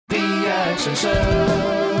Action Shelf.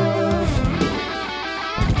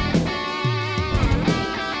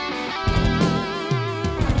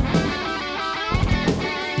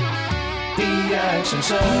 The Action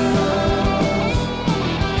Shelf.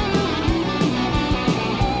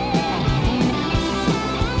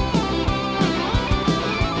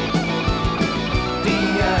 The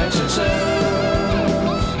Action Shelf.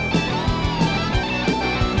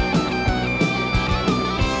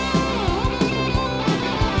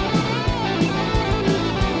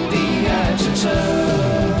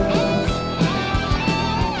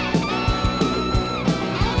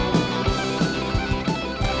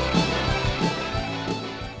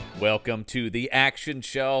 Welcome to The Action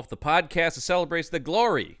Shelf, the podcast that celebrates the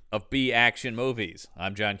glory of B-action movies.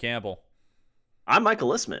 I'm John Campbell. I'm Michael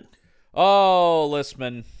Listman. Oh,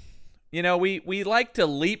 Listman. You know, we like to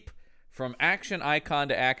leap from action icon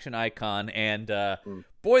to action icon, and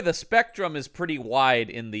boy, the spectrum is pretty wide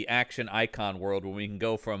in the action icon world when we can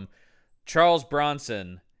go from Charles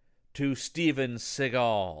Bronson to Steven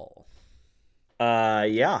Seagal.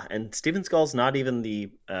 Yeah, and Steven Seagal's not even the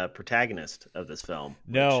protagonist of this film.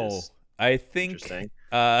 No, I think interesting.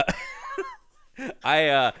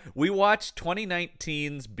 We watched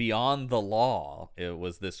 2019's Beyond the Law. It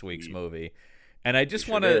was this week's movie, and I just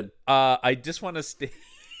want to state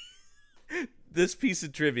this piece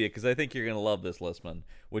of trivia because I think you're gonna love this, Listman,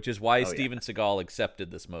 which is why Steven Seagal accepted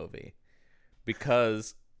this movie,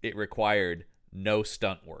 because it required no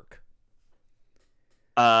stunt work.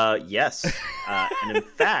 Yes. And in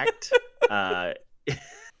fact, I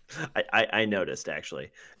noticed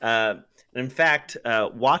actually. In fact,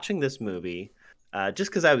 watching this movie,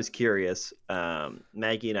 just because I was curious,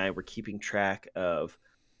 Maggie and I were keeping track of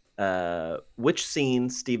which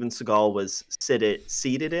scenes Steven Seagal was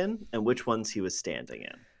seated in and which ones he was standing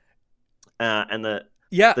in. And the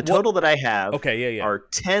total that I have are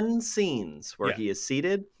 10 scenes where he is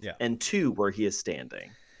seated and 2 where he is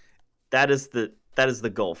standing. That is the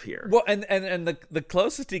gulf here. Well, and the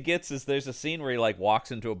closest he gets is there's a scene where he like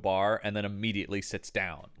walks into a bar and then immediately sits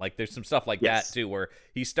down. Like there's some stuff like that too, where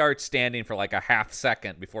he starts standing for like a half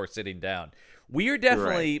second before sitting down. We are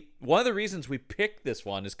definitely one of the reasons we picked this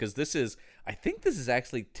one is because I think this is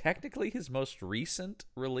actually technically his most recent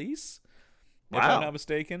release. Wow. If I'm not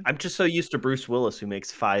mistaken. I'm just so used to Bruce Willis, who makes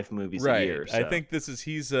 5 movies a year. So. I think yes,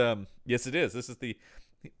 it is.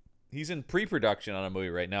 He's in pre-production on a movie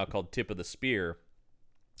right now called Tip of the Spear.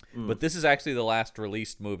 But this is actually the last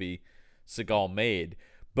released movie Seagal made.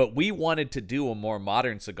 But we wanted to do a more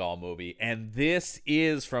modern Seagal movie, and this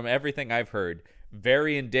is, from everything I've heard,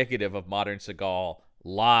 very indicative of modern Seagal.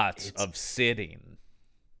 Lots of sitting.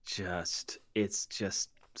 It's just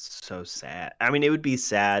so sad. I mean, it would be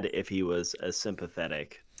sad if he was a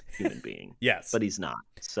sympathetic human being. Yes. But he's not.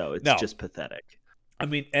 So it's just pathetic. I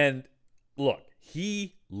mean, and look,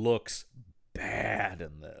 he looks bad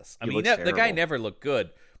in this. I mean, the guy never looked good,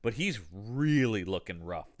 but he's really looking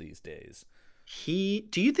rough these days. Do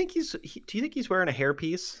you think he's wearing a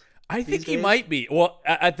hairpiece? I think he might be. Well,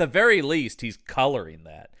 at the very least, he's coloring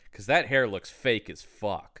that because that hair looks fake as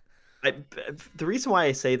fuck. The reason why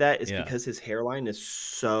I say that is because his hairline is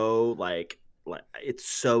so like it's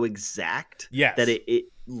so exact that it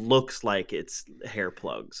looks like it's hair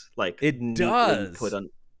plugs. Like it does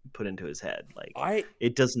put into his head. Like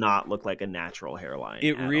it does not look like a natural hairline.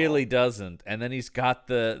 It really doesn't. And then he's got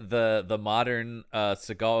the modern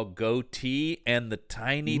Seagal goatee and the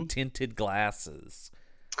tiny tinted glasses.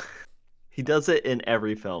 He does it in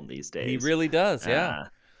every film these days. He really does. Yeah.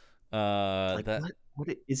 What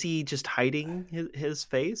is he just hiding his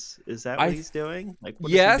face? Is that what he's doing? Like, what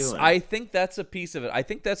is he doing? I think that's a piece of it. I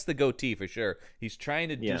think that's the goatee for sure. He's trying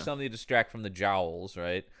to do something to distract from the jowls,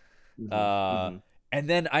 right? And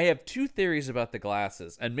then I have 2 theories about the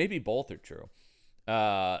glasses, and maybe both are true.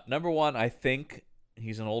 Number one, I think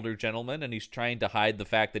he's an older gentleman, and he's trying to hide the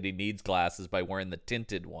fact that he needs glasses by wearing the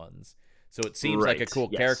tinted ones. So it seems like a cool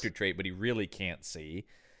character trait, but he really can't see.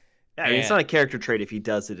 Yeah, it's not a character trait if he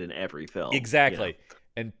does it in every film. Exactly. You know?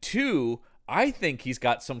 And 2, I think he's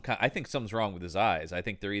got I think something's wrong with his eyes. I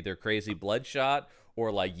think they're either crazy bloodshot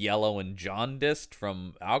or like yellow and jaundiced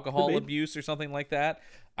from alcohol abuse or something like that.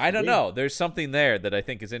 I don't know. There's something there that I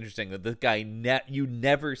think is interesting, that this guy, you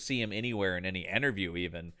never see him anywhere in any interview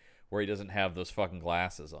even where he doesn't have those fucking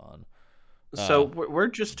glasses on. So we're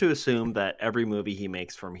just to assume that every movie he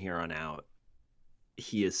makes from here on out,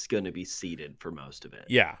 he is going to be seated for most of it.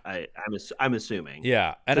 Yeah. I'm assuming.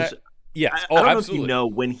 Yeah. And yes. I don't know absolutely. if you know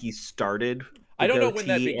when he started. I don't know when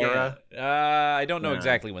that began. Era. I don't know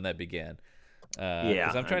exactly when that began.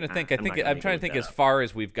 Because I'm trying to think. I'm trying to think as far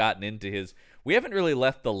as we've gotten into his. we haven't really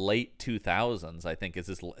left the late 2000s. I think is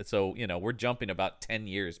this. So we're jumping about 10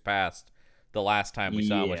 years past the last time we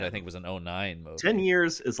saw him, which I think was an '09 movie. 10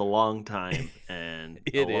 years is a long time, and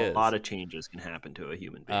a lot of changes can happen to a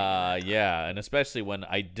human being. Yeah, and especially when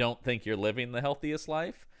I don't think you're living the healthiest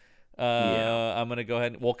life. I'm gonna go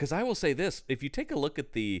ahead. Because I will say this: if you take a look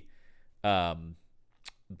at the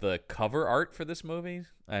cover art for this movie,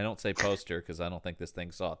 I don't say poster because I don't think this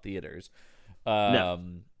thing saw theaters. No.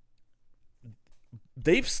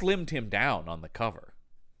 They've slimmed him down on the cover.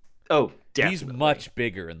 Oh, definitely. He's much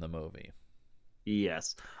bigger in the movie.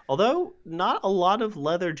 Yes. Although not a lot of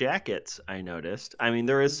leather jackets, I noticed. I mean,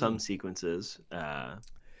 there is some sequences.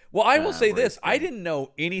 Well, I will say this. I didn't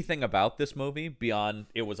know anything about this movie beyond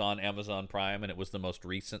it was on Amazon Prime and it was the most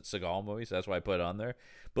recent Seagal movie, so that's why I put it on there.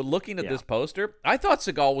 But looking at this poster, I thought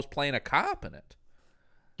Seagal was playing a cop in it.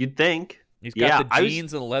 You'd think. He's got the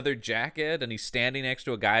jeans and a leather jacket, and he's standing next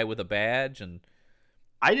to a guy with a badge. And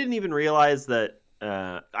I didn't even realize that.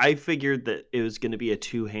 I figured that it was going to be a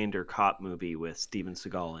two-hander cop movie with Steven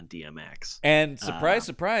Seagal and DMX. And surprise,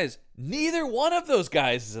 surprise, neither one of those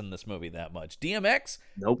guys is in this movie that much. DMX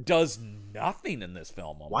does nothing in this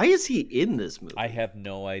film. Almost. Why is he in this movie? I have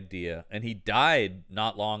no idea. And he died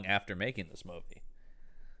not long after making this movie.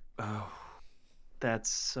 Oh,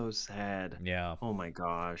 that's so sad. Yeah. Oh my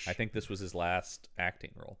gosh. I think this was his last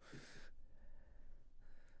acting role.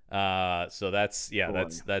 So that's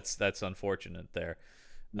unfortunate there.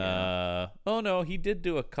 Yeah. Oh no, he did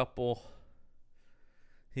do a couple.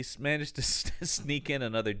 He's managed to sneak in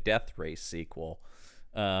another Death Race sequel.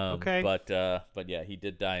 Okay. But yeah, he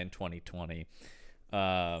did die in 2020.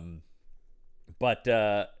 Neither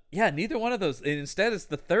one of those. Instead, it's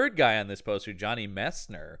the third guy on this poster, Johnny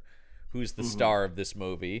Messner, who's the star of this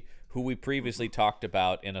movie, who we previously talked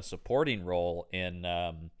about in a supporting role in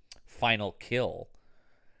Final Kill.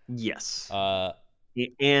 Yes.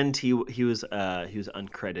 And he was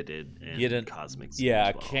uncredited in Cosmic Sin. Yeah,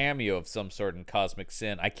 as well. A cameo of some sort in Cosmic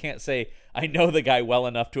Sin. I can't say I know the guy well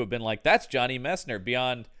enough to have been like, that's Johnny Messner.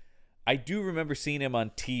 Beyond, I do remember seeing him on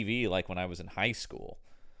TV like when I was in high school.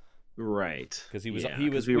 Right.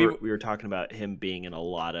 Because we were talking about him being in a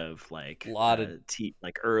lot of early 2000s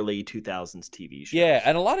TV shows. Yeah,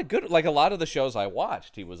 and a lot of the shows I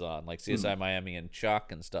watched he was on, like CSI Miami and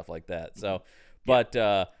Chuck and stuff like that. So,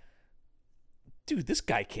 dude, this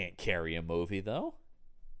guy can't carry a movie though.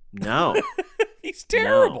 No. He's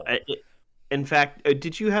terrible. No. In fact,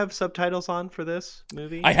 did you have subtitles on for this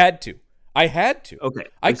movie? I had to. Okay.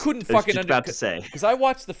 I couldn't fucking about to say. Because I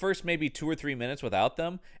watched the first maybe 2 or 3 minutes without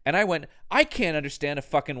them, and I went, I can't understand a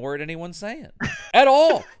fucking word anyone's saying. At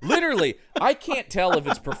all. Literally. I can't tell if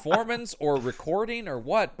it's performance or recording or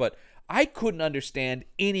what, but I couldn't understand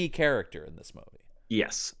any character in this movie.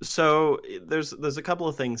 Yes. So there's a couple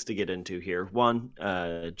of things to get into here. One,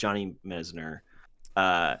 Johnny Messner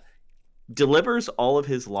delivers all of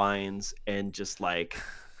his lines and just like,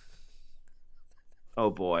 oh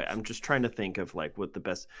boy, I'm just trying to think of like what the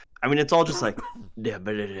best. I mean, it's all just like, you know,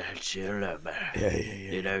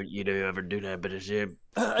 you don't ever do that, but it's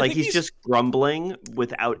like he's just grumbling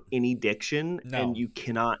without any diction, and you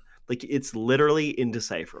cannot like it's literally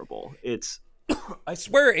indecipherable. It's. I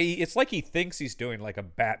swear, it's like he thinks he's doing like a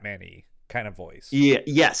Batman-y kind of voice. Yeah.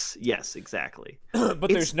 Yes. Exactly. But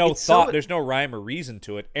there's no thought, there's no rhyme or reason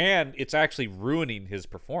to it, and it's actually ruining his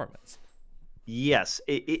performance. Yes,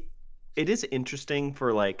 it is interesting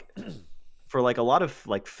for like a lot of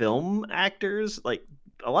like film actors. Like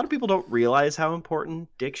a lot of people don't realize how important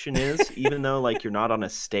diction is, even though like you're not on a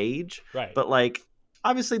stage. Right. But like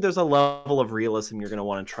obviously, there's a level of realism you're going to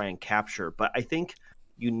want to try and capture. But I think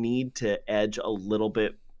you need to edge a little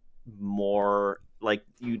bit more, like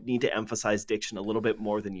you need to emphasize diction a little bit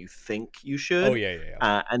more than you think you should. Oh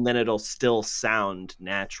yeah. And then it'll still sound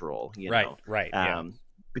natural, you know? Right.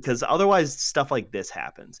 Because otherwise stuff like this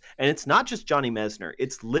happens. And it's not just Johnny Messner,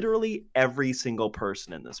 it's literally every single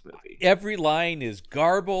person in this movie. Every line is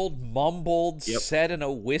garbled, mumbled, said in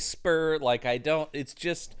a whisper. Like I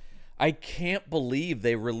can't believe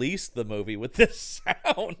they released the movie with this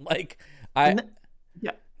sound. Like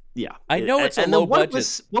Yeah. I know it's a low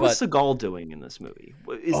budget. What was Seagal doing in this movie?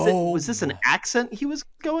 Was this an accent he was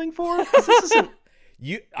going for? This isn't.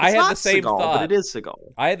 I had the same Seagal, thought. But it is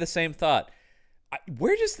Seagal. I had the same thought.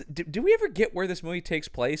 Do we ever get where this movie takes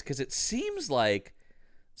place? Because it seems like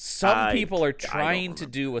some people are trying to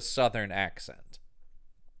do a Southern accent.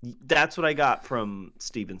 That's what I got from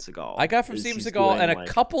Steven Seagal. I got from Steven Seagal, and a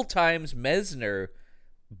couple times Messner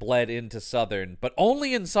bled into Southern, but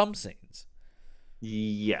only in some scenes.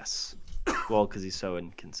 Yes. Well, because he's so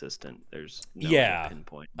inconsistent. There's no way to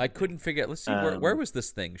pinpoint. I couldn't figure out. Let's see where was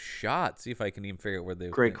this thing shot. See if I can even figure out where they.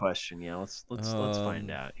 Great question. Yeah, let's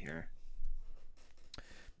find out here.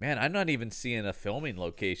 Man, I'm not even seeing a filming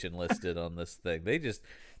location listed on this thing. They just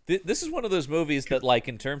this is one of those movies that, like,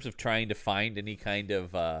 in terms of trying to find any kind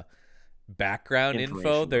of background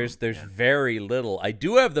info, there's very little. I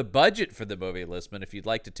do have the budget for the movie, Listman, if you'd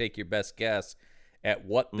like to take your best guess at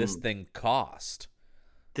what this thing cost.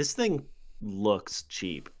 This thing looks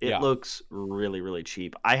cheap. It looks really, really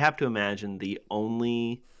cheap. I have to imagine the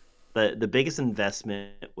biggest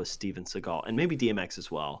investment was Steven Seagal and maybe DMX as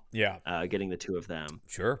well. Yeah, getting the two of them.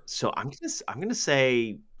 Sure. So I'm gonna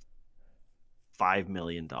say $5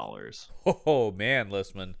 million. Oh man,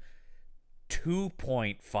 Listman,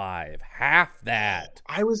 2.5, half that.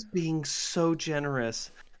 I was being so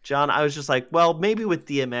generous, John. I was just like, well, maybe with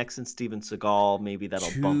DMX and Steven Seagal, maybe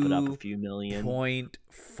that'll bump it up a few million.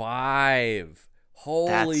 2.5.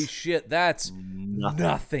 Holy shit, that's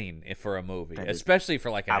nothing for a movie, especially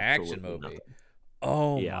for like an action movie. Nothing.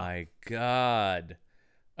 Oh my god.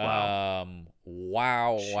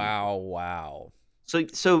 Wow.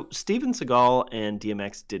 So Steven Seagal and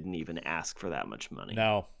DMX didn't even ask for that much money.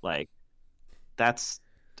 No. Like that's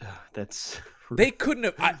they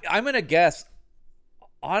couldn't have. I'm gonna guess,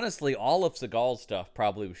 honestly, all of Seagal's stuff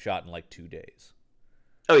probably was shot in like 2 days.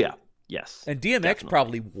 Oh yeah. Yes. And DMX definitely.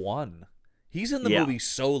 Probably won. He's in the movie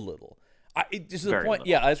so little. Just to the point,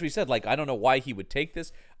 little. As we said, like, I don't know why he would take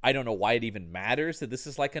this. I don't know why it even matters that this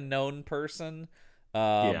is like a known person.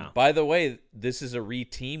 By the way, this is a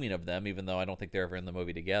re-teaming of them, even though I don't think they're ever in the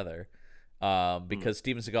movie together. Because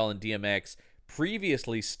Steven Seagal and DMX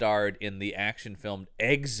previously starred in the action film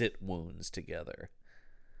Exit Wounds together.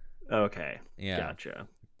 Okay. Yeah. Gotcha.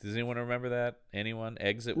 Does anyone remember that? Anyone?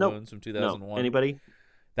 Exit Nope. Wounds from 2001? No. Anybody?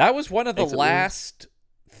 That was one of the last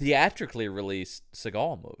theatrically released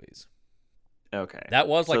Seagal movies. Okay. That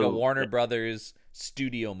was like a Warner Brothers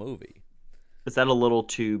studio movie. Is that a little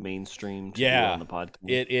too mainstream to do on the podcast?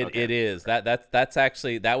 It is.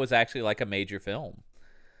 That was actually like a major film.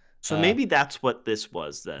 So maybe that's what this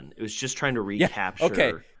was then. It was just trying to recapture.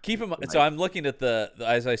 Okay. Keep in mind. So I'm looking at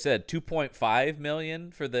as I said, 2.5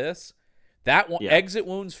 million for this. That one, Exit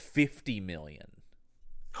Wounds, 50 million.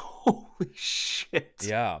 Holy shit.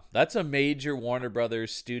 Yeah, that's a major Warner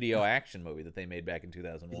Brothers studio action movie that they made back in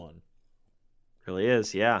 2001. Really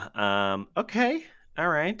is, yeah. Okay. All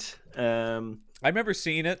right. I remember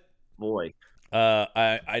seeing it. Boy.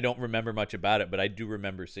 I don't remember much about it, but I do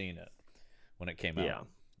remember seeing it when it came out.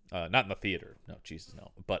 Yeah. Not in the theater. No, Jesus,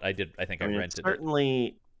 no. But I did. I think I rented it.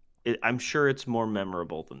 Certainly, I'm sure it's more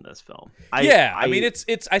memorable than this film. I mean, it's.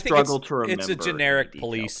 I think it's a generic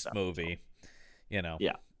police movie. You know.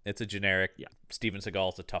 Yeah. It's a generic. Yeah. Steven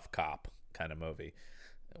Seagal's a tough cop kind of movie.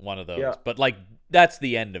 One of those. Yeah. But like that's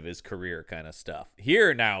the end of his career kind of stuff.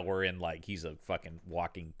 Here now we're in like he's a fucking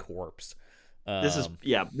walking corpse. This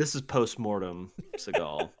is post-mortem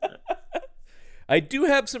Seagal. I do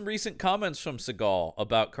have some recent comments from Seagal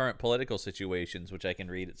about current political situations, which I can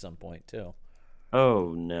read at some point too.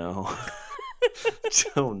 Oh no!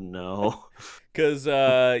 Oh no! Because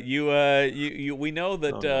we know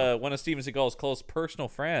that one of Steven Seagal's close personal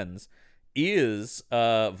friends is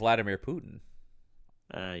Vladimir Putin.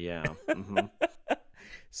 Yeah. Mm-hmm.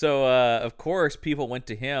 So of course people went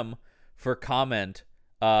to him for comment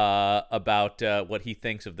about what he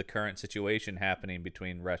thinks of the current situation happening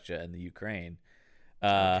between Russia and the Ukraine.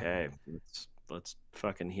 Okay, let's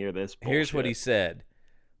fucking hear this bullshit. Here's what he said.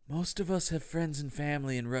 Most of us have friends and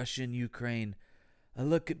family in Russia and Ukraine. I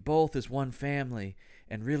look at both as one family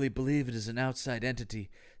and really believe it is an outside entity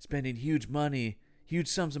spending huge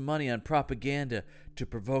sums of money on propaganda to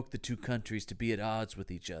provoke the two countries to be at odds with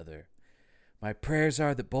each other. My prayers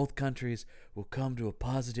are that both countries will come to a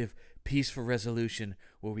positive, peaceful resolution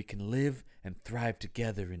where we can live and thrive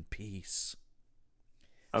together in peace.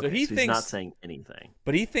 Okay, so he's not saying anything.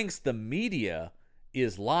 But he thinks the media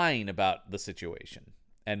is lying about the situation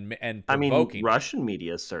and provoking. I mean, Russian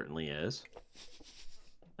media certainly is.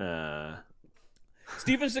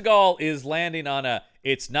 Steven Seagal is landing on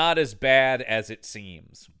it's not as bad as it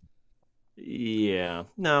seems. Yeah.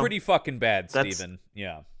 No. Pretty fucking bad, Steven.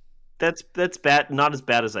 Yeah. That's bad. Not as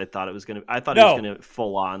bad as I thought it was going to. I thought it was going to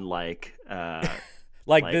full on like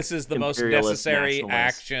like this is the most necessary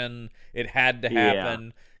action. It had to happen.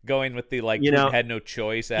 Yeah. Going with the Putin had no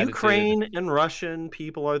choice attitude. Ukraine and Russian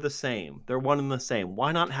people are the same. They're one and the same.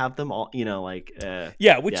 Why not have them all?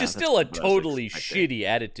 Which is still a totally shitty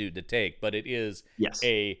attitude to take, but it is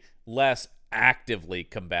a less actively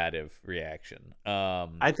combative reaction.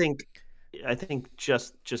 I think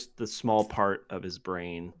just the small part of his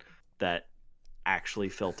brain that actually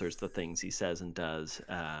filters the things he says and does.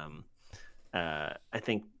 I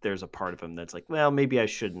think there's a part of him that's like, well, maybe I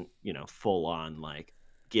shouldn't, full on like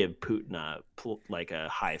give Putin a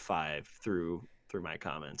high five through my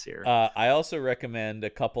comments here. I also recommend a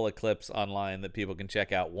couple of clips online that people can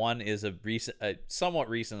check out. One is somewhat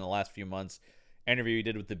recent in the last few months interview he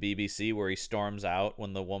did with the BBC where he storms out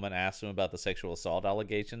when the woman asks him about the sexual assault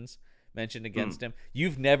allegations mentioned against him.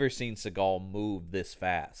 You've never seen Seagal move this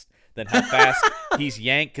fast. Then how fast he's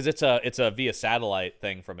yanked, because it's a via satellite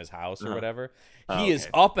thing from his house or whatever. He is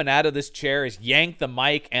up and out of this chair, has yanked the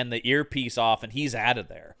mic and the earpiece off, and he's out of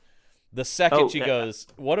there. The second she goes,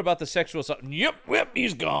 what about the sexual assault? Yep,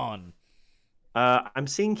 he's gone. I'm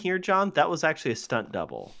seeing here, John, that was actually a stunt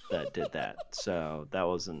double that did that. So that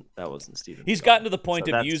wasn't Steven. He's gotten to the point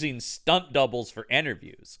of using stunt doubles for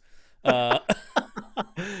interviews.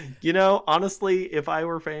 Honestly, if I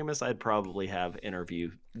were famous, I'd probably have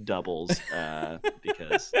interview doubles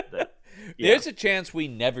because there's a chance we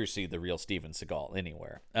never see the real Steven Seagal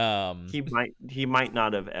anywhere. He might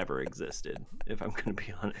not have ever existed, if I'm going to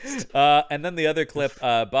be honest. And then the other clip,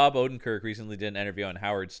 Bob Odenkirk recently did an interview on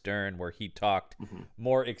Howard Stern where he talked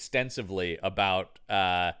more extensively about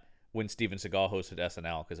when Steven Seagal hosted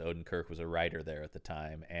SNL, because Odenkirk was a writer there at the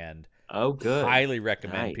time, and good. Highly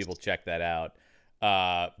recommend people check that out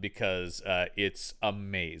because it's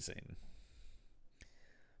amazing.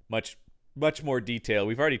 Much more detail.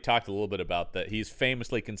 We've already talked a little bit about that. He's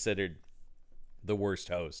famously considered the worst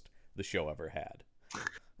host the show ever had.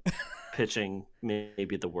 Pitching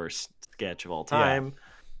maybe the worst sketch of all time,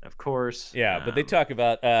 of course. Yeah, but they talk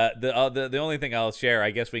about the only thing I'll share,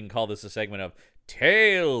 I guess we can call this a segment of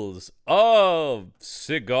Tales of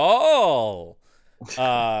Seagal.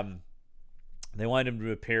 They wanted him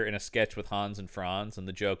to appear in a sketch with Hans and Franz, and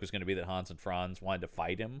the joke was going to be that Hans and Franz wanted to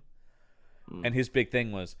fight him. And his big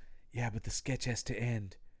thing was, yeah, but the sketch has to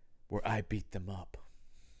end where I beat them up.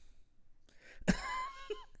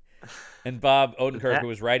 And Bob Odenkirk, who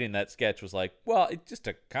was writing that sketch, was like, well, it's just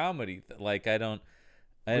a comedy. Like, we don't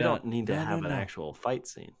need to have an actual fight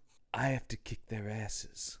scene. I have to kick their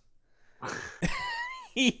asses.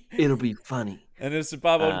 It'll be funny. And this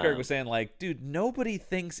Bob Odenkirk was saying, like, dude, nobody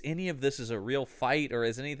thinks any of this is a real fight or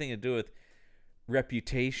has anything to do with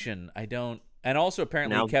reputation. I don't. And also,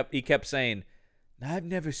 apparently, he kept saying, I've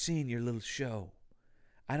never seen your little show.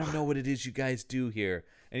 I don't know what it is you guys do here.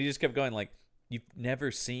 And he just kept going, like, you've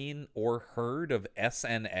never seen or heard of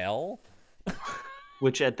SNL?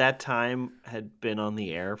 Which at that time had been on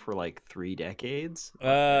the air for like 3 decades.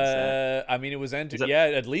 I mean, it was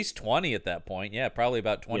at least 20 at that point. Yeah, probably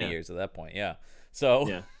about 20 years at that point. Yeah.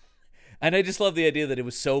 So, and I just love the idea that it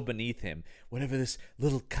was so beneath him. Whatever this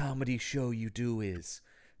little comedy show you do is.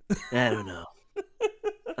 I don't know.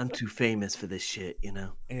 I'm too famous for this shit,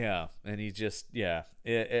 Yeah, and he just,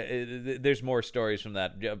 there's more stories from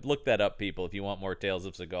that. Look that up, people, if you want more Tales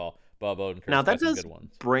of Seagal. Bob Odenkirk. Now that does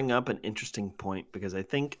bring up an interesting point, because I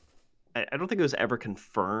don't think it was ever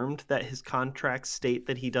confirmed that his contracts state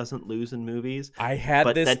that he doesn't lose in movies. I had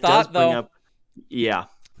this thought, though.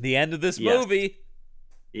 The end of this movie.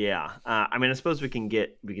 Yeah. I mean, I suppose we can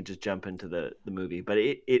just jump into the movie, but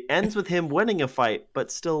it ends with him winning a fight,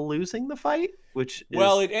 but still losing the fight,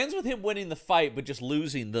 it ends with him winning the fight, but just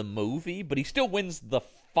losing the movie, but he still wins the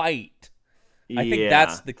fight. I think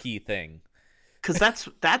that's the key thing. Because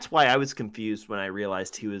that's why I was confused when I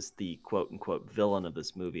realized he was the quote unquote villain of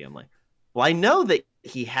this movie. I'm like, well, I know that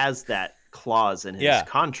he has that clause in his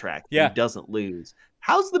contract that he doesn't lose.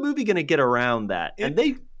 How's the movie going to get around that? And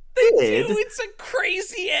they did. It's a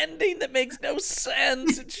crazy ending that makes no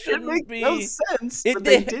sense. It shouldn't be. No sense. But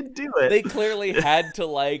they did do it. They clearly had to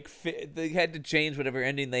they had to change whatever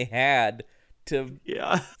ending they had to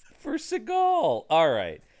for Seagal. All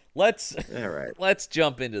right. Let's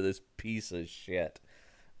jump into this piece of shit.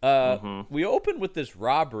 We open with this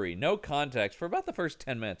robbery, no context. For about the first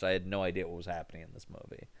 10 minutes, I had no idea what was happening in this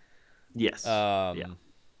movie. Yes.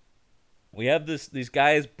 We have these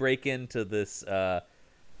guys break into this some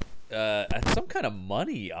kind of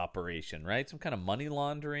money operation, right? Some kind of money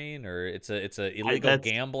laundering, or it's a illegal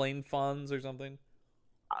gambling funds or something.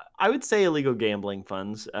 I would say illegal gambling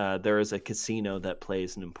funds. There is a casino that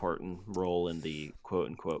plays an important role in the quote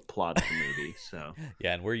unquote plot of the movie. So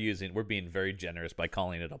and we're being very generous by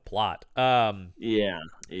calling it a plot. But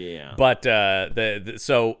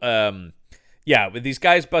these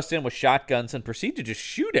guys bust in with shotguns and proceed to just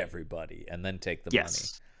shoot everybody and then take the money.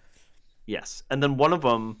 Yes, and then one of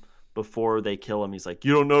them, before they kill him, he's like,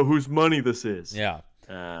 "You don't know whose money this is." Yeah.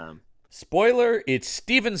 Spoiler: it's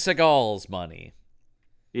Steven Seagal's money.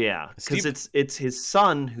 Yeah, because it's his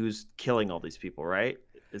son who's killing all these people, right?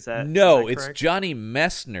 Is that no? is that It's correct? Johnny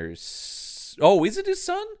Messner's. Oh, is it his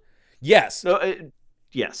son? Yes. No,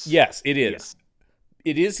 yes. Yes, it is. Yes.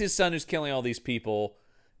 It is his son who's killing all these people,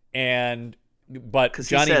 but 'Cause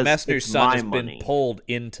he Johnny says, Messner's "It's son my has money." been pulled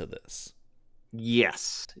into this.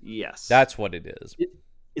 Yes. Yes. That's what it is.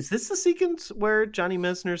 Is this the sequence where Johnny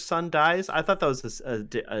Messner's son dies? I thought that was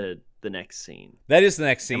the next scene. That is the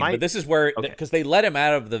next scene, I- but this is where Okay. because they let him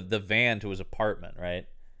out of the van to his apartment, right?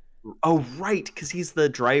 Oh, right, because he's the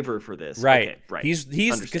driver for this. Right. Okay, right. He's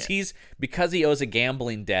Understand. because he owes a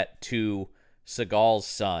gambling debt to Seagal's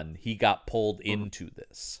son. He got pulled into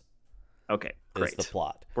this. Okay, Is great. the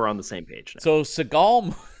plot. We're on the same page now. So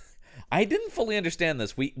Seagal, I didn't fully understand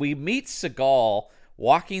this. We meet Seagal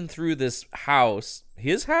walking through this house,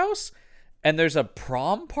 his house, and there's a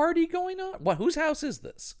prom party going on. What? Whose house is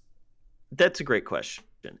this? That's a great question.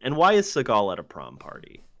 And why is Seagal at a prom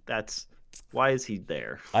party? Why is he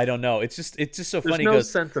there? I don't know. It's just so There's funny. no He goes,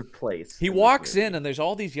 sense of place. he in this walks movie. in and there's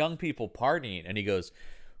all these young people partying, and he goes,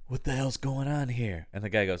 "What the hell's going on here?" And the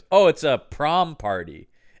guy goes, "Oh, it's a prom party."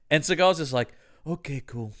 And Seagal's just like, "Okay,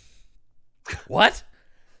 cool." What?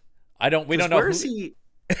 We don't 'Cause know. Where is he?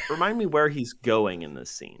 Remind me where he's going in this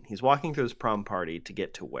scene. He's walking through his prom party to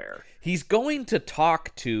get to where? He's going to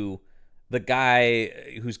talk to the guy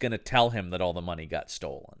who's going to tell him that all the money got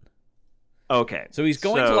stolen. Okay. So he's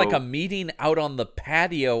going to like a meeting out on the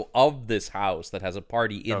patio of this house that has a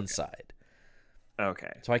party inside.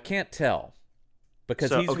 Okay. So I can't tell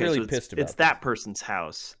because he's really so pissed about it's this. that person's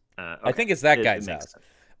house. I think it's that guy's makes house. sense.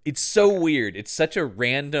 It's so weird. It's such a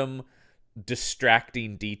random,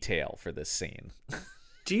 distracting detail for this scene.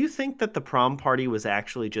 Do you think that the prom party was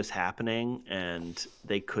actually just happening and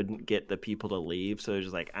they couldn't get the people to leave? So they're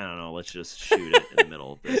just like, I don't know, let's just shoot it in the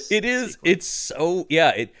middle of this. It is. sequence. It's so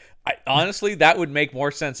yeah. Honestly, that would make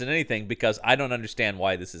more sense than anything because I don't understand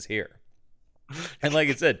why this is here. And like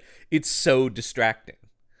I said, it's so distracting.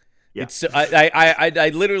 Yeah. It's so,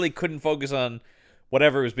 I literally couldn't focus on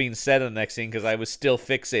whatever was being said in the next scene because I was still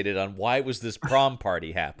fixated on why was this prom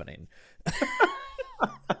party happening.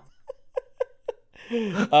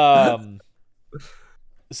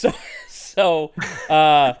 So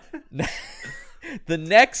the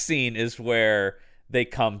next scene is where they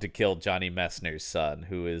come to kill Johnny Messner's son,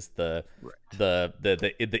 who is the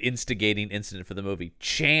instigating incident for the movie.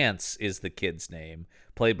 Chance is the kid's name,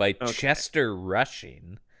 played by Chester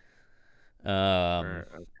Rushing. He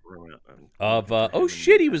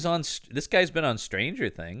was on. This guy's been on Stranger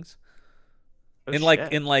Things. In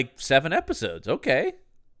like 7 episodes. Okay.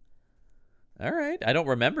 All right. I don't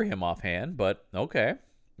remember him offhand, but okay.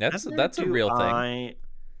 That's a real thing.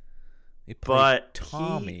 But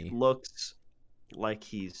Tommy. he looks like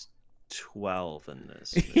he's 12 in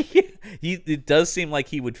this. It does seem like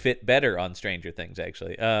he would fit better on Stranger Things,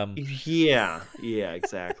 actually. Yeah,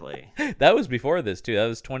 exactly. That was before this, too. That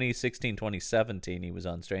was 2016, 2017. He was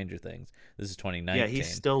on Stranger Things. This is 2019. Yeah, he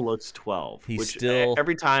still looks 12.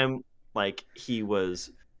 Every time, like, it's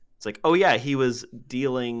like, oh yeah, he was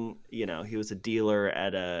dealing. He was a dealer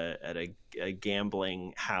at a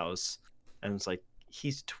gambling house, and it's like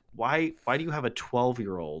why do you have a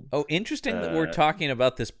 12-year-old? Oh, interesting that we're talking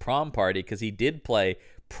about this prom party because he did play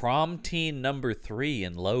prom teen number 3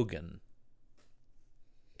 in Logan.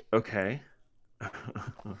 Okay.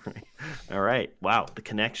 All right. Wow, the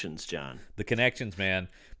connections, John. The connections, man.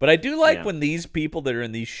 But I do like when these people that are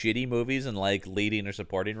in these shitty movies and like leading or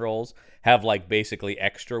supporting roles have like basically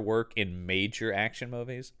extra work in major action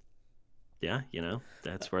movies. Yeah,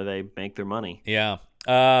 that's where they make their money. Yeah.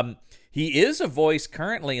 He is a voice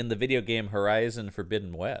currently in the video game Horizon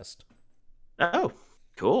Forbidden West. Oh,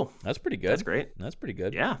 cool. That's pretty good. That's great. That's pretty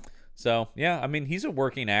good. Yeah. So, yeah, I mean, he's a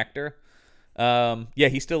working actor.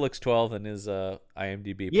 He still looks 12 in his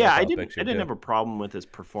IMDb. Yeah, I picture, didn't have a problem with his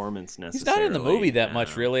performance necessarily. He's not in the movie that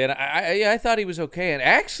much, really, and I thought he was okay. And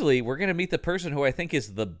actually, we're gonna meet the person who I think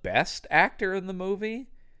is the best actor in the movie,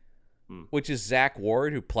 which is Zach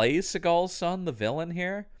Ward, who plays Seagal's son, the villain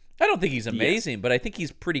here. I don't think he's amazing, but I think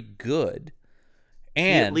he's pretty good.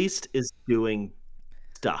 And he at least is doing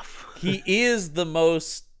stuff. He is the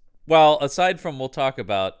most well, aside from we'll talk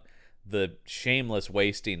about the shameless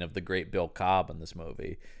wasting of the great Bill Cobb in this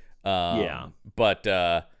movie. But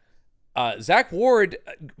Zach Ward,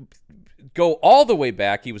 go all the way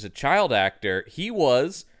back. He was a child actor. He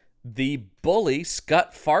was the bully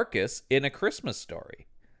Scut Farkus in A Christmas Story.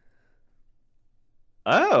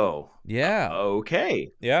 Oh. Yeah.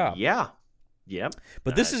 Okay. Yeah. Yeah. Yep.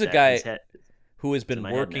 But this is a guy who has been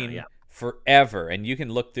working forever, and you can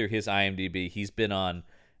look through his IMDb. He's been on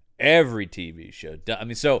every TV show. I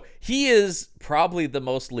mean, so he is probably the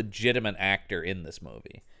most legitimate actor in this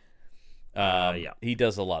movie. He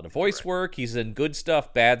does a lot of voice work. He's in good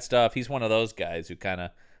stuff, bad stuff. He's one of those guys who kind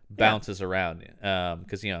of bounces around.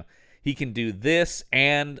 Because, he can do this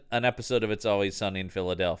and an episode of It's Always Sunny in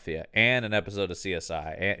Philadelphia and an episode of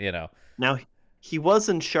CSI. And, Now, he was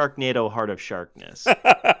in Sharknado: Heart of Sharkness.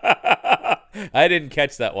 I didn't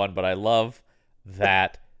catch that one, but I love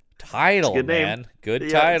that title, good man. Name. Good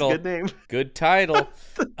title. Good name. Good title.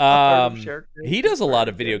 He does a lot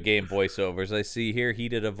of video game voiceovers. I see here he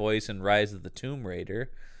did a voice in Rise of the Tomb Raider.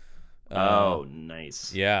 Oh,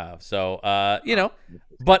 nice. Yeah. So,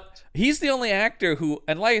 but he's the only actor who,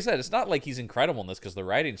 and like I said, it's not like he's incredible in this because the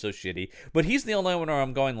writing's so shitty, but he's the only one where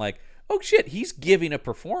I'm going like, oh shit, he's giving a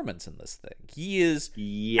performance in this thing. He is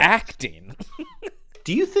acting.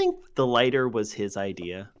 Do you think the lighter was his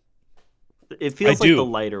idea? It feels like the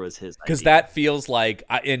lighter was his idea. Because that feels like,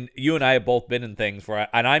 and you and I have both been in things where,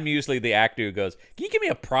 and I'm usually the actor who goes, can you give me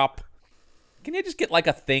a prop? Can you just get like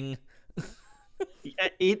a thing?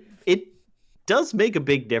 It does make a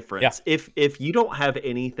big difference. Yeah. If you don't have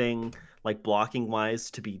anything like blocking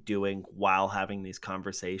wise to be doing while having these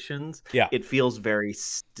conversations, it feels very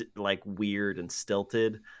like weird and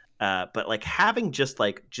stilted. But like having just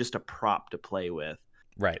a prop to play with,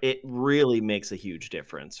 right? It really makes a huge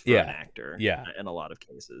difference for an actor. Yeah, in a lot of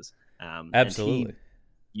cases. Absolutely. And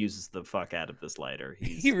he uses the fuck out of this lighter.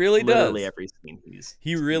 He really literally does. Every scene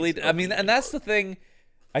he really. I mean, and that's the thing.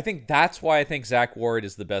 I think that's why I think Zach Ward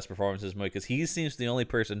is the best performance in this movie, because he seems the only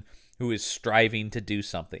person who is striving to do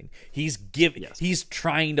something. He's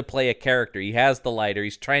trying to play a character. He has the lighter.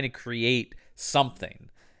 He's trying to create something.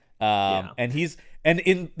 And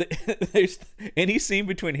there's any scene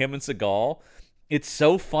between him and Seagal, it's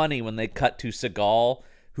so funny when they cut to Seagal,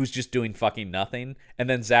 who's just doing fucking nothing, and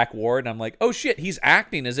then Zach Ward, and I'm like, oh shit, he's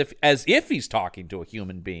acting as if he's talking to a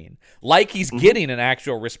human being, like he's getting an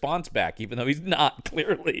actual response back, even though he's not,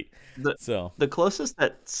 clearly. The closest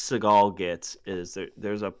that Seagal gets is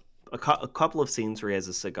there's a couple of scenes where he has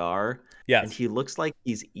a cigar, and he looks like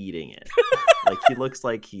he's eating it. Like he looks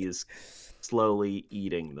like he's slowly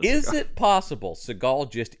eating the cigar. Is it possible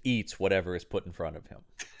Seagal just eats whatever is put in front of him?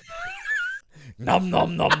 Nom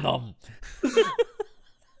nom nom nom.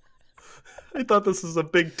 I thought this was a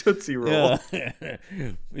big Tootsie Roll.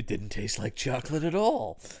 It didn't taste like chocolate at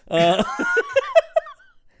all. Can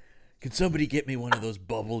somebody get me one of those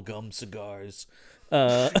bubblegum cigars?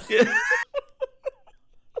 I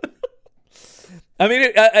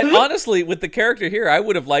mean, honestly, with the character here, I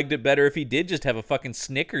would have liked it better if he did just have a fucking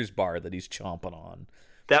Snickers bar that he's chomping on.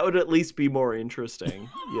 That would at least be more interesting,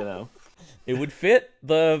 It would fit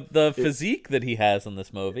the physique that he has in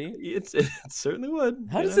this movie. It certainly would.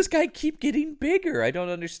 How does this guy keep getting bigger? I don't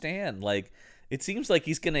understand. Like, it seems like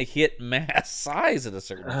he's gonna hit mass size at a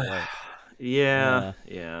certain point. Yeah.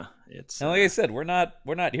 It's and like I said, we're not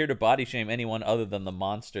here to body shame anyone other than the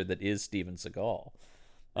monster that is Steven Seagal.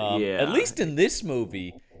 At least in this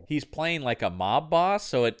movie, he's playing like a mob boss,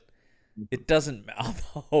 so it doesn't.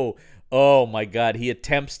 Oh my God, he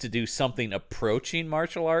attempts to do something approaching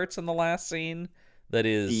martial arts in the last scene that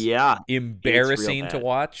is embarrassing to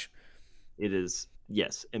watch. It is,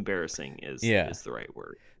 yes, embarrassing is the right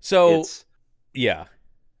word. So,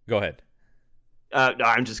 go ahead. No,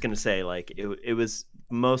 I'm just gonna say, like, it was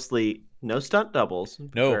mostly no stunt doubles.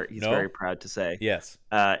 He's very proud to say. Yes.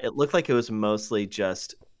 It looked like it was mostly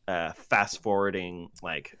just fast forwarding,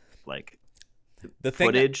 like the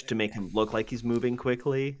footage to make him look like he's moving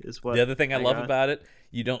quickly is what. The other thing I love about it,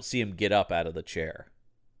 you don't see him get up out of the chair.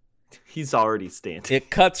 He's already standing. It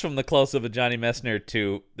cuts from the close-up of Johnny Messner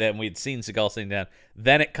to then we'd seen Seagal sitting down.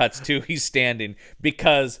 Then it cuts to he's standing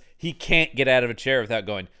because he can't get out of a chair without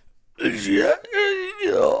going, okay,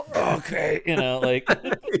 like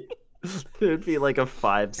there'd be like a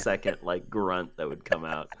 5-second like grunt that would come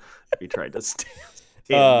out if he tried to stand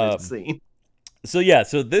mid-scene. So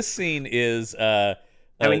this scene is I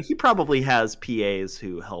mean, he probably has PAs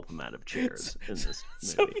who help him out of chairs in this movie.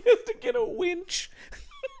 So he has to get a winch.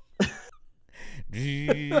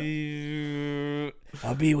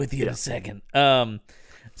 I'll be with you in a second. I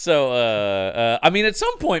mean, at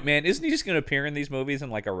some point, man, isn't he just going to appear in these movies in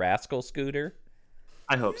like a rascal scooter?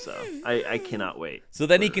 I hope so. I cannot wait. So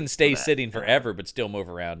then he can stay sitting forever, but still move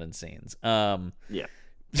around in scenes. Yeah.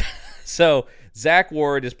 So Zach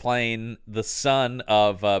Ward is playing the son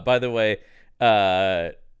of, by the way,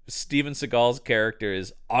 Steven Seagal's character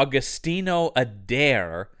is Agostino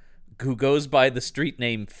Adair, who goes by the street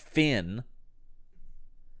name Finn.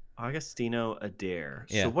 Agostino Adair.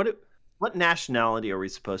 Yeah. So what nationality are we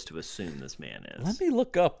supposed to assume this man is? Let me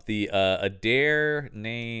look up the Adair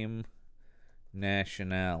name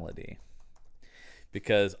nationality.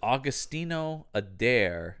 Because Agostino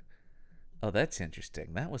Adair Oh, that's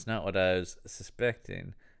interesting. That was not what I was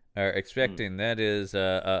suspecting or expecting. That is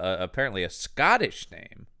apparently a Scottish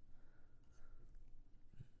name.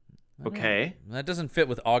 Okay. That doesn't fit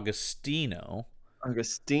with Augustino.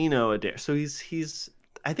 Augustino Adair. So he's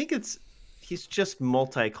I think he's just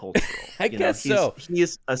multicultural. I guess so. He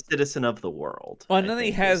is a citizen of the world. Well, and then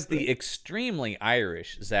he has the extremely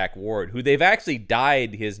Irish Zach Ward, who they've actually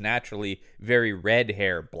dyed his naturally very red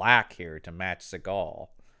hair black hair to match Seagal.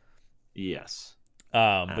 Yes.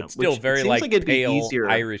 But still very like pale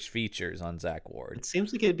Irish features on Zach Ward. It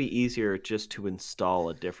seems like it'd be easier just to install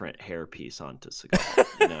a different hairpiece onto Seagal.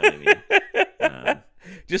 You know what I mean?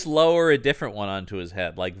 Just lower a different one onto his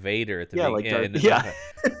head, like Vader at the beginning.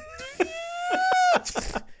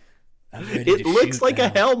 It looks like a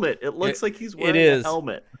helmet. It looks like he's wearing a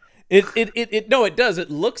helmet. It does. It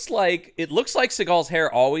looks like Seagal's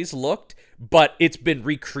hair always looked, but it's been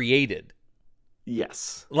recreated.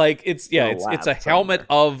 Yes. Like it's a helmet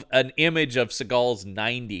of an image of Seagal's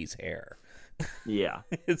 90s hair. Yeah.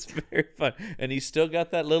 It's very fun. And he's still got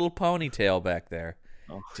that little ponytail back there.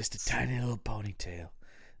 Oh, just a tiny little ponytail.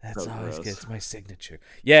 That's so always gross. gets my signature.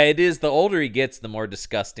 Yeah, it is. The older he gets, the more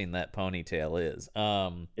disgusting that ponytail is.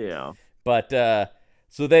 Yeah. But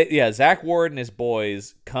so Zach Ward and his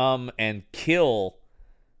boys come and kill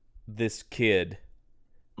this kid,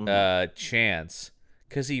 Chance,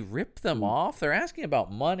 because he ripped them off. They're asking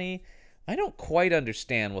about money. I don't quite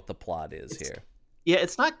understand what the plot is here. Yeah,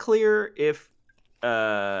 it's not clear if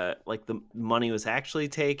like the money was actually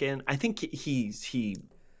taken. I think he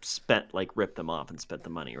spent like ripped them off and spent the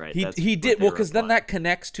money, right? He did because then that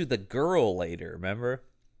connects to the girl later. Remember?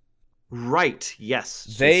 Right. Yes.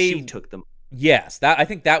 So she took them. Yes. I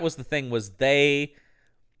think that was the thing. Was they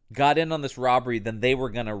got in on this robbery, then they were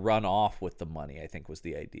gonna run off with the money. I think was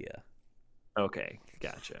the idea. Okay,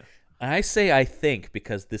 gotcha. And I think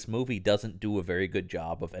because this movie doesn't do a very good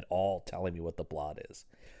job of at all telling me what the plot is.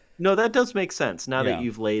 No, that does make sense. Now that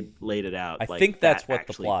you've laid it out, I think that's what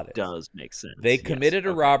the plot is. Does make sense. They committed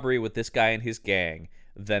a robbery with this guy and his gang.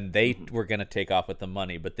 Then they were going to take off with the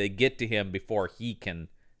money, but they get to him before he can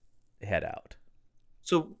head out.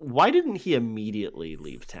 So why didn't he immediately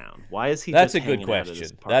leave town? Why is he? That's just a good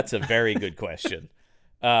question. That's a very good question.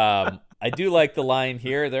 I do like the line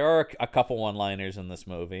here. There are a couple one-liners in this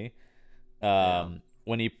movie.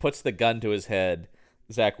 When he puts the gun to his head,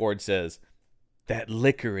 Zach Ward says, "That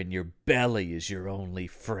liquor in your belly is your only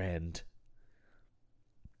friend."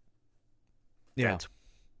 Yeah. That's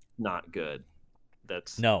not good.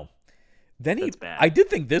 No. Then that's bad. I did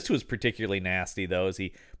think this was particularly nasty, though, as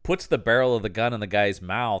he puts the barrel of the gun in the guy's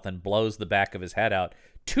mouth and blows the back of his head out.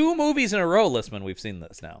 2 movies in a row, Listman, we've seen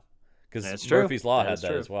this now. Because Murphy's Law had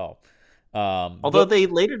that as well. Although they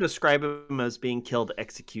later describe him as being killed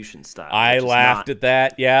execution style. I laughed at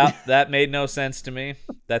that. Yeah, that made no sense to me.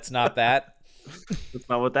 That's not that. That's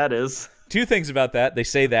not what that is. 2 things about that. They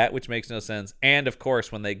say that, which makes no sense. And, of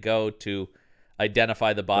course, when they go to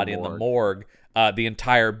identify the body in the morgue, the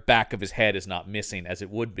entire back of his head is not missing, as it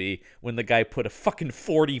would be when the guy put a fucking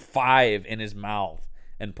 45 in his mouth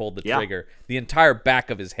and pulled the trigger. The entire back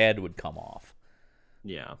of his head would come off.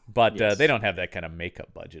 Yeah. But they don't have that kind of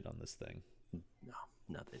makeup budget on this thing.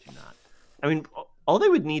 No, they do not. I mean, all they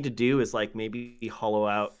would need to do is like maybe hollow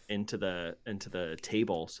out into the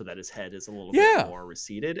table so that his head is a little bit more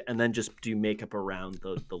receded, and then just do makeup around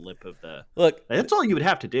the lip of the. Look, that's all you would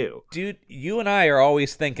have to do, dude. You and I are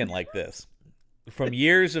always thinking like this, from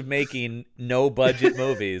years of making no budget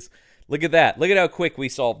movies. Look at that. Look at how quick we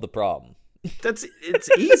solved the problem. It's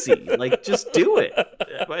easy. Like, just do it.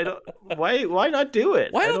 Why not do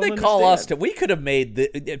it? Why don't they call us to? We could have made the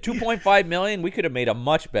 2.5 million. We could have made a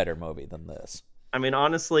much better movie than this. I mean,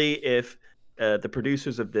 honestly, if the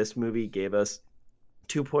producers of this movie gave us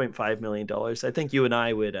 $2.5 million, I think you and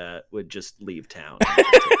I would just leave town.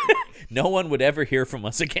 No one would ever hear from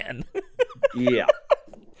us again. Yeah.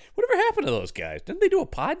 Whatever happened to those guys? Didn't they do a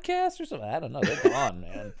podcast or something? I don't know. They're gone,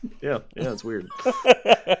 man. Yeah, it's weird.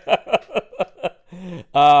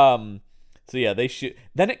 So yeah, they shoot.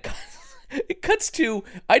 Then it cuts to,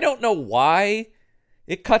 I don't know why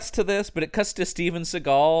it cuts to this, but it cuts to Steven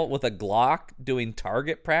Seagal with a Glock doing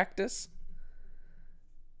target practice.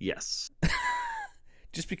 Yes.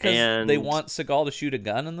 Just because they want Seagal to shoot a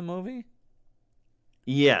gun in the movie?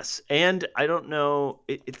 Yes, and I don't know,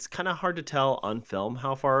 it's kind of hard to tell on film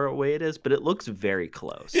how far away it is, but it looks very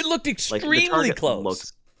close. It looked extremely close.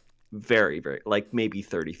 Looks very, very, like maybe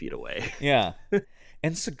 30 feet away. Yeah.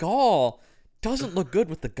 And Seagal doesn't look good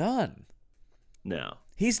with the gun. No.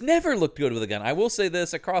 He's never looked good with a gun. I will say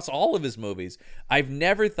this, across all of his movies, I've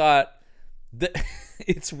never thought that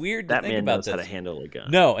It's weird to That think man about knows how to this. handle a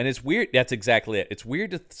gun. No, and it's weird. That's exactly it. It's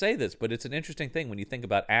weird to say this, but it's an interesting thing when you think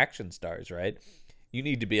about action stars, right? You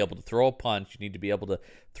need to be able to throw a punch. You need to be able to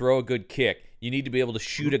throw a good kick. You need to be able to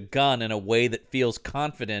shoot a gun in a way that feels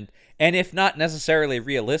confident, and if not necessarily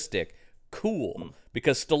realistic, cool.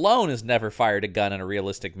 Because Stallone has never fired a gun in a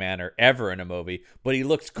realistic manner ever in a movie, but he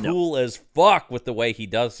looks cool as fuck with the way he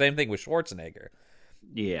does. Same thing with Schwarzenegger.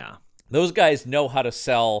 Yeah. Those guys know how to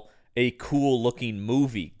sell a cool-looking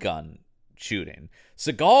movie gun shooting.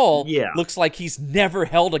 Seagal looks like he's never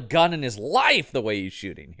held a gun in his life the way he's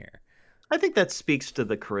shooting here. I think that speaks to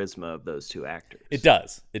the charisma of those two actors. It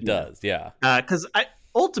does. It does, yeah. Because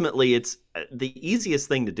ultimately, it's the easiest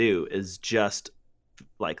thing to do is just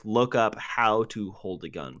like look up how to hold a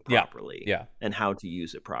gun properly and how to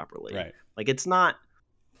use it properly. Right. Like it's not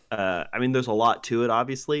I mean there's a lot to it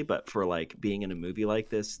obviously, but for like being in a movie like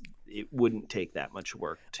this, it wouldn't take that much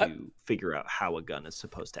work to figure out how a gun is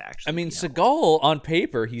supposed to actually be held. Seagal on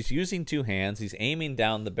paper, he's using two hands, he's aiming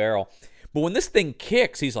down the barrel. But when this thing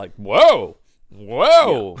kicks, he's like, "Whoa.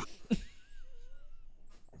 Whoa." Yeah.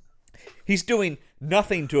 He's doing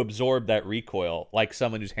nothing to absorb that recoil like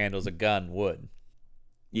someone who handles a gun would.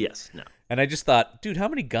 Yes, no. And I just thought, dude, how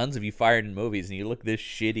many guns have you fired in movies and you look this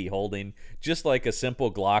shitty holding just like a simple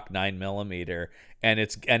Glock 9mm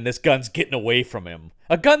and this gun's getting away from him.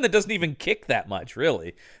 A gun that doesn't even kick that much,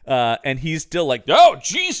 really. And he's still like, "Oh,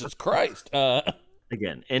 Jesus Christ."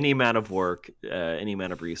 Again, any amount of work, any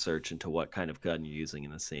amount of research into what kind of gun you're using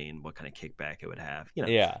in the scene, what kind of kickback it would have.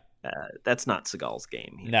 That's not Seagal's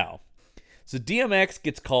game here. No. So DMX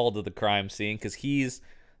gets called to the crime scene because he's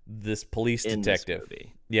this police detective.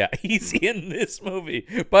 Yeah, he's in this movie.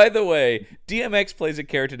 By the way, DMX plays a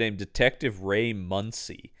character named Detective Ray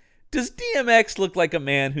Muncie. Does DMX look like a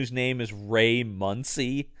man whose name is Ray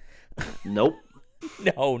Muncie? Nope.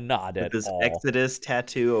 No, not at all. With this Exodus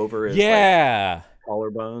tattoo over his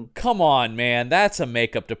collarbone. Come on, man. That's a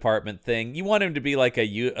makeup department thing. You want him to be like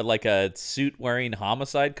a suit-wearing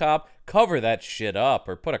homicide cop? Cover that shit up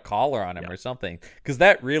or put a collar on him or something. Because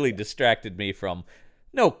that really distracted me from,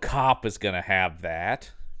 no cop is going to have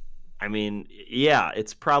that. I mean, yeah,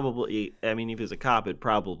 it's probably, I mean, if he was a cop, it'd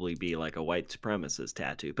probably be like a white supremacist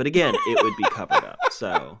tattoo. But again, it would be covered up.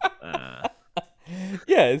 So,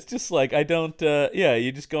 yeah, it's just like, I don't,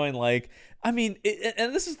 you're just going like, I mean,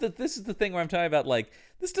 and this is the thing where I'm talking about, like,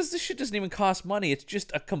 this shit doesn't even cost money. It's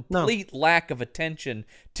just a complete lack of attention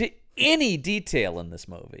to any detail in this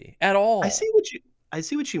movie at all. I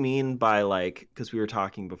see what you mean by, like, because we were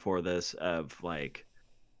talking before this of like,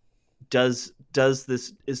 is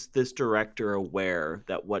this director aware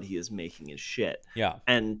that what he is making is shit? Yeah.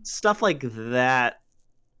 And stuff like that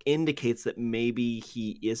indicates that maybe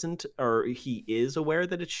he isn't, or he is aware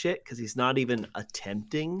that it's shit because he's not even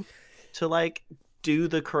attempting to like do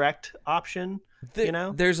the correct option.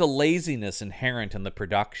 There's a laziness inherent in the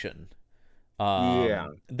production.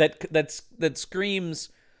 That screams.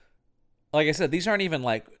 Like I said, these aren't even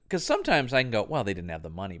like, because sometimes I can go, well, they didn't have the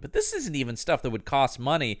money, but this isn't even stuff that would cost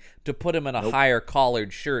money to put him in a higher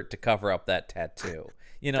collared shirt to cover up that tattoo.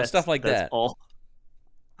 Stuff like that. All.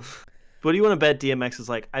 But do you want to bet DMX is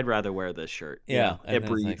like, I'd rather wear this shirt. It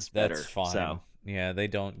breathes better. That's fine. So. Yeah, they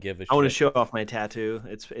don't give a shit. I want to show off my tattoo.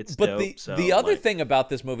 It's but dope. The other thing about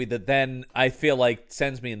this movie that then I feel like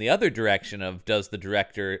sends me in the other direction of does the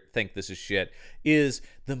director think this is shit is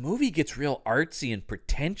the movie gets real artsy and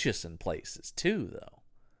pretentious in places too, though.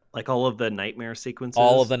 Like all of the nightmare sequences?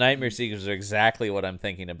 All of the nightmare sequences are exactly what I'm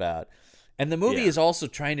thinking about. And the movie is also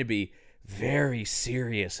trying to be very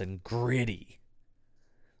serious and gritty.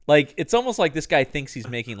 Like, it's almost like this guy thinks he's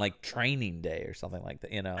making, like, Training Day or something like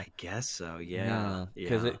that, I guess so, yeah.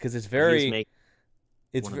 Because it's very...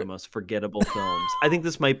 It's one of the most forgettable films. I think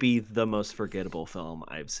this might be the most forgettable film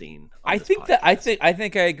I've seen. I think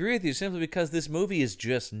I agree with you simply because this movie is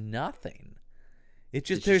just nothing.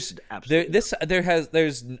 There's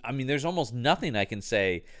almost nothing I can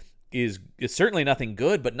say is certainly nothing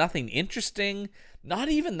good, but nothing interesting. Not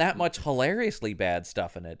even that much hilariously bad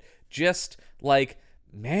stuff in it. Just like,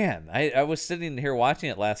 man, I was sitting here watching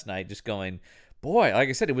it last night, just going, boy, like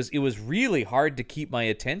I said, it was really hard to keep my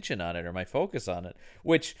attention on it or my focus on it,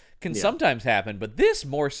 which can sometimes happen, but this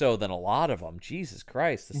more so than a lot of them. Jesus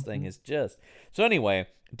Christ, this thing is just... So anyway,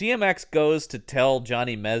 DMX goes to tell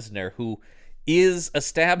Johnny Mesner, who is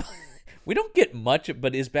established... We don't get much,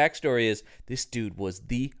 but his backstory is this dude was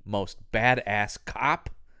the most badass cop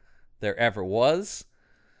there ever was.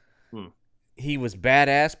 He was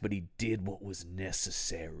badass, but he did what was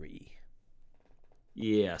necessary.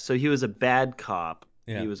 Yeah, so he was a bad cop.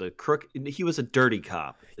 Yeah. He was a crook. He was a dirty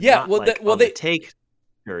cop. Yeah, Not they take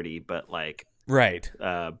dirty, but like Right.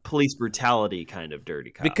 police brutality kind of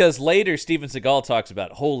dirty cop. Because later Steven Seagal talks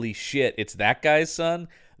about, holy shit, it's that guy's son?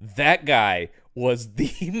 That guy was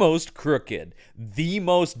the most crooked, the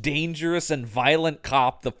most dangerous and violent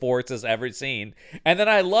cop the force has ever seen. And then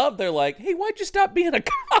I love, they're like, hey, why'd you stop being a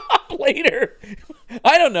cop later?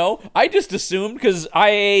 I don't know. I just assumed because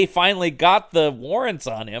IA finally got the warrants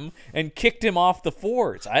on him and kicked him off the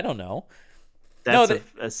force. I don't know. That's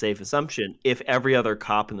a safe assumption if every other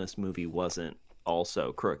cop in this movie wasn't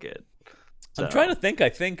also crooked. So. I'm trying to think.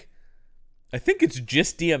 I think it's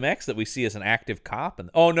just DMX that we see as an active cop. And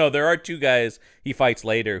oh no, there are two guys he fights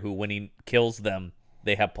later who, when he kills them,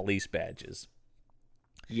 they have police badges.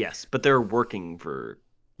 Yes, but they're working for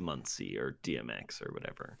Muncie or DMX or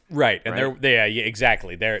whatever. Right, and yeah,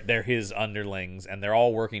 exactly. They're his underlings, and they're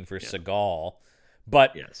all working for Seagal.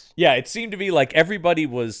 But yeah, it seemed to be like everybody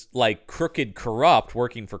was like crooked, corrupt,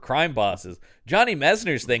 working for crime bosses. Johnny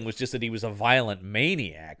Mesner's thing was just that he was a violent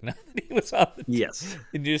maniac, not that he was on the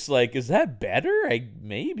and just like, is that better? I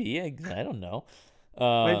don't know.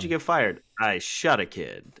 Why did you get fired? I shot a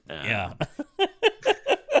kid. Yeah,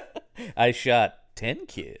 I shot 10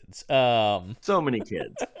 kids. So many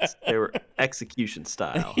kids. They were execution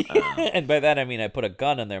style. And by that I mean I put a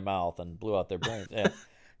gun in their mouth and blew out their brains. Yeah.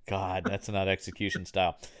 God, that's not execution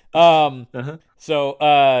style. So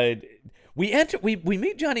we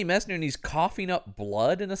meet Johnny Messner and he's coughing up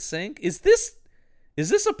blood in a sink. Is this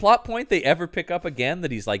a plot point they ever pick up again,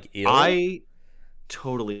 that he's like ill? I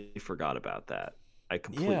totally forgot about that. I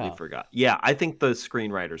completely forgot. Yeah, I think the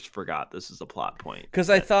screenwriters forgot this is a plot point. Because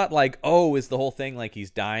I thought like, oh, is the whole thing like he's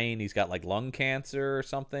dying? He's got like lung cancer or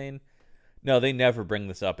something? No, they never bring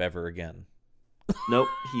this up ever again. Nope,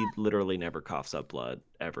 he literally never coughs up blood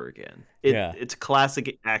ever again. It's a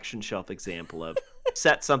classic action shelf example of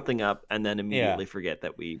set something up and then immediately forget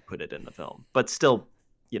that we put it in the film. But still,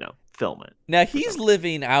 film it. Now, he's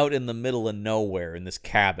living out in the middle of nowhere in this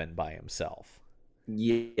cabin by himself.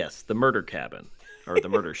 Yes, the murder cabin. Or the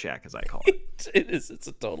murder shack, as I call it.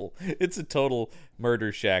 It's a total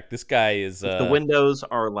murder shack. This guy is... The windows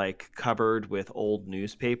are like covered with old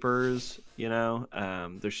newspapers,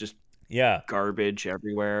 There's just garbage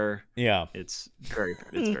everywhere. Yeah. It's very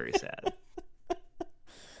sad.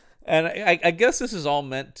 And I guess this is all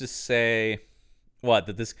meant to say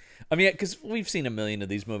because we've seen a million of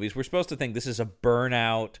these movies. We're supposed to think this is a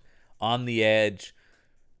burnout, on the edge.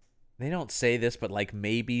 They don't say this, but like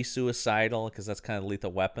maybe suicidal, because that's kind of the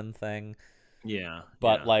Lethal Weapon thing. Yeah.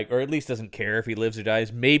 But or at least doesn't care if he lives or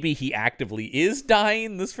dies. Maybe he actively is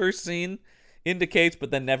dying, this first scene indicates, but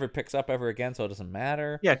then never picks up ever again, so it doesn't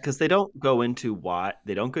matter. Yeah, because they don't go into why.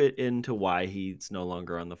 They don't get into why he's no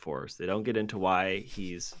longer on the force. They don't get into why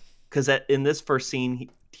he's... Because in this first scene,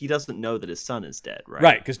 he doesn't know that his son is dead, right?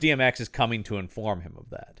 Right, because DMX is coming to inform him of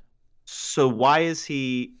that. So why is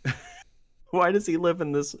he... Why does he live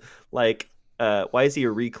in this, why is he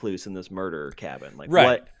a recluse in this murder cabin?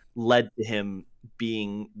 What led to him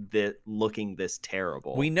being looking this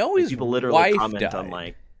terrible? We know his people literally wife comment died.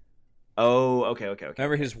 on oh, okay.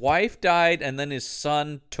 Remember, his wife died, and then his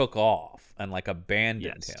son took off and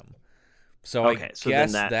abandoned him. So I guess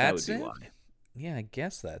then that that's would be it. why. Yeah, I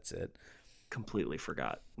guess that's it. Completely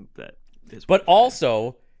forgot that. But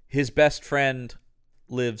also, his best friend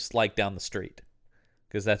lives down the street,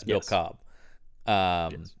 because that's Bill Cobb.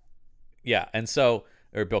 Yeah, and so,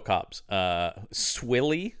 or Bill Cobb's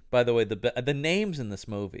Swilly, by the way, the names in this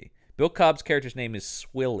movie. Bill Cobb's character's name is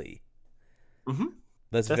Swilly. Mm-hmm.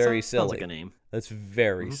 That's very silly. Sounds like a name. That's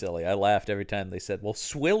very silly. I laughed every time they said, well,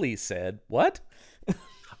 Swilly said, what?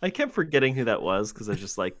 I kept forgetting who that was, because I was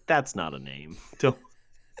just like, that's not a name.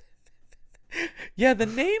 Yeah, the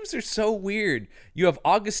names are so weird. You have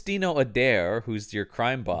Augustino Adair, who's your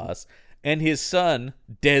crime boss, and his son,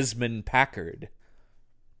 Desmond Packard.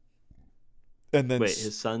 And then wait,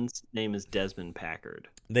 his son's name is Desmond Packard.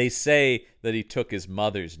 They say that he took his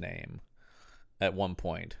mother's name at one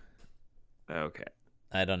point. Okay.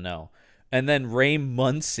 I don't know. And then Ray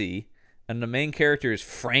Muncie, and the main character is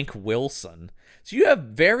Frank Wilson. So you have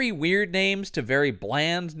very weird names to very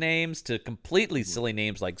bland names to completely silly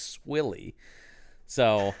names like Swilly.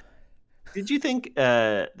 So... Did you think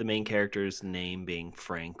the main character's name being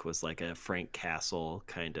Frank was like a Frank Castle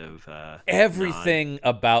kind of... Everything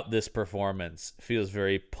about this performance feels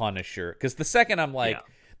very Punisher. Because the second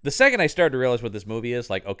the second I started to realize what this movie is,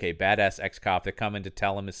 okay, badass ex-cop, they're coming to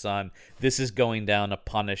tell him his son, this is going down a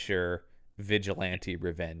Punisher vigilante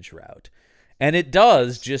revenge route. And it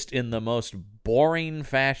does, just in the most boring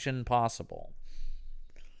fashion possible.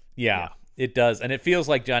 Yeah. It does, and it feels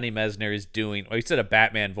like Johnny Messner is doing... Well, he said a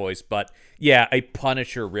Batman voice, but yeah, a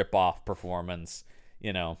Punisher ripoff performance,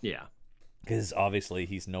 Yeah. because obviously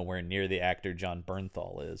he's nowhere near the actor John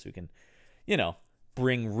Bernthal is, who can,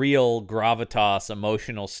 bring real gravitas,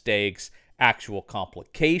 emotional stakes, actual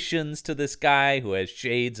complications to this guy who has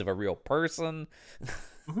shades of a real person.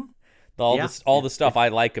 Mm-hmm. All the stuff I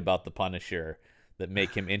like about the Punisher that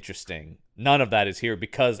make him interesting. None of that is here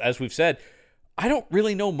because, as we've said, I don't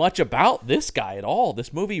really know much about this guy at all.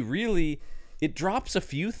 This movie really, it drops a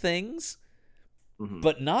few things,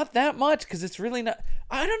 but not that much, because it's really not.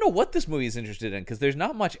 I don't know what this movie is interested in, because there's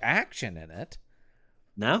not much action in it.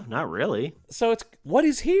 No, not really. So it's, what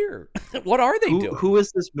is here? What are they doing? Who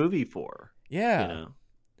is this movie for? Yeah.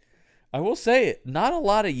 I will say, not a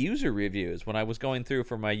lot of user reviews when I was going through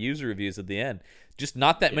for my user reviews at the end. Just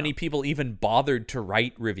not that many people even bothered to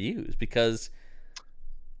write reviews, because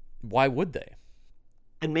why would they?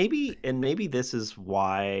 And maybe this is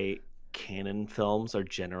why canon films are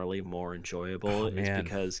generally more enjoyable, is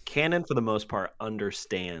because canon, for the most part,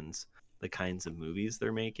 understands the kinds of movies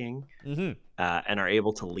they're making, and are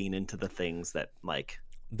able to lean into the things that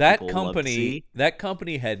that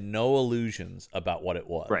company had no illusions about what it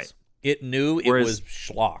was. Right. It knew it was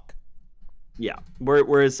schlock. Yeah.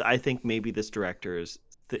 Whereas I think maybe this director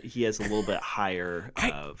he has a little bit higher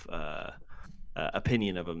of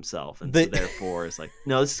opinion of himself, and so therefore is like,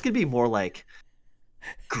 no, this is gonna be more like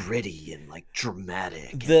gritty and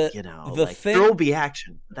dramatic. There will be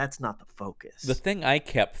action. That's not the focus. The thing I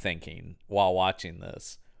kept thinking while watching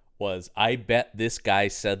this was, I bet this guy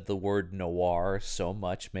said the word noir so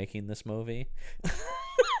much making this movie.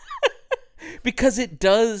 Because it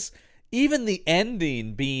does, even the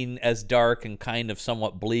ending being as dark and kind of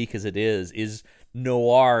somewhat bleak as it is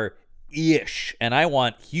noir-ish. And I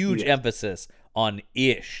want huge emphasis on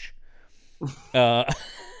ish.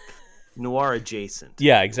 Noir adjacent.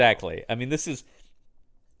 Yeah, exactly. I mean, this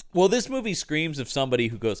movie screams of somebody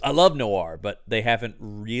who goes, I love noir, but they haven't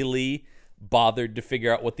really bothered to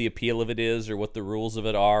figure out what the appeal of it is, or what the rules of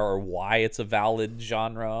it are, or why it's a valid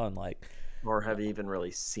genre, and or have you even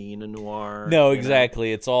really seen a noir? No,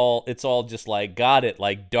 exactly. It's all just got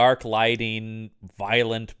it, dark lighting,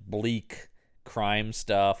 violent, bleak crime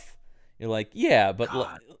stuff. You're like, yeah, but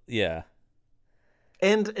yeah.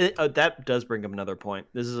 And that does bring up another point.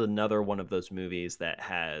 This is another one of those movies that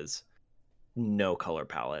has no color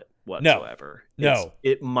palette whatsoever. No.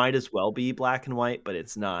 It might as well be black and white, but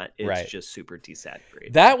it's not. It's just super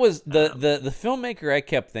desaturated. That was the filmmaker I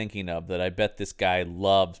kept thinking of that I bet this guy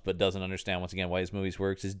loves but doesn't understand, once again, why his movies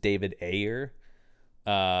works, is David Ayer,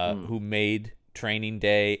 who made Training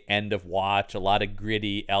Day, End of Watch, a lot of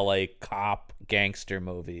gritty LA cop gangster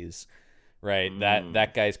movies, right?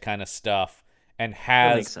 That guy's kind of stuff. And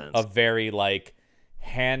has a very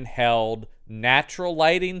handheld, natural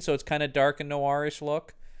lighting, so it's kind of dark and noirish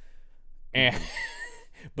look. And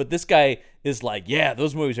but this guy is yeah,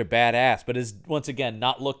 those movies are badass, but is once again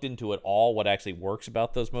not looked into at all what actually works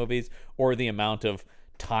about those movies, or the amount of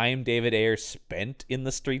time David Ayer spent in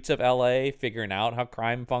the streets of LA figuring out how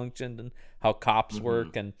crime functioned and how cops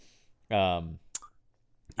work. And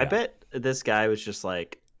I bet this guy was just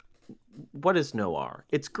like, what is noir?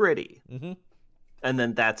 It's gritty. And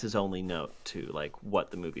then that's his only note to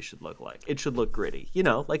what the movie should look like. It should look gritty,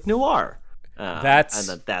 like noir. And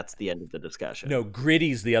then that's the end of the discussion. No,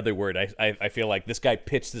 gritty's the other word. I feel like this guy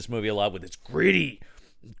pitched this movie a lot with, it's gritty.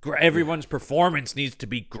 Everyone's performance needs to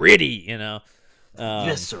be gritty,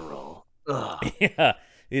 visceral. Ugh. Yeah,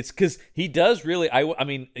 it's because he does really. I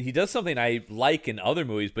mean, he does something I like in other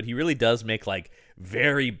movies, but he really does make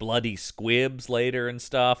very bloody squibs later and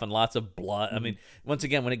stuff, and lots of blood. I mean, once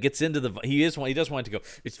again, when it gets into he does want it to go,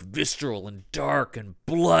 it's visceral and dark and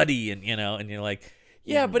bloody, and and you're like,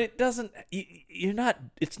 yeah, but it doesn't. You're not.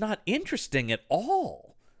 It's not interesting at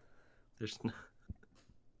all. There's no.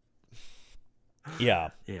 Yeah.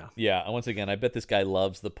 And once again, I bet this guy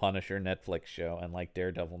loves the Punisher Netflix show and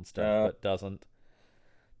Daredevil and stuff, but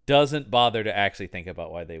doesn't bother to actually think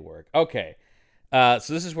about why they work. Okay. So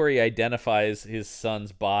this is where he identifies his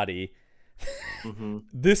son's body.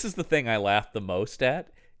 This is the thing I laughed the most at,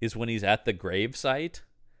 is when he's at the grave site.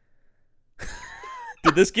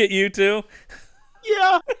 Did this get you too?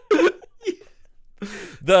 Yeah.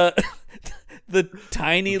 The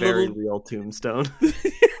tiny very little real tombstone.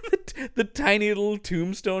 the tiny little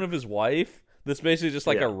tombstone of his wife. That's basically just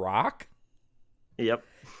a rock. Yep.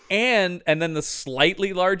 And then the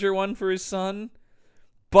slightly larger one for his son.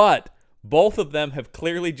 But both of them have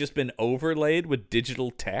clearly just been overlaid with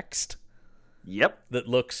digital text. Yep. That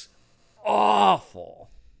looks awful.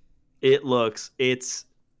 It's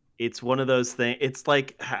one of those things. It's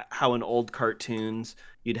like how in old cartoons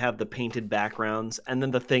you'd have the painted backgrounds, and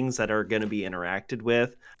then the things that are going to be interacted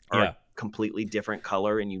with are completely different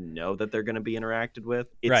color and you know that they're going to be interacted with.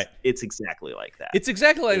 Right. It's exactly like that. It's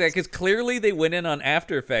exactly like that because clearly they went in on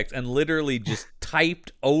After Effects and literally just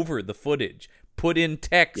typed over the footage, put in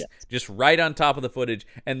text just right on top of the footage,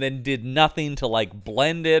 and then did nothing to like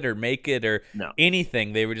blend it or make it or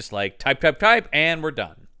anything. They were just like type, and we're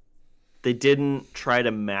done. They didn't try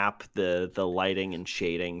to map the lighting and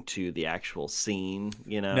shading to the actual scene,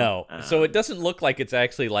 No. So it doesn't look like it's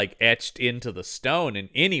actually like etched into the stone in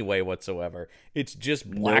any way whatsoever. It's just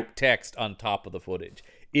black text on top of the footage.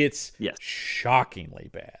 It's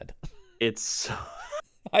shockingly bad.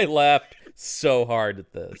 I laughed so hard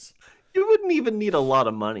at this. You wouldn't even need a lot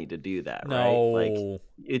of money to do that, no. right? Like,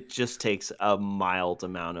 it just takes a mild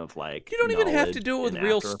amount of like. You don't even have to do it with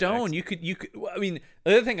real stone. You could. I mean,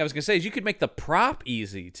 the other thing I was gonna say is you could make the prop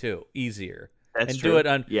easier. That's and true. Do it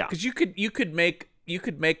on because you could make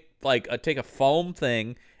like take a foam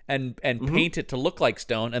thing and paint it to look like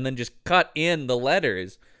stone and then just cut in the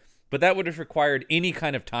letters, but that would have required any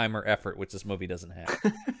kind of time or effort, which this movie doesn't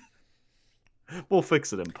have. We'll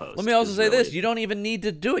fix it in post. Let me also say this. You don't even need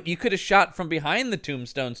to do it. You could have shot from behind the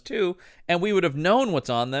tombstones, too, and we would have known what's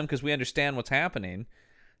on them because we understand what's happening.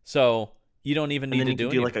 So you don't even need to do anything. You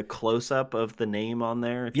could do like a close-up of the name on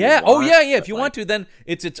there. If you want, if you want to, then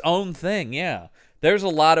it's its own thing, yeah. There's a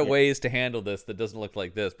lot of ways to handle this that doesn't look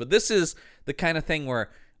like this. But this is the kind of thing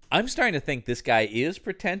where I'm starting to think this guy is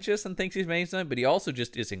pretentious and thinks he's making something, but he also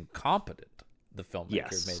just is incompetent, the filmmaker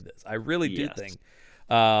who made this. I really do think.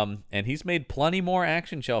 And he's made plenty more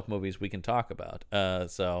action shelf movies we can talk about.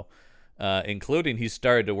 Including he's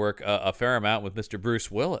started to work a fair amount with Mr.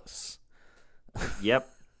 Bruce Willis.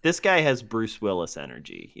 Yep. This guy has Bruce Willis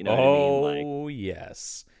energy. You know what I mean? Oh,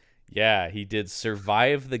 yes. Yeah, he did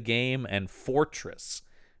Survive the Game and Fortress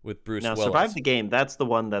with Bruce Willis. Now, Survive the Game, that's the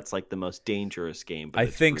one that's like the most dangerous game. I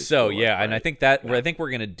think Bruce so, Willis, right? And I think I think we're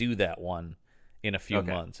going to do that one in a few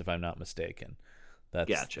months, if I'm not mistaken.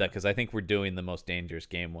 That's because I think we're doing the most dangerous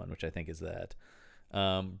game one, which I think is that.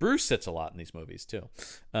 Bruce sits a lot in these movies too.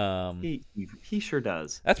 He sure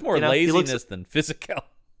does. That's more laziness than physical.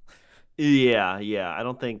 Yeah. I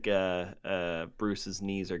don't think Bruce's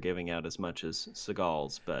knees are giving out as much as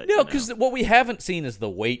Seagal's, but no, because what we haven't seen is the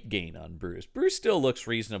weight gain on Bruce. Bruce still looks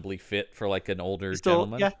reasonably fit for like an older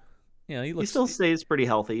gentleman. Yeah, he still stays pretty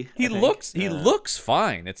healthy. He looks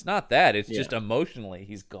fine. It's not that. It's just emotionally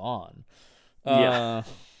he's gone.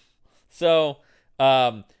 So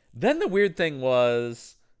then the weird thing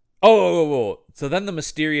was, so then the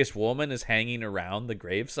mysterious woman is hanging around the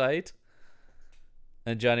gravesite,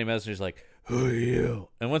 and Johnny Messner's like, "Who are you?"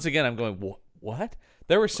 And once again, I'm going, "What?"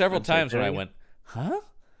 There were several times when I went, "Huh?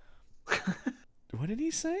 What did he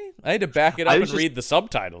say?" I had to back it up and read the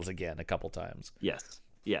subtitles again a couple times. Yes.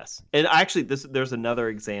 And actually, there's another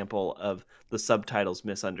example of the subtitles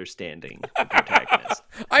misunderstanding the protagonist.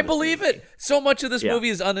 I believe it. So much of this movie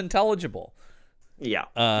is unintelligible. Yeah.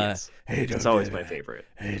 Yes. It's always my favorite.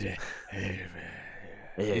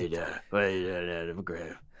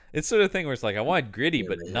 It's sort of thing where it's like, I want gritty,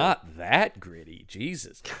 but not that gritty.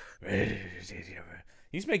 Jesus.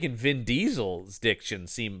 He's making Vin Diesel's diction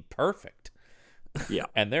seem perfect. Yeah.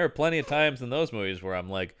 And there are plenty of times in those movies where I'm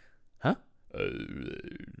like, huh?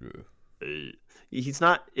 He's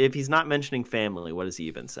not. If he's not mentioning family, what is he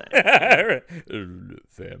even saying?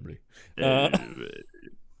 Family.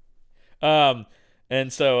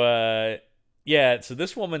 And so so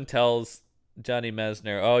this woman tells Johnny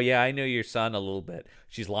Messner, "Oh yeah, I know your son a little bit."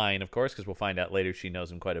 She's lying, of course, because we'll find out later she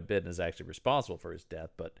knows him quite a bit and is actually responsible for his death.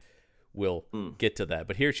 But we'll get to that.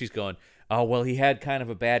 But here she's going, "Oh well, he had kind of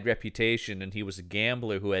a bad reputation, and he was a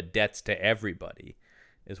gambler who had debts to everybody."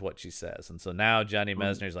 Is what she says. And so now Johnny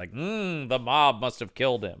Messner's like, the mob must have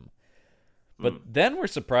killed him. But then we're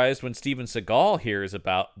surprised when Steven Seagal hears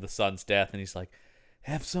about the son's death, and he's like,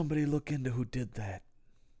 have somebody look into who did that.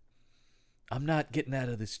 I'm not getting out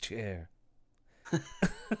of this chair.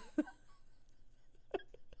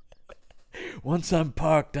 Once I'm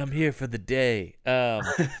parked, I'm here for the day.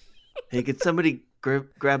 Hey, could somebody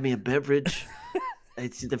grab me a beverage?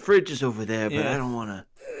 The fridge is over there, but I don't want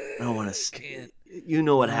to. You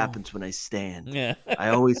know what happens when I stand. Yeah. I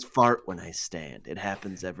always fart when I stand. It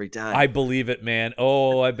happens every time. I believe it, man.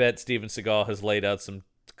 Oh, I bet Steven Seagal has laid out some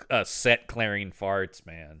set clearing farts,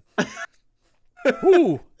 man.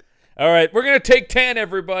 Woo. All right, we're going to take 10,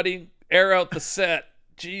 everybody. Air out the set.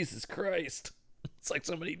 Jesus Christ. It's like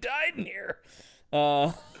somebody died in here.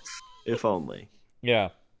 If only. Yeah.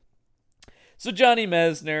 So Johnny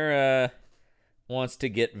Messner wants to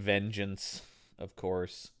get vengeance, of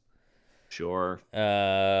course. Sure.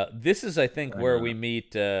 This is, I think, where we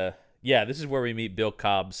meet. This is where we meet Bill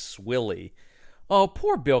Cobb's Swilly. Oh,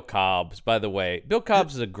 poor Bill Cobbs, by the way. Bill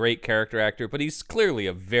Cobbs is a great character actor, but he's clearly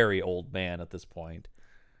a very old man at this point.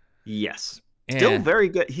 Yes. Still very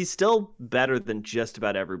good. He's still better than just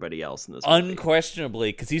about everybody else in this movie.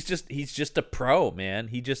 Unquestionably, because he's just a pro, man.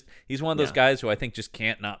 He's one of those guys who I think just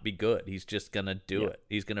can't not be good. He's just gonna do it.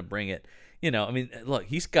 He's gonna bring it. I mean, look,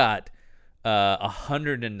 he's got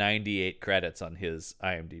 198 credits on his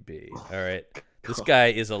IMDb. All right, this guy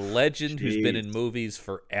is a legend who's been in movies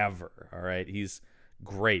forever. All right, he's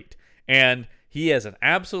great, and he has an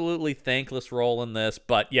absolutely thankless role in this.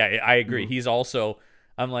 But yeah, I agree. He's also.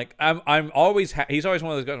 I'm always he's always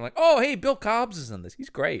one of those guys. I'm like, oh, hey, Bill Cobbs is in this.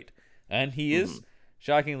 He's great, and he is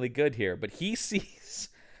shockingly good here. But he sees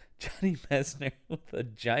Johnny Messner with a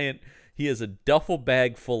giant. He has a duffel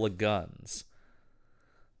bag full of guns,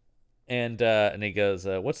 and he goes,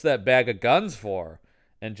 "What's that bag of guns for?"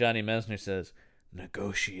 And Johnny Messner says,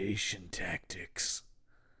 "Negotiation tactics."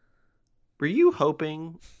 Were you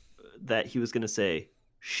hoping that he was going to say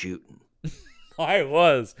shooting? I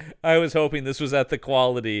was hoping this was at the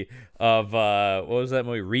quality of what was that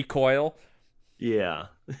movie, Recoil? Yeah,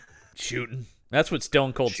 shooting. That's what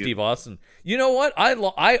Stone Cold Steve Austin. You know what?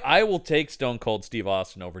 I will take Stone Cold Steve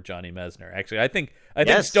Austin over Johnny Messner. Actually, I think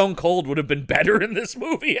Stone Cold would have been better in this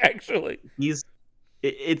movie. Actually, he's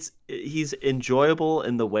enjoyable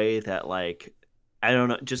in the way that, like, I don't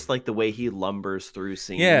know, just like the way he lumbers through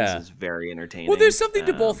scenes is very entertaining. Well, there's something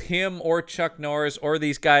to both him or Chuck Norris or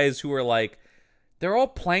these guys who are like. They're all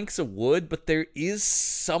planks of wood, but there is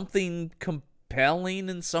something compelling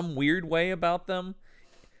in some weird way about them.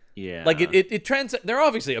 Yeah. Like they're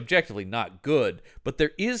obviously objectively not good, but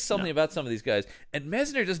there is something about some of these guys. And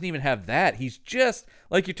Messner doesn't even have that. He's just,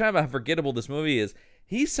 like you're talking about how forgettable this movie is,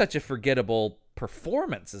 he's such a forgettable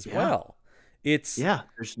performance as well.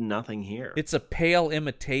 There's nothing here. It's a pale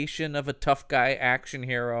imitation of a tough guy action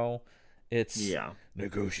hero. It's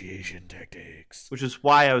negotiation tactics. Which is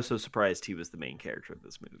why I was so surprised he was the main character of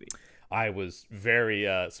this movie. I was very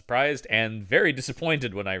surprised and very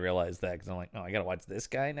disappointed when I realized that, because I'm like, oh, I got to watch this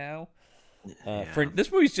guy now? For this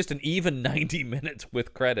movie's just an even 90 minutes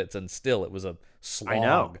with credits, and still it was a slog. I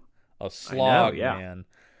know. A slog, man.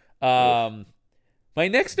 My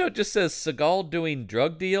next note just says Seagal doing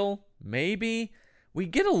drug deal, maybe. We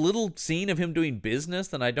get a little scene of him doing business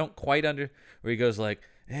that I don't quite where he goes like,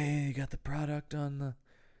 hey, you got the product on the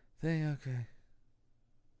thing? Okay.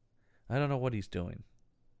 I don't know what he's doing.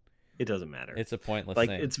 It doesn't matter. It's a pointless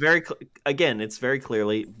thing. It's very it's very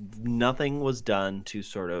clearly nothing was done to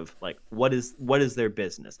sort of like what is their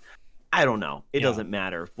business. I don't know. It doesn't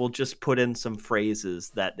matter. We'll just put in some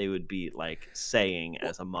phrases that they would be like saying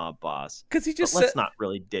as a mob boss. Because he just let's not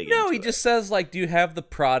really dig into it. No, he just says like, do you have the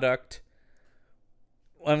product?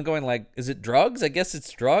 I'm going like, is it drugs? I guess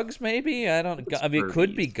it's drugs, maybe? I mean, it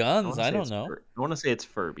could be guns. I don't know. I want to say it's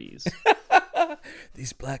Furbies.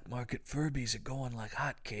 These black market Furbies are going like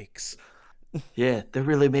hotcakes. Yeah, they're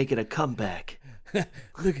really making a comeback.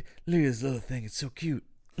 Look at this little thing. It's so cute.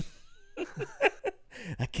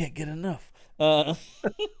 I can't get enough.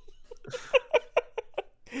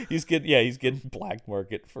 He's getting black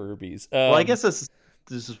market Furbies. Well, I guess this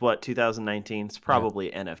is what, 2019. It's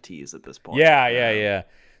probably NFTs at this point. Yeah.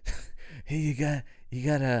 Hey, you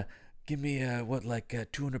gotta give me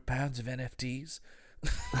 200 pounds of NFTs.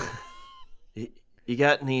 You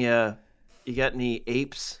got any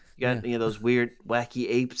apes? You got any of those weird, wacky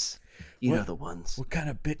apes? You know the ones. What kind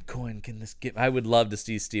of Bitcoin can this give? I would love to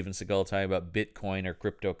see Steven Seagal talking about Bitcoin or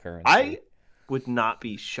cryptocurrency. I would not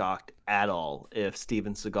be shocked at all if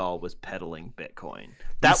Steven Seagal was peddling Bitcoin.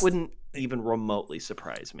 That wouldn't even remotely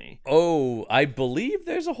surprise me. Oh, I believe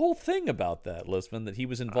there's a whole thing about that, Lisman, that he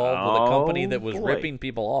was involved with a company that was ripping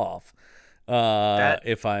people off.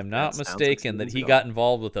 If I'm not mistaken, that he got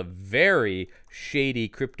involved with a very shady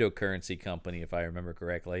cryptocurrency company, if I remember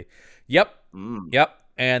correctly. Yep.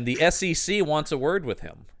 And the SEC wants a word with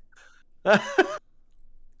him.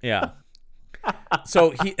 Yeah.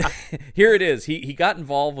 So here it is. He got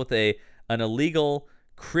involved with an illegal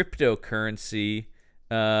cryptocurrency.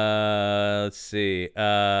 Let's see.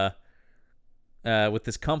 With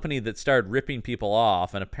this company that started ripping people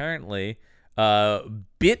off, and apparently,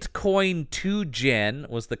 Bitcoin 2 Gen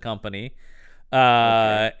was the company,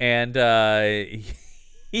 and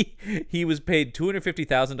he was paid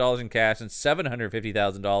 $250,000 in cash and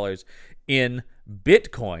 $750,000 in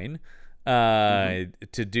Bitcoin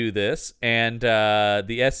to do this, and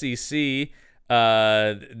the SEC.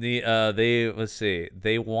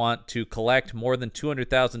 They want to collect more than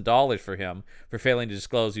 $200,000 for him for failing to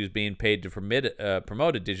disclose he was being paid to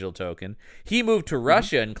promote a digital token. He moved to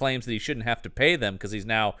Russia and claims that he shouldn't have to pay them because he's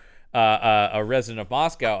now a resident of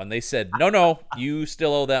Moscow, and they said, no, you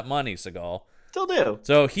still owe that money, Seagal. Still do.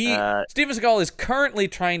 So Steven Seagal is currently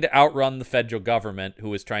trying to outrun the federal government,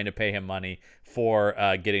 who is trying to pay him money for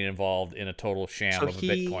getting involved in a total sham of a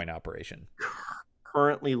Bitcoin operation.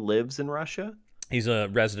 Currently lives in Russia? He's a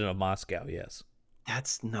resident of Moscow, yes.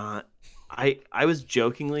 That's not... I was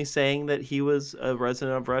jokingly saying that he was a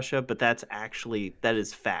resident of Russia, but that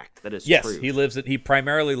is fact. That is true. Yes, he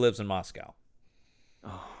primarily lives in Moscow.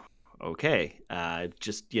 Oh, okay.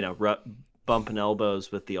 Just, bumping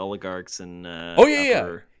elbows with the oligarchs and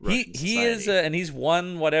he is and he's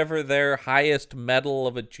won whatever their highest medal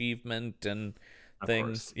of achievement and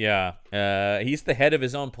things. Yeah. He's the head of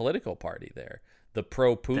his own political party there, the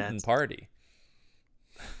pro-Putin party.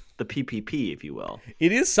 The PPP, if you will.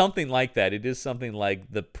 It is something like that. It is something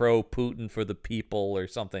like the pro-Putin for the people or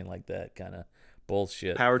something like that kind of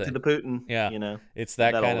bullshit. Power thing. to the Putin. Yeah. It's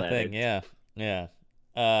that kind of thing. Yeah.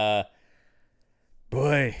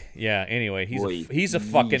 Boy, yeah. Anyway, he's a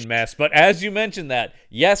fucking mess. But as you mentioned that,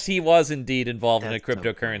 yes, he was indeed involved in a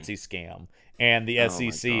cryptocurrency scam, and the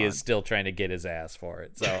SEC is still trying to get his ass for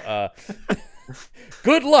it. So,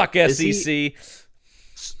 good luck, SEC.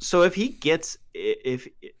 So if he gets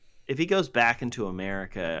if he goes back into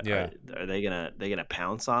America, are they gonna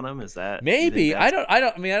pounce on him? Is that maybe? I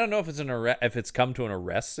don't know if it's if it's come to an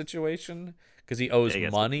arrest situation because he owes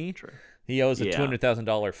money. He owes a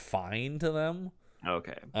 $200,000 fine to them.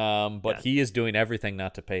 Okay. But he is doing everything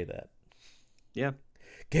not to pay that. Yeah.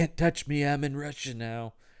 Can't touch me. I'm in Russia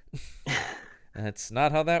now. That's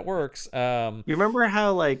not how that works. You remember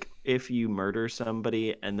how, like, if you murder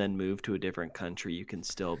somebody and then move to a different country, you can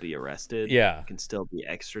still be arrested? Yeah. You can still be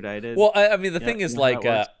extradited? Well, I mean, the thing is, like,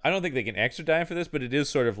 I don't think they can extradite for this, but it is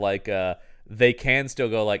sort of like they can still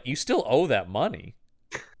go, like, you still owe that money.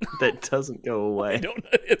 That doesn't go away.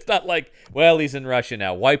 It's not like, well, he's in Russia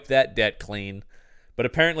now. Wipe that debt clean. But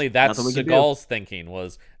apparently that's Seagal's thinking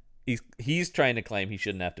was he's trying to claim he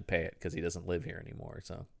shouldn't have to pay it because he doesn't live here anymore.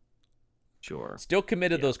 So sure, still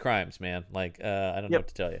committed those crimes, man. Like I don't know what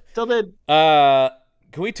to tell you. Still did. Can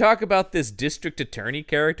we talk about this district attorney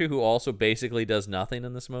character who also basically does nothing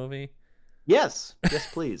in this movie? Yes,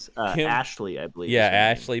 please. Ashley, I believe. Yeah,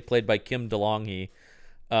 Ashley, played by Kim DeLonghi.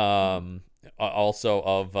 Also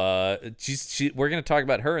of we're going to talk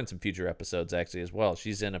about her in some future episodes actually as well.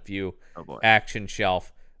 She's in a few action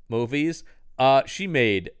shelf movies. She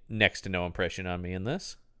made next to no impression on me in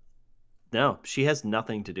this. No, she has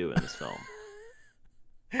nothing to do in this film.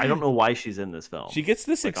 I don't know why she's in this film. She gets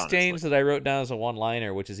this exchange that I wrote down as a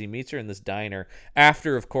one-liner, which is he meets her in this diner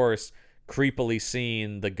after, of course, creepily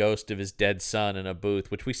seeing the ghost of his dead son in a booth,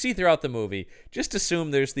 which we see throughout the movie. Just assume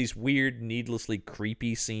there's these weird, needlessly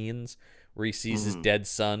creepy scenes where he sees his dead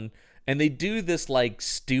son, and they do this like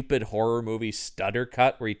stupid horror movie stutter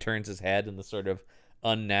cut where he turns his head in the sort of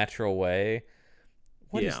unnatural way.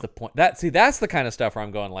 What is the point? That's the kind of stuff where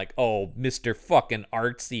I'm going like, oh, Mr. fucking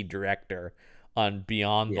artsy director on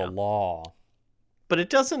Beyond the Law. But it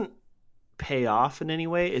doesn't pay off in any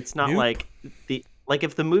way. It's not like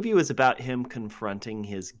if the movie was about him confronting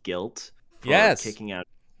his guilt for kicking out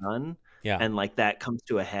his son. Yeah, and like that comes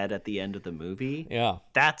to a head at the end of the movie. Yeah,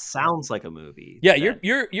 that sounds like a movie. Yeah,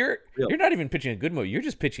 you're not even pitching a good movie. You're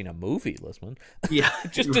just pitching a movie, Lisman. Yeah,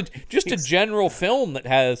 just a general film that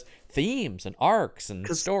has themes and arcs and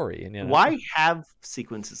story. And why have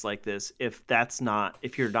sequences like this if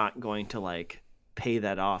you're not going to like pay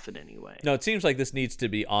that off in any way? No, it seems like this needs to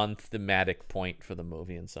be on thematic point for the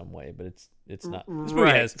movie in some way, but it's not. This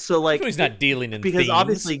movie movie's not dealing in because themes.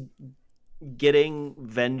 Obviously getting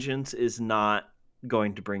vengeance is not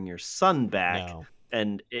going to bring your son back. No.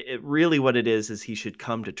 And it really what it is he should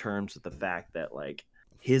come to terms with the fact that like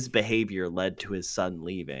his behavior led to his son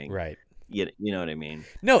leaving. Right. You know what I mean?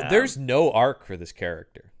 No, there's no arc for this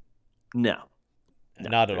character. No,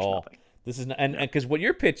 not at all. Nothing. This is and because what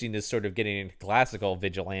you're pitching is sort of getting into classical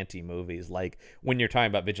vigilante movies, like when you're talking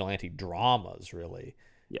about vigilante dramas, really,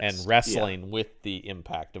 and wrestling with the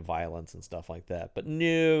impact of violence and stuff like that. But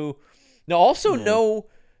no,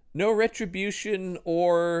 no retribution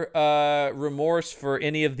or remorse for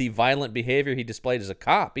any of the violent behavior he displayed as a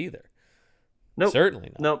cop either. Nope.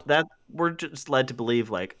 Certainly not. Nope. That we're just led to believe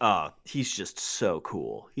like, he's just so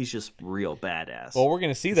cool. He's just real badass. Well, we're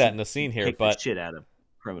gonna see that in the scene here, but the shit out of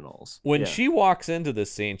criminals. When she walks into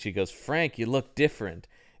this scene, she goes, "Frank, you look different,"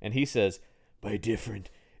 and he says, "By different,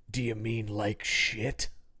 do you mean like shit?"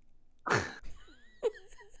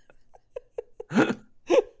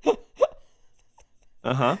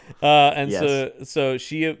 So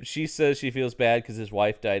she says she feels bad because his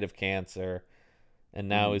wife died of cancer, and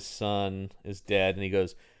now his son is dead, and he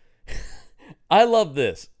goes, "I love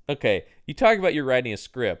this." okay, you talk about you're writing a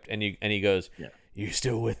script, and he goes, Yeah. "You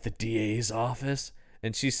still with the DA's office?"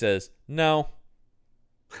 And she says, "No."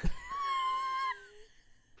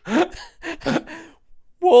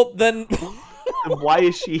 Well, then Why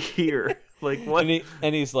is she here? Like, what?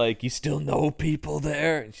 And he's like, "You still know people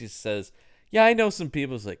there?" And she says, "Yeah, I know some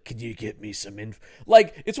people." It's like, "Can you get me some info?"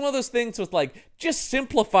 Like, it's one of those things with like, just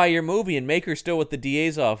simplify your movie and make her still with the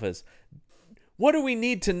DA's office. What do we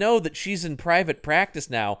need to know that she's in private practice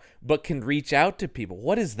now, but can reach out to people?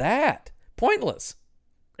 What is that? Pointless.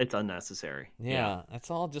 It's unnecessary. Yeah, it's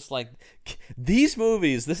all just like these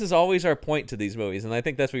movies. This is always our point to these movies, and I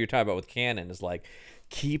think that's what you're talking about with canon. Is like,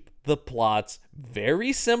 keep the plots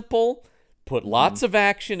very simple, put lots of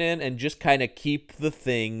action in, and just kind of keep the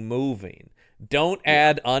thing moving. Don't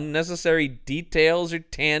add unnecessary details or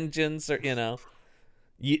tangents, or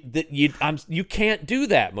you can't do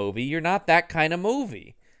that, movie. You're not that kind of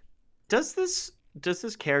movie. Does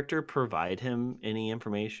this character provide him any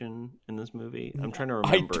information in this movie? I'm trying to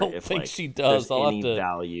remember. I don't if, think like, she does. there's I'll have any to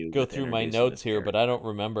value go with through my introducing notes this here, character. but I don't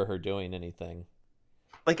remember her doing anything.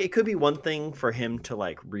 Like, it could be one thing for him to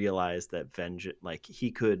like realize that vengeance, like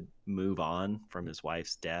he could move on from his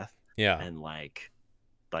wife's death, and like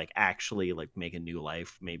actually like make a new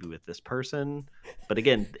life maybe with this person. But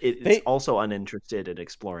again, it's also uninterested in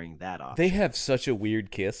exploring that option. They have such a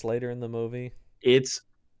weird kiss later in the movie. It's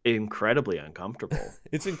incredibly uncomfortable.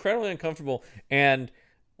 It's incredibly uncomfortable, and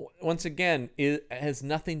once again, it has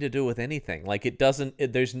nothing to do with anything. Like, it doesn't.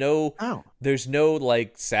 There's no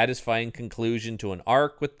like satisfying conclusion to an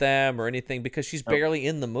arc with them or anything, because she's barely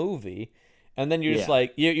in the movie. And then you're just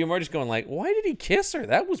like, you're more just going like, why did he kiss her?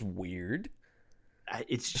 That was weird.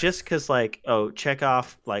 It's just because like, check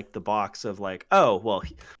off like the box of like, well,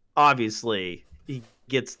 obviously he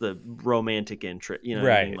gets the romantic interest, you know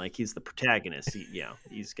what I mean? Like, he's the protagonist.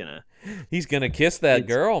 He's gonna kiss that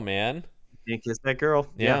girl, man. Kiss that girl.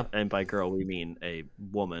 Yeah. And by girl we mean a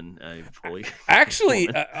woman, a fully actually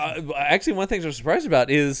woman. Actually, one thing I'm surprised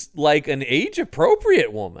about is like an age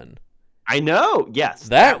appropriate woman. I know. Yes,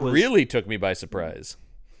 that really took me by surprise.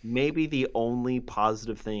 Maybe the only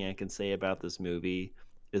positive thing I can say about this movie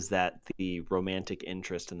is that the romantic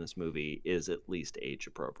interest in this movie is at least age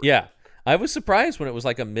appropriate. Yeah. I was surprised when it was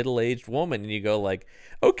like a middle-aged woman, and you go like,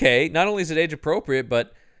 okay, not only is it age appropriate,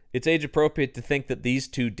 but it's age appropriate to think that these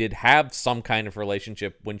two did have some kind of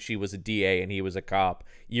relationship when she was a DA and he was a cop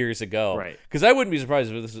years ago. Right. Because I wouldn't be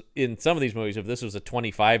surprised if this, in some of these movies, if this was a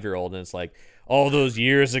 25-year-old and it's like, all those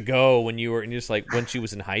years ago when you were, and just like when she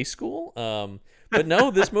was in high school. But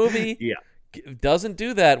no, this movie doesn't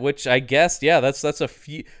do that, which I guess, that's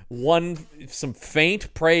some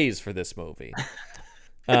faint praise for this movie.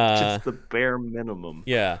 Just the bare minimum.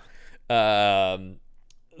 Yeah.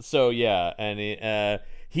 So yeah, and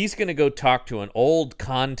he's gonna go talk to an old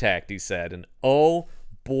contact, he said, and oh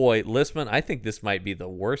boy, Listman, I think this might be the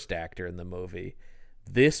worst actor in the movie.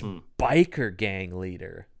 This biker gang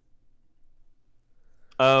leader.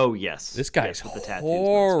 Oh yes, this guy's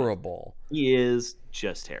horrible. He is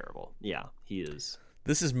just terrible. Yeah, he is.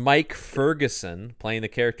 This is Mike Ferguson playing the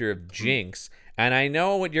character of Jinx, and I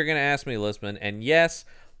know what you're gonna ask me, Listman, and yes,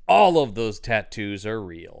 all of those tattoos are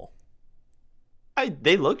real.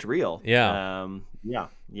 They looked real. Yeah.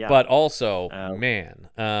 Yeah. But also, man,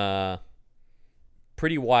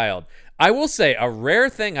 pretty wild. I will say a rare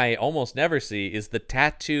thing I almost never see is the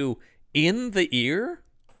tattoo in the ear.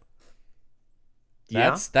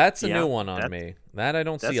 That's a new one on me. That I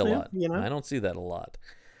don't see a lot. I don't see that a lot.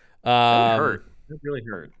 That hurt. It really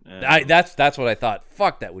hurt. That's what I thought.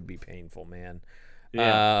 Fuck, that would be painful, man.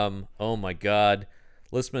 Yeah. Oh my God.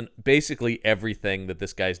 Listman, basically everything that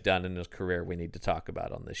this guy's done in his career we need to talk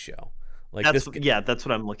about on this show. Like that's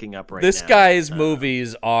what I'm looking up right now. This guy's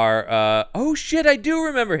movies are oh shit, I do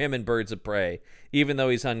remember him in Birds of Prey, even though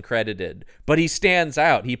he's uncredited. But he stands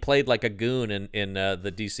out. He played like a goon in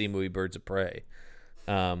the DC movie Birds of Prey.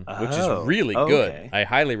 Which is really good. I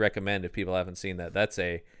highly recommend if people haven't seen that. That's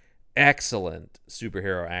a excellent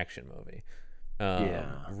superhero action movie.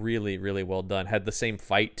 Really, really well done. Had the same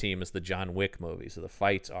fight team as the John Wick movie, so the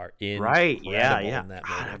fights are incredible in that movie.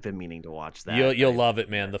 God, I've been meaning to watch that. You'll love it,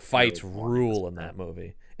 man. The fights rule in that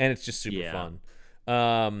movie, and it's just super fun.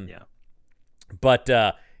 But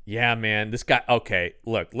yeah, man, this guy. Okay,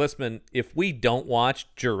 look, Listman, if we don't watch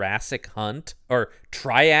Jurassic Hunt or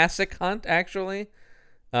Triassic Hunt, actually,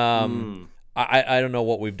 I don't know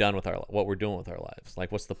what we're doing with our lives.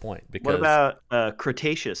 Like, what's the point? Because what about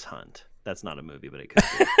Cretaceous Hunt? That's not a movie, but it could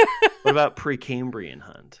be. What about Precambrian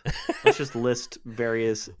Hunt? Let's just list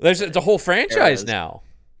various. It's a whole franchise now.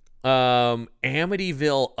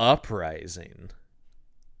 Amityville Uprising.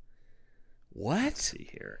 What? Let's see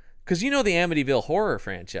here. Because you know the Amityville Horror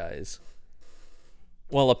franchise.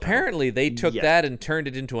 Well, apparently they took that and turned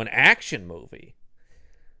it into an action movie.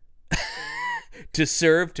 To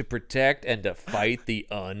serve, to protect, and to fight the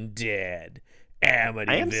undead.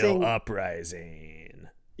 Amityville Uprising.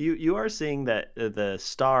 You are seeing that the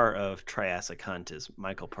star of Triassic Hunt is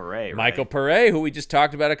Michael Pare, right? Michael Pare, who we just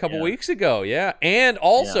talked about a couple weeks ago, and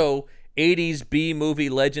also 80s B movie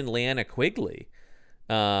legend Leanna Quigley.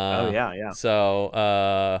 So,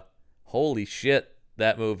 holy shit,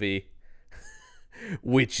 that movie.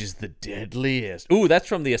 Which is the deadliest? Ooh, that's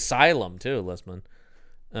from the Asylum too, Lisman.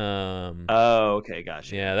 Okay,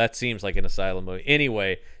 gotcha. Yeah, that seems like an Asylum movie.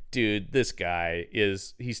 Anyway, dude, this guy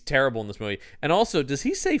he's terrible in this movie. And also, does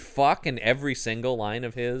he say fuck in every single line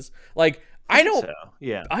of his? Like, I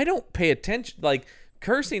don't pay attention. Like,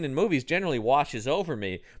 cursing in movies generally washes over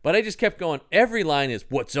me, but I just kept going. Every line is,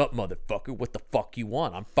 "What's up, motherfucker? What the fuck you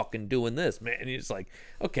want? I'm fucking doing this, man." And it's like,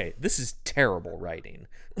 okay, this is terrible writing.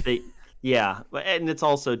 Yeah, and it's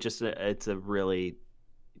also just it's a really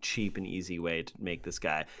cheap and easy way to make this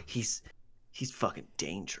guy. He's fucking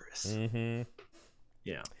dangerous. Mm-hmm.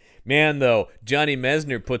 Yeah. Man, though, Johnny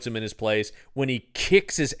Mesner puts him in his place when he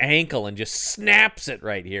kicks his ankle and just snaps it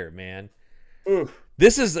right here, man. Oof.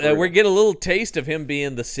 This is we get a little taste of him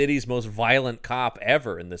being the city's most violent cop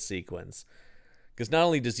ever in this sequence. Because not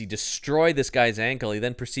only does he destroy this guy's ankle, he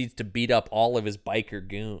then proceeds to beat up all of his biker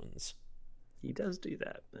goons. He does do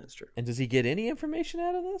that. That's true. And does he get any information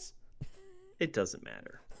out of this? It doesn't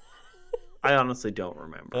matter. I honestly don't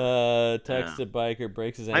remember. Texted biker,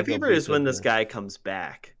 breaks his ankle. My favorite is when this guy comes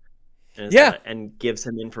back. And gives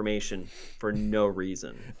him information for no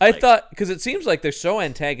reason. I thought, because it seems like they're so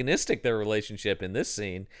antagonistic, their relationship in this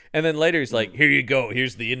scene. And then later he's like, here you go.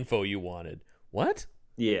 Here's the info you wanted. What?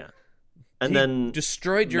 Yeah. And he then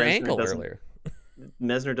destroyed your ankle earlier.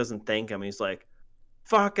 Mesner doesn't thank him. He's like,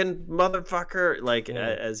 fucking motherfucker, like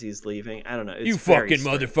as he's leaving. I don't know. It's you fucking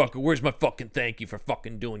motherfucker. Where's my fucking thank you for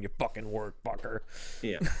fucking doing your fucking work, fucker?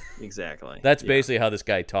 Yeah, exactly. That's basically how this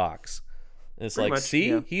guy talks. It's pretty like,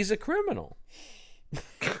 much, he's a criminal.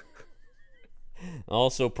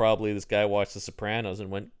 Also, probably this guy watched The Sopranos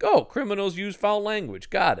and went, "Go, criminals use foul language."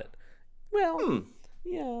 Got it. Well,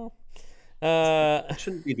 yeah. That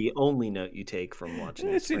shouldn't be the only note you take from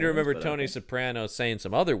watching. I seem to remember Tony Soprano saying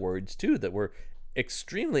some other words too that were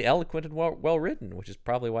extremely eloquent and well written, which is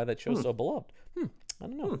probably why that show's so beloved. I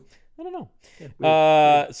don't know.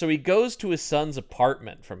 Yeah, so he goes to his son's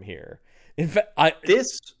apartment from here. In fact,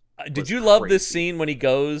 did you love this scene when he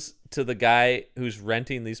goes to the guy who's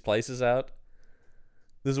renting these places out?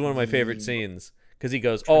 This is one of my favorite scenes because he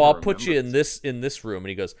goes, "Oh, I'll put you in this room," and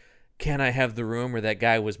he goes, "Can I have the room where that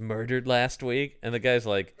guy was murdered last week?" And the guy's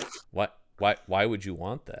like, "What? Why would you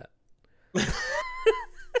want that?"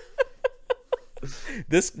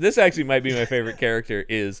 This actually might be my favorite character,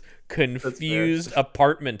 is confused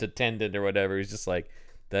apartment attendant or whatever. He's just like,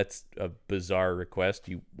 that's a bizarre request.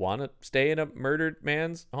 You want to stay in a murdered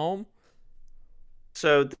man's home?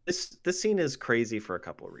 So this scene is crazy for a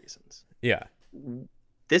couple of reasons. Yeah.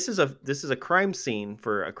 This is a crime scene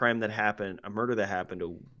for a crime that happened, a murder that happened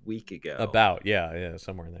a week ago.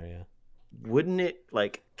 Somewhere in there, yeah. Wouldn't it,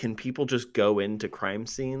 like, can people just go into crime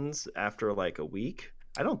scenes after like a week?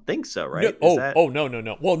 I don't think so, right?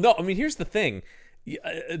 No. Well, no, I mean, here's the thing.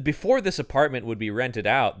 Before this apartment would be rented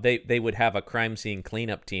out, they would have a crime scene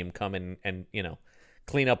cleanup team come in and,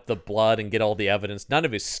 clean up the blood and get all the evidence. None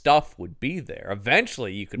of his stuff would be there.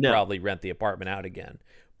 Eventually, you could probably rent the apartment out again.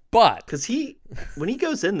 But because when he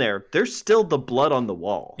goes in there, there's still the blood on the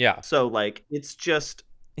wall. Yeah. So like, it's just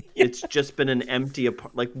been an empty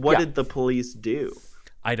apartment. Like, what did the police do?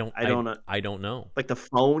 I don't know. Like, the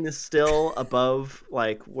phone is still above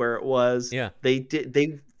like where it was. Yeah.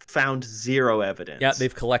 They found zero evidence. Yeah,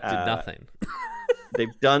 they've collected nothing.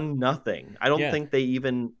 They've done nothing. I don't think they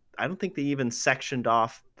even sectioned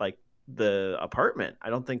off like the apartment.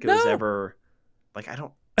 I don't think it was ever like, I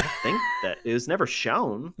think that it was never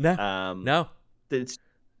shown. No. It's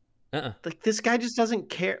like, this guy just doesn't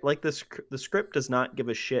care. Like, the script does not give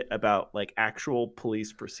a shit about like actual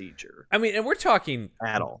police procedure. I mean, and we're talking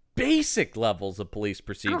at all basic levels of police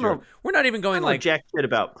procedure. We're not even going like jack shit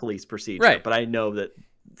about police procedure, right? But I know that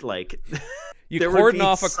like you cordon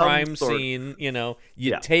off a crime scene.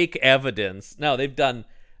 You take evidence. No, they've done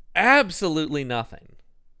absolutely nothing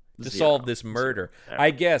to solve this murder.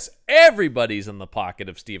 I guess everybody's in the pocket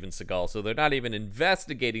of Steven Seagal, so they're not even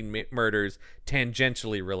investigating murders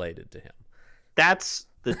tangentially related to him. That's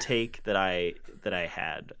the take that I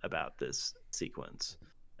had about this sequence.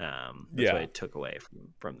 That's what I took away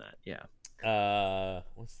from that. Yeah.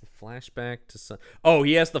 What's the flashback to son? Oh,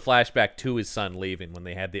 he has the flashback to his son leaving when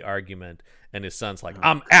they had the argument, and his son's like,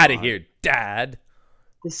 "I'm out of here, Dad."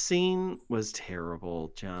 The scene was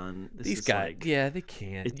terrible, John. These guys, yeah, they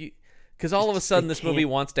can't. Because all of a sudden, this movie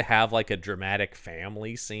wants to have like a dramatic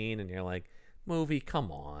family scene, and you're like, movie,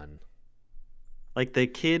 come on. Like the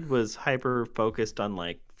kid was hyper focused on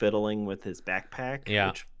like fiddling with his backpack. Yeah.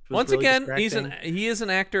 Which Once really again, he is an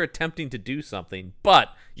actor attempting to do something, but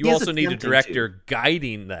you also need a director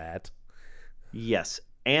guiding that. Yes,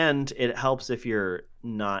 and it helps if you're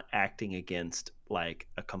not acting against like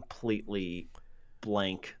a completely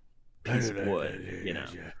blank piece of wood, you know.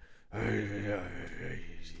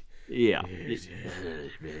 Yeah.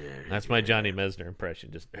 That's my Johnny Mesner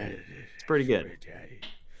impression. Just it's pretty good.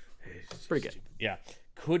 It's pretty good. Yeah.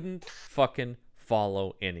 Couldn't fucking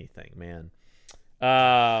follow anything, man.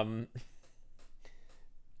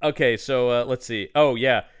 Okay, so let's see. Oh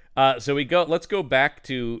yeah. So let's go back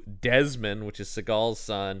to Desmond, which is Seagal's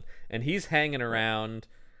son, and he's hanging around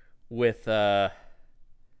with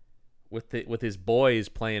his boys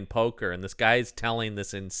playing poker, and this guy's telling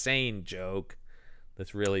this insane joke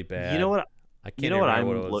that's really bad. You know what? I can't remember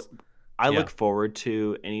what it was. I look forward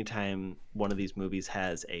to anytime one of these movies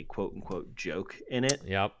has a quote unquote joke in it.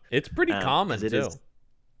 Yep, it's pretty common too.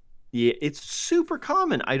 Yeah, it's super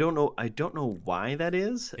common. I don't know why that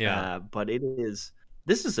is. Yeah, but it is.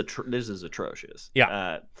 This is atrocious.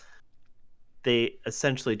 Yeah. They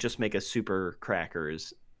essentially just make a super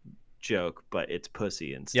crackers joke, but it's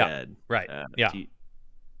pussy instead. Yeah. Right.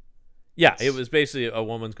 Yeah. It was basically a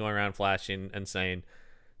woman's going around flashing and saying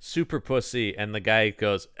super pussy, and the guy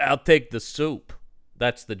goes, "I'll take the soup."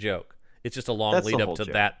 That's the joke. It's just a long lead up to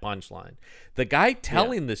that punchline. The guy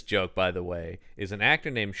telling this joke, by the way, is an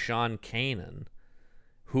actor named Sean Kanan,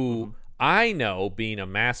 who I know, being a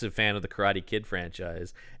massive fan of the Karate Kid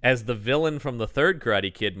franchise, as the villain from the third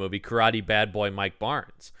Karate Kid movie, Karate Bad Boy Mike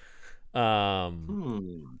Barnes.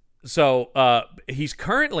 So he's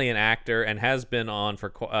currently an actor and has been on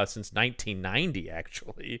for since 1990.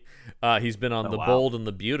 Actually, he's been on The Bold and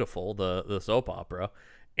the Beautiful, the soap opera,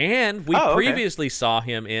 and we previously saw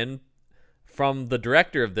him in. From the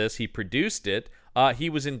director of this, he produced it. He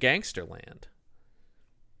was in Gangsterland.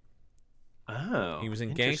 Oh, he was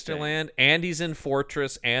in Gangsterland, and he's in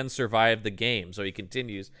Fortress and Survive the Game. So he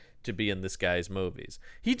continues to be in this guy's movies.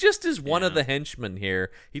 He just is one of the henchmen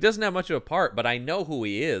here. He doesn't have much of a part, but I know who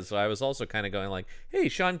he is. So I was also kind of going like, hey,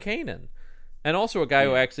 Sean Kanan. And also a guy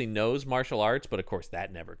who actually knows martial arts, but of course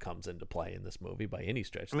that never comes into play in this movie by any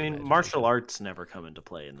stretch. I mean, martial arts never come into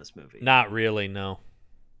play in this movie. Not really, no.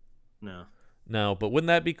 No, but wouldn't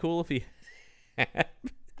that be cool if he had?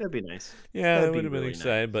 That'd be nice. Yeah, that would have been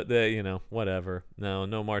exciting, nice. But whatever.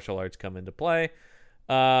 No martial arts come into play.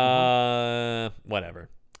 Whatever.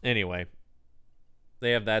 Anyway,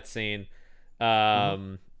 they have that scene.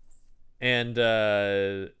 And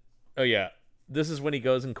oh yeah, this is when he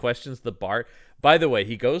goes and questions the bar. By the way,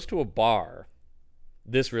 he goes to a bar.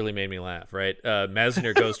 This really made me laugh, right?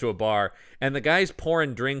 Mesner goes to a bar, and the guy's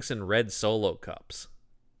pouring drinks in red Solo cups.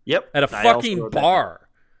 Yep. At a fucking bar.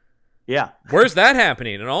 Yeah. Where's that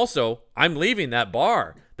happening? And also, I'm leaving that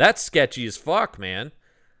bar. That's sketchy as fuck, man.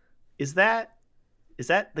 Is that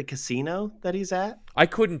the casino that he's at? I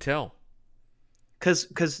couldn't tell.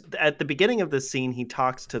 Because at the beginning of the scene, he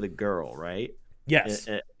talks to the girl, right? Yes.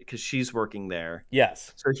 Because she's working there.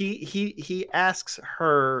 Yes. So he asks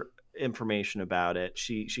her information about it.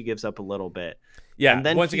 She gives up a little bit. Yeah. And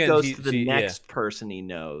then he goes to the next person he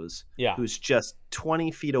knows, who's just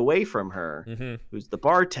 20 feet away from her, who's the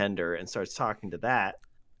bartender, and starts talking to that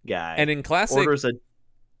guy. And in classic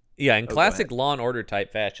classic Law and Order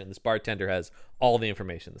type fashion, this bartender has all the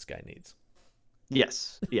information this guy needs.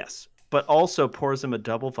 Yes. But also pours him a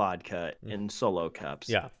double vodka in Solo cups.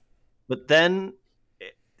 Yeah. But then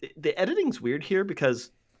the editing's weird here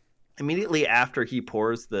because immediately after he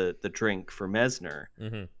pours the drink for Mesner,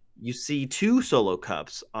 you see 2 Solo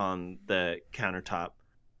cups on the countertop,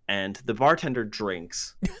 and the bartender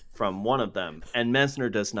drinks from one of them, and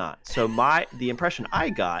Mesner does not. So the impression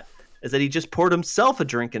I got is that he just poured himself a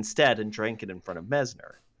drink instead and drank it in front of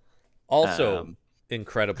Mesner. Also,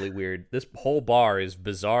 incredibly weird. This whole bar is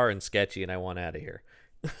bizarre and sketchy, and I want out of here.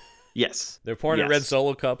 Yes. They're pouring in red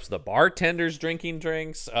Solo cups. The bartender's drinking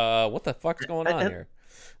drinks. What the fuck's going on here?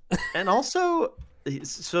 And also,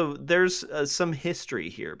 so there's some history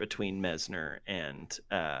here between Mesner and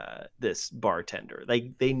this bartender.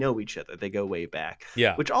 They know each other. They go way back.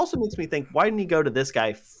 Yeah. Which also makes me think, why didn't he go to this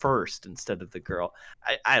guy first instead of the girl?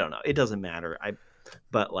 I don't know. It doesn't matter.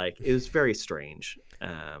 But it was very strange.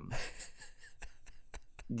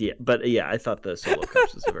 Yeah, but yeah, I thought the solo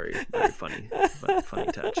cups was a very, very funny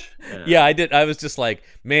touch. Yeah, I did. I was just like,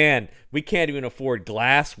 man, we can't even afford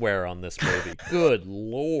glassware on this movie. Good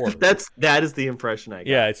Lord. That is the impression I got.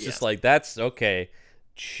 Yeah, it's just like, that's okay.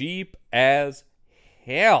 Cheap as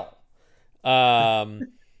hell. Let's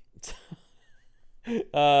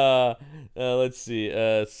see.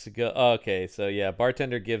 Okay, so yeah,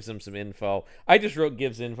 bartender gives him some info. I just wrote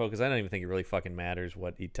gives info because I don't even think it really fucking matters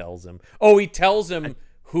what he tells him. Oh, he tells him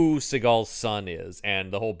who Seagal's son is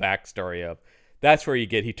and the whole backstory of. That's where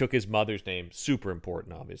he took his mother's name. Super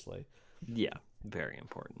important, obviously. Yeah, very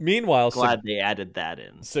important. Meanwhile, glad they added that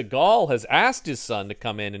in. Seagal has asked his son to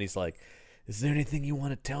come in, and he's like, "Is there anything you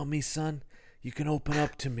want to tell me, son? You can open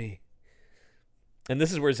up to me." And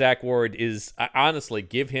this is where Zach Ward is, I honestly,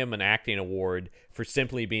 give him an acting award for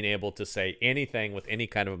simply being able to say anything with any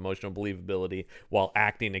kind of emotional believability while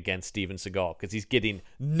acting against Steven Seagal, because he's getting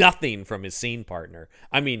nothing from his scene partner.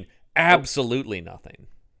 I mean, absolutely nothing.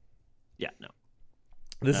 Yeah, no.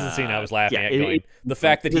 This is the scene I was laughing at going, the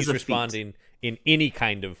fact that he's responding in any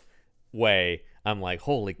kind of way, I'm like,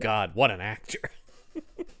 holy God, what an actor.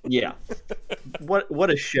 Yeah.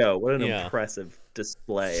 What a show. What an impressive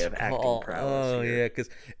display of acting prowess. Oh, yeah.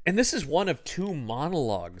 And this is one of two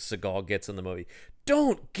monologues Seagal gets in the movie.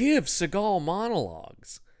 Don't give Seagal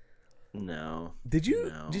monologues. No. Did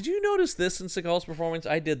you notice this in Seagal's performance?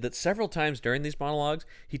 I did, that several times during these monologues,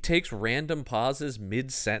 he takes random pauses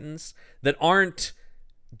mid-sentence that aren't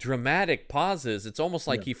dramatic pauses. It's almost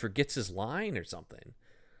like he forgets his line or something.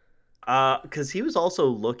 Because he was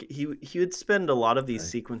also he would spend a lot of these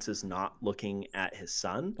sequences not looking at his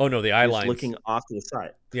son. Oh no, the eye lines, looking off to the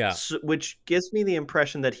side. Yeah, which gives me the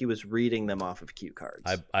impression that he was reading them off of cue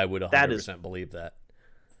cards. I would 100% believe that.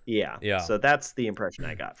 Yeah. So that's the impression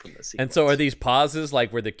I got from this sequence. And so are these pauses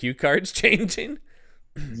like where the cue card's changing?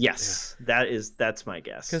 Yes, that's my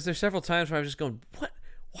guess. Because there's several times where I was just going, what?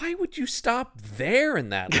 Why would you stop there in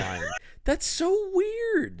that line? That's so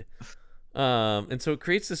weird. And so it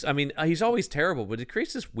creates this, I mean, he's always terrible, but it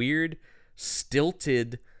creates this weird,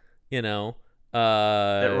 stilted, It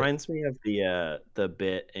reminds me of the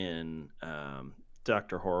bit in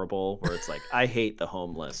Dr. Horrible where it's like, I hate the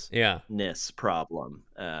homelessness problem.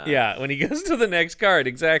 When he goes to the next card,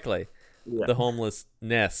 exactly. Yeah. The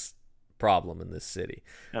homelessness problem in this city.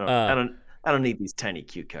 I don't need these tiny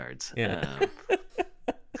cue cards. Yeah.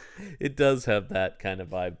 It does have that kind of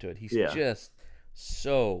vibe to it. He's just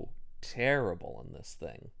so terrible in this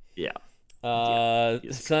thing. Yeah.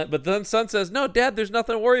 But then son says, "No, Dad, there's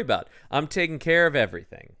nothing to worry about. I'm taking care of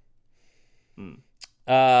everything."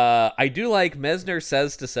 I do like Mesner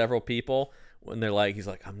says to several people when they're like, he's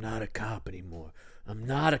like, "I'm not a cop anymore. I'm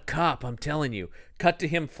not a cop, I'm telling you." Cut to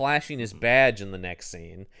him flashing his badge in the next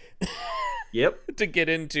scene. Yep. To get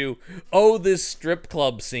into, this strip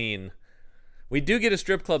club scene. We do get a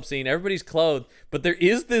strip club scene. Everybody's clothed, but there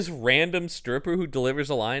is this random stripper who delivers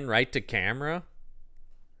a line right to camera.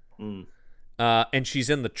 And she's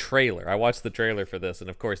in the trailer. I watched the trailer for this, and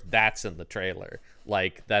of course, that's in the trailer.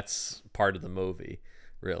 Like, that's part of the movie,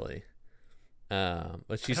 really.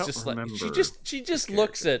 But she's just like, she just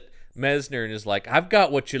looks at Mesner and is like, "I've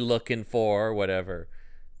got what you're looking for," or whatever.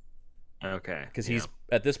 Okay. Because he's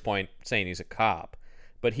at this point saying he's a cop,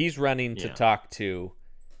 but he's running to talk to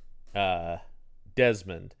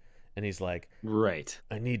Desmond, and he's like, "Right,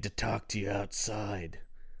 I need to talk to you outside.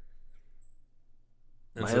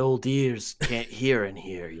 And my old ears can't hear in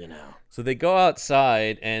here, So they go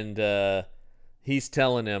outside, and he's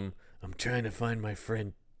telling him, "I'm trying to find my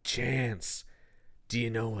friend Chance. Do you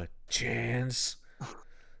know a Chance?"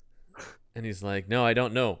 And he's like, "No, I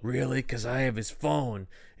don't know." "Really? Because I have his phone,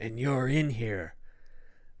 and you're in here."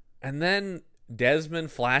 And then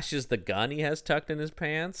Desmond flashes the gun he has tucked in his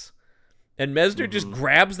pants. And Mesner just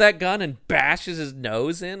grabs that gun and bashes his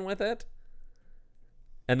nose in with it.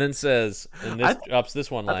 And then says, and this drops this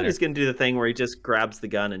one liner. I thought he's going to do the thing where he just grabs the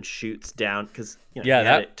gun and shoots down because he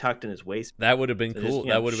had it tucked in his waist. That would have been cool.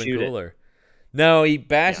 That would have been cooler. No, he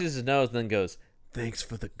bashes his nose and then goes, "Thanks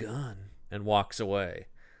for the gun," and walks away.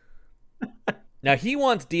 Now he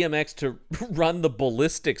wants DMX to run the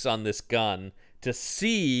ballistics on this gun to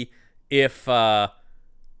see if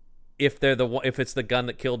it's the gun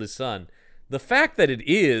that killed his son. The fact that it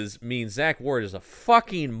is means Zach Ward is a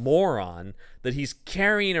fucking moron that he's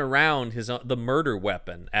carrying around the murder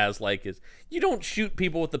weapon as like his. You don't shoot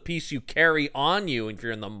people with the piece you carry on you if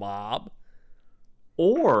you're in the mob.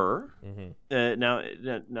 Or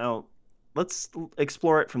now let's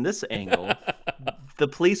explore it from this angle. The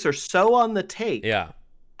police are so on the take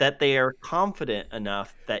that they are confident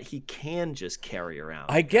enough that he can just carry around.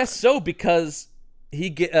 I guess so, because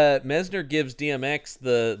Mesner gives DMX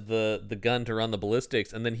the gun to run the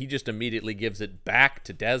ballistics, and then he just immediately gives it back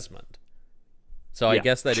to Desmond. So I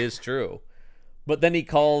guess that is true. But then he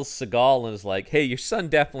calls Seagal and is like, "Hey, your son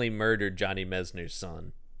definitely murdered Johnny Mesner's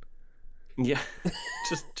son." Yeah,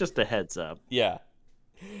 just a heads up. Yeah.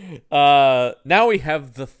 Now we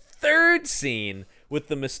have the third scene with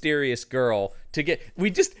the mysterious girl.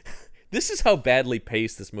 This is how badly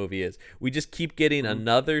paced this movie is. We just keep getting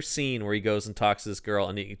another scene where he goes and talks to this girl,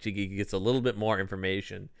 and he gets a little bit more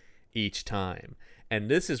information each time. And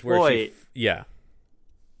this is where Yeah,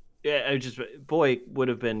 would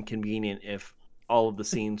have been convenient if all of the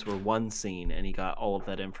scenes were one scene and he got all of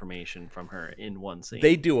that information from her in one scene.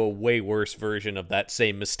 They do a way worse version of that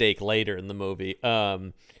same mistake later in the movie.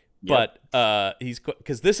 Yep. But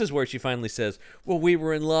because this is where she finally says, "Well, we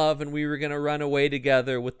were in love and we were gonna run away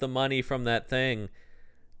together with the money from that thing,"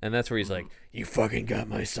 and that's where he's like, "You fucking got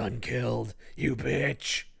my son killed, you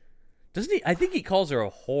bitch." Doesn't he? I think he calls her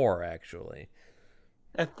a whore, actually.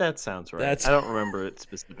 That sounds right. I don't remember it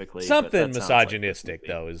specifically. Something misogynistic,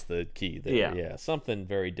 though, is the key there. Yeah, something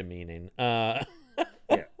very demeaning.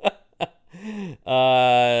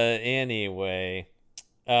 Anyway,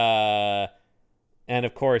 and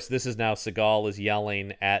of course, this is now Seagal is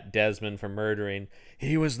yelling at Desmond for murdering.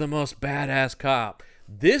 He was the most badass cop.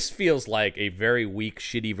 This feels like a very weak,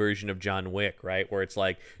 shitty version of John Wick, right? Where it's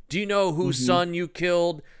like, do you know whose son you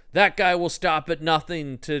killed? That guy will stop at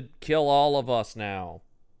nothing to kill all of us now.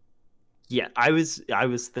 Yeah, I was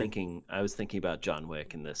thinking about John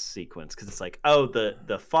Wick in this sequence because it's like, oh,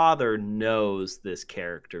 the father knows this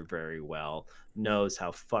character very well, knows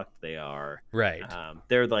how fucked they are. Right.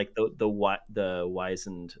 They're like the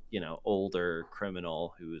wizened, older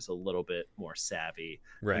criminal who's a little bit more savvy.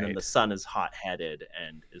 Right. And then the son is hot-headed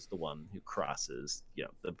and is the one who crosses,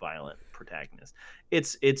 the violent protagonist.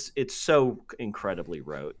 It's so incredibly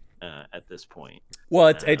rote at this point.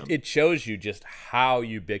 Well, it shows you just how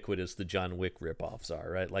ubiquitous the John Wick ripoffs are,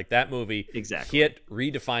 right? Like that movie hit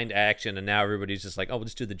redefined action, and now everybody's just like, oh, we'll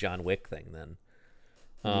just do the John Wick thing then.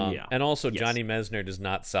 And also, Johnny Mesner does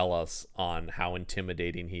not sell us on how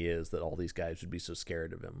intimidating he is that all these guys would be so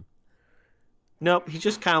scared of him. Nope, he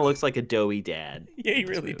just kind of looks like a doughy dad. Yeah, he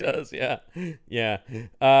really does. Yeah.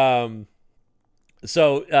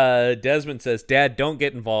 So Desmond says, "Dad, don't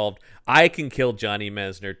get involved. I can kill Johnny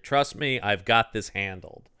Mesner. Trust me, I've got this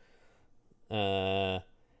handled." And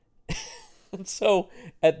so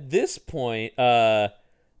at this point,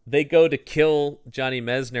 they go to kill Johnny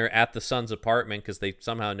Mesner at the son's apartment because they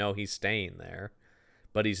somehow know he's staying there.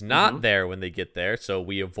 But he's not there when they get there, so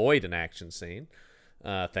we avoid an action scene.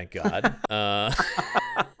 Thank God.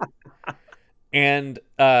 And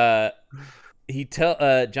Johnny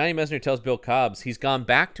Mesner tells Bill Cobbs he's gone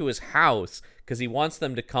back to his house because he wants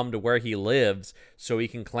them to come to where he lives so he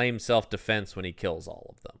can claim self-defense when he kills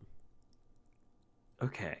all of them.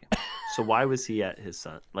 Okay. So why was he at his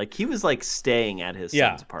son? Like, he was like staying at his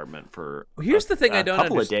son's apartment for a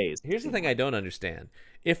couple of days. Here's the thing I don't understand.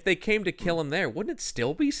 If they came to kill him there, wouldn't it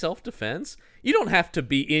still be self-defense? You don't have to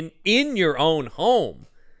be in your own home.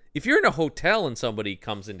 If you're in a hotel and somebody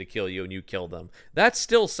comes in to kill you and you kill them, that's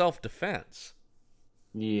still self-defense.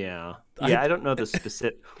 Yeah. I don't know the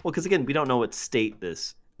specific... Well, because again, we don't know what state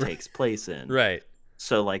this takes place in. Right.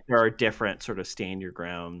 So, like, there are different sort of stand your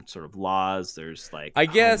ground sort of laws. There's, like, I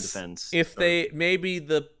guess defense if maybe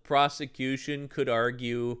the prosecution could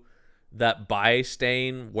argue that by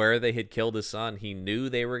staying where they had killed his son, he knew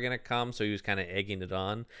they were going to come, so he was kind of egging it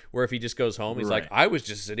on. Where if he just goes home, he's like, I was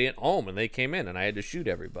just sitting at home and they came in and I had to shoot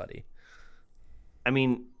everybody. I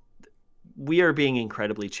mean, we are being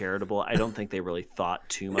incredibly charitable. I don't think they really thought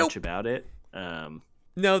too much about it.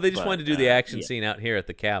 No, they just wanted to do the action scene out here at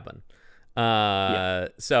the cabin.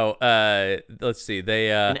 So let's see.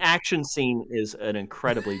 An action scene is an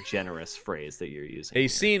incredibly generous phrase that you're using. A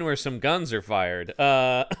scene where some guns are fired.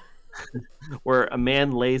 Where a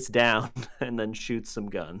man lays down and then shoots some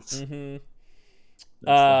guns. Mm-hmm.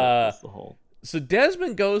 That's the whole. So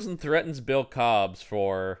Desmond goes and threatens Bill Cobbs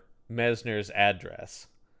for Mesner's address.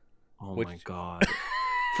 Oh my God.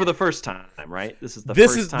 For the first time, right? This is the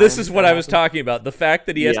first time. This is what I was talking about. The fact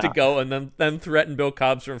that he has to go and then threaten Bill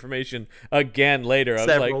Cobbs for information again later. I was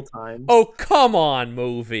Several times. Oh, come on,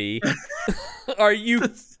 movie. Are you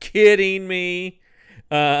kidding me?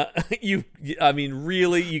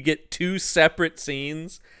 Really, you get two separate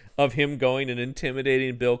scenes of him going and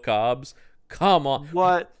intimidating Bill Cobbs? Come on.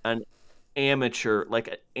 What an amateur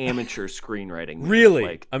screenwriting. Really?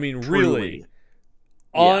 Like, really.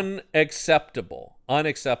 Unacceptable.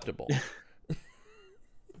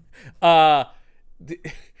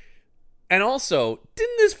 And also,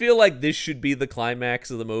 didn't this feel like this should be the climax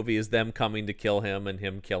of the movie, is them coming to kill him and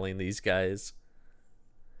him killing these guys?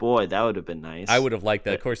 Boy, that would have been nice. I would have liked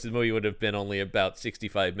that. Of course, the movie would have been only about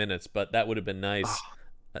 65 minutes, but that would have been nice.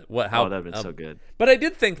 That would have been so good. But I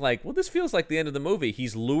did think, like, well, this feels like the end of the movie.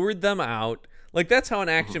 He's lured them out. Like, that's how an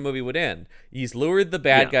action movie would end. He's lured the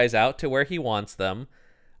bad guys out to where he wants them.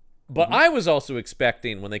 But I was also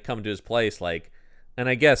expecting, when they come to his place, like, and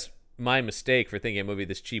I guess my mistake for thinking a movie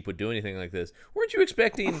this cheap would do anything like this, weren't you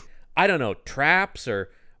expecting, I don't know, traps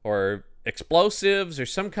or explosives or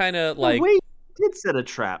some kind of, like... Wait, he did set a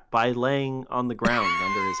trap by laying on the ground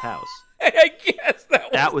under his house. I guess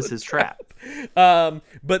that was his trap.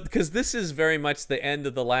 But because this is very much the end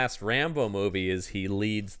of the last Rambo movie, is he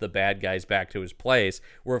leads the bad guys back to his place,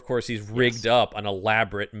 where of course he's rigged up an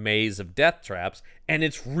elaborate maze of death traps, and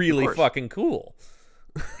it's really fucking cool.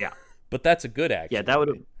 Yeah. But that's a good action. Yeah, that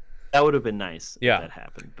would have been nice if that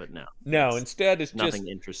happened, but no. No, instead it's nothing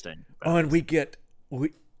just interesting. Oh, and we get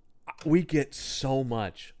so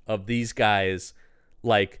much of these guys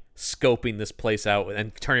like scoping this place out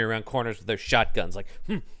and turning around corners with their shotguns, like,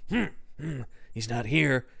 he's not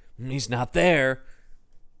here, he's not there.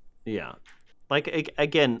 Yeah, like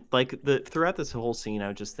again, like throughout this whole scene, I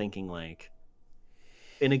was just thinking, like,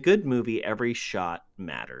 in a good movie, every shot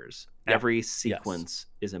matters. Yeah. Every sequence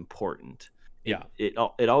is important. Yeah, it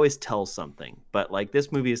always tells something. But like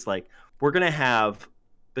this movie is like, we're gonna have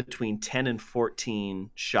between 10 and 14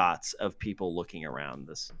 shots of people looking around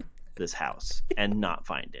this house and not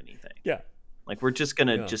find anything. Yeah. Like, we're just going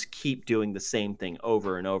to just keep doing the same thing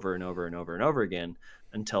over and over and over and over and over again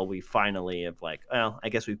until we finally have, like, well, I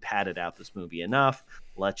guess we padded out this movie enough.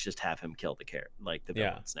 Let's just have him kill the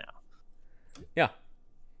villains now. Yeah.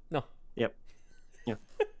 No. Yep. Yeah.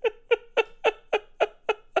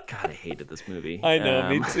 God, I hated this movie. I know,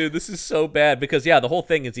 me too. This is so bad because, the whole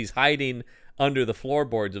thing is he's hiding under the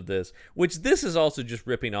floorboards of this, which this is also just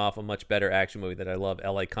ripping off a much better action movie that I love,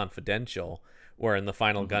 L.A. Confidential, where in the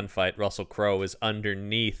final gunfight, Russell Crowe is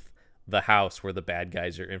underneath the house where the bad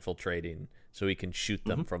guys are infiltrating so he can shoot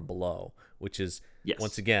them from below, which is,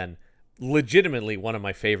 once again, legitimately one of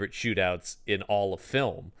my favorite shootouts in all of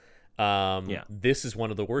film. This is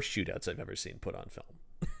one of the worst shootouts I've ever seen put on film.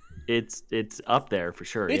 It's up there for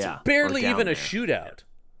sure. It's barely even a shootout.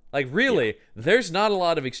 Like, really, there's not a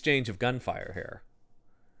lot of exchange of gunfire here.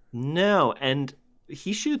 No, and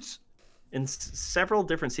he shoots in several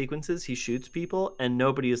different sequences. He shoots people, and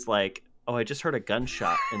nobody is like, oh, I just heard a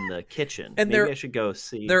gunshot in the kitchen. And maybe I should go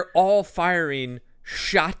see. They're all firing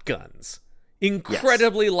shotguns.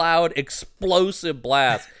 Incredibly loud, explosive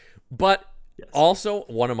blasts. But also,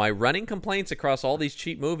 one of my running complaints across all these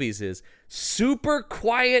cheap movies is super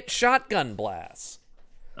quiet shotgun blasts.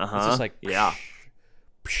 It's just like,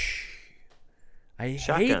 I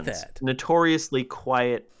hate that. Notoriously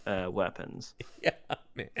quiet weapons. Yeah,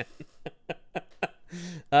 man.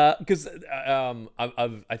 Because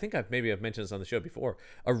I think I've mentioned this on the show before.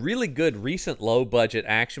 A really good recent low-budget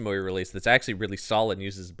action movie release that's actually really solid and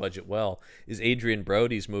uses budget well is Adrian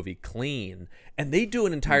Brody's movie Clean. And they do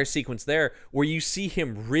an entire sequence there where you see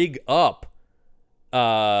him rig up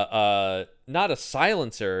not a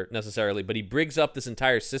silencer necessarily, but he rigs up this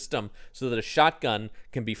entire system so that a shotgun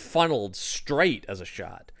can be funneled straight as a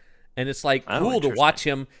shot. And it's like cool to watch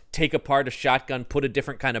him take apart a shotgun, put a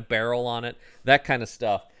different kind of barrel on it, that kind of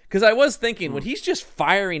stuff. Because I was thinking, when he's just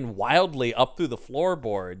firing wildly up through the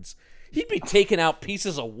floorboards, he'd be taking out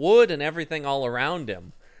pieces of wood and everything all around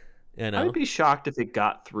him. You know? I'd be shocked if it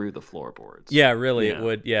got through the floorboards. Yeah, really, it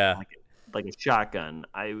would. Yeah, like a shotgun.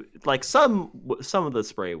 I like some of the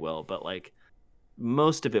spray will, but like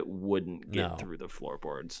most of it wouldn't get through the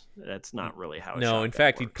floorboards. That's not really how. No, in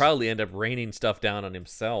fact, he'd probably end up raining stuff down on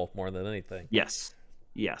himself more than anything. Yes.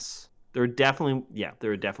 There would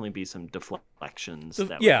definitely be some deflections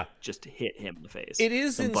that would just hit him in the face. It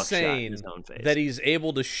is insane that he's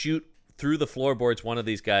able to shoot through the floorboards one of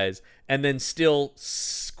these guys and then still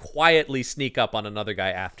quietly sneak up on another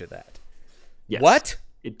guy after that. Yes. What?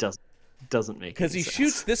 It doesn't make because he sense.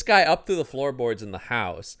 Shoots this guy up through the floorboards in the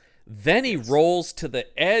house, then he rolls to the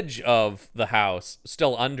edge of the house,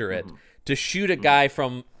 still under it, to shoot a guy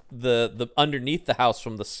from the underneath the house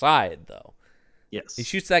from the side, though. Yes. He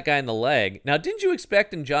shoots that guy in the leg. Now, didn't you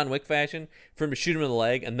expect in John Wick fashion for him to shoot him in the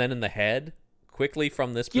leg and then in the head quickly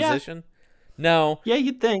from this position? No. Yeah,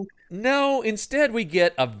 you'd think. No, instead we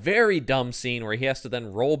get a very dumb scene where he has to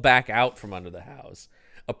then roll back out from under the house,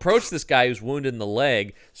 approach this guy who's wounded in the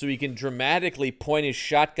leg so he can dramatically point his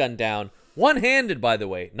shotgun down, one-handed, by the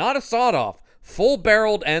way, not a sawed-off,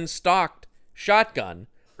 full-barreled and stocked shotgun,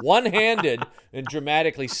 one-handed, and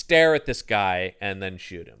dramatically stare at this guy and then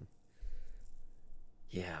shoot him.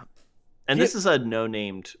 Yeah. And this is a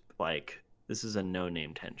no-named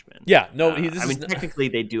henchman. Yeah, no. Technically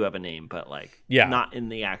they do have a name, but not in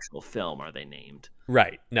the actual film are they named.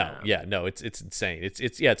 Right. No. No. It's insane.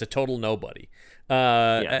 It's a total nobody.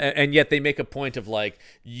 And yet they make a point of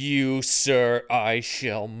you, sir, I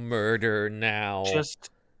shall murder now. Just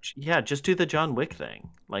do the John Wick thing.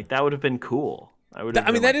 That would have been cool.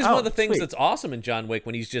 That is one of the things that's awesome in John Wick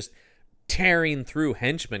when he's just tearing through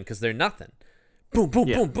henchmen because they're nothing. Boom, boom,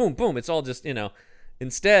 boom, boom, boom. It's all just,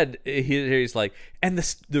 Instead, he's and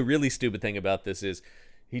the really stupid thing about this is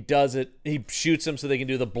he does it, he shoots him so they can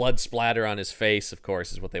do the blood splatter on his face, of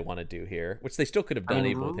course, is what they want to do here, which they still could have done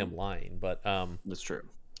even with him lying, but... That's true.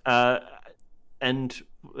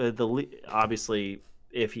 Obviously,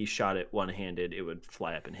 if he shot it one-handed, it would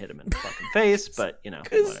fly up and hit him in the fucking face, but,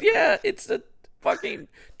 Because, it's a fucking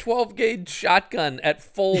 12-gauge shotgun at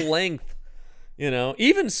full length.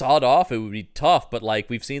 Even sawed off, it would be tough, but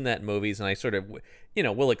we've seen that in movies, and I sort of,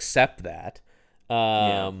 we'll accept that.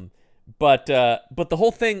 But the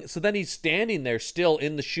whole thing, so then he's standing there still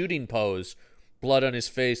in the shooting pose, blood on his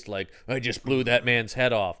face, I just blew that man's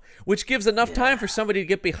head off, which gives enough time for somebody to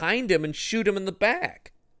get behind him and shoot him in the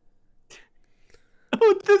back.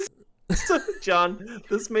 Oh, John,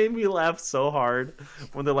 this made me laugh so hard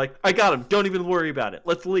when they're I got him. Don't even worry about it.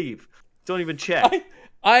 Let's leave. Don't even check.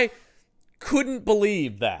 I couldn't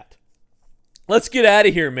believe that. Let's get out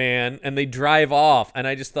of here, man. And they drive off. And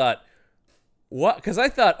I just thought, what? Because I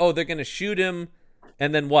thought, they're going to shoot him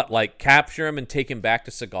and then what? Capture him and take him back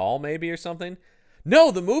to Seagal maybe or something? No,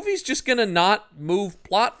 the movie's just going to not move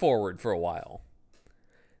plot forward for a while.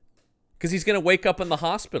 Because he's going to wake up in the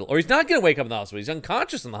hospital. Or he's not going to wake up in the hospital. He's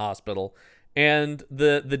unconscious in the hospital. And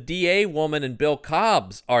the DA woman and Bill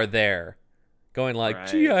Cobbs are there going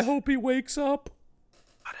gee, I hope he wakes up.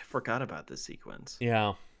 God, I forgot about this sequence.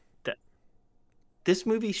 Yeah. This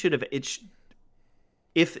movie should have...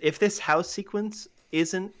 If this house sequence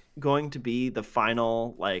isn't going to be the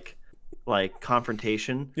final,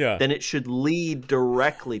 confrontation, then it should lead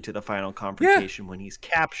directly to the final confrontation when he's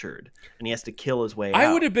captured and he has to kill his way out.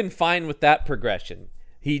 I would have been fine with that progression.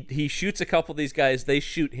 He shoots a couple of these guys. They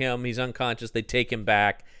shoot him. He's unconscious. They take him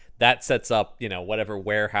back. That sets up, whatever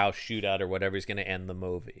warehouse shootout or whatever is going to end the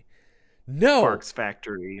movie. No. Sparks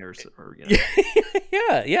Factory or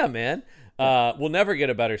yeah, man. We'll never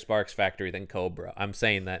get a better Sparks Factory than Cobra. I'm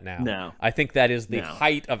saying that now. No. I think that is the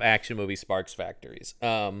height of action movie Sparks Factories.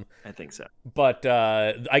 I think so. But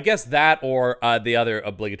I guess that or the other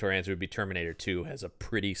obligatory answer would be Terminator 2 has a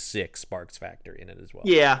pretty sick Sparks Factory in it as well.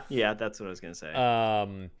 Yeah, that's what I was going to say.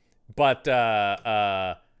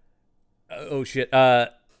 Oh shit.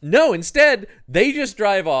 No, instead, they just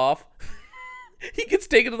drive off. He gets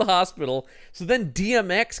taken to the hospital. So then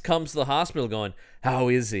DMX comes to the hospital going, how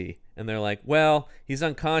is he? And they're like, well, he's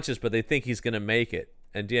unconscious, but they think he's going to make it.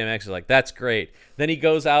 And DMX is like, that's great. Then he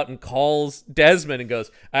goes out and calls Desmond and goes,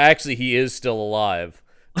 actually, he is still alive.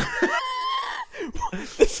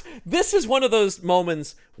 This is one of those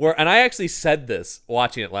moments where, and I actually said this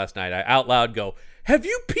watching it last night, I out loud go, have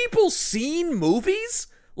you people seen movies?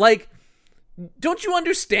 Don't you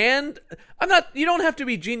understand? You don't have to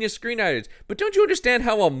be genius screenwriters, but don't you understand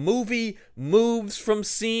how a movie moves from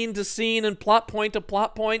scene to scene and plot point to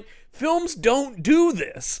plot point? Films don't do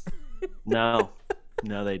this. No,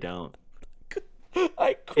 they don't.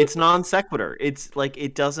 It's non sequitur. It's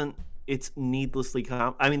it doesn't, it's needlessly,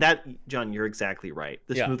 John, you're exactly right.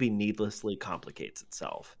 This movie needlessly complicates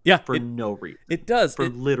itself. Yeah. For no reason. It does. For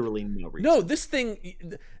literally no reason. No, this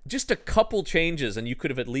thing, just a couple changes and you could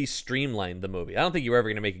have at least streamlined the movie. I don't think you were ever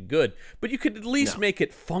going to make it good, but you could at least make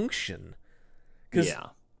it function.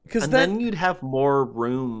 Then you'd have more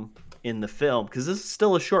room in the film, because this is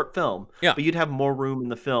still a short film, but you'd have more room in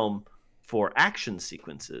the film for action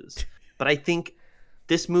sequences. But I think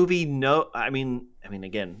this movie,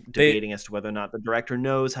 again, debating as to whether or not the director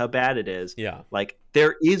knows how bad it is. Yeah.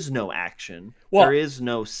 There is no action. There is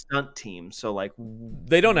no stunt team. So,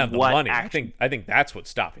 they don't have the money. Action? I think that's what's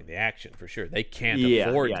stopping the action for sure. They can't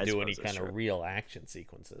afford to do any kind of real action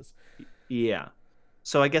sequences. Yeah.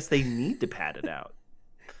 So I guess they need to pad it out.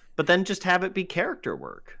 But then just have it be character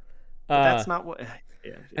work. But that's not what...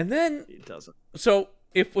 and then... It doesn't. So,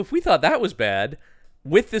 if we thought that was bad...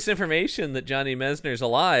 With this information that Johnny Messner's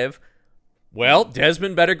alive, well,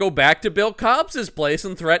 Desmond better go back to Bill Cobbs' place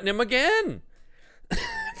and threaten him again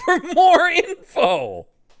for more info.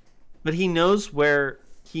 But he knows where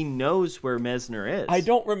Messner is. I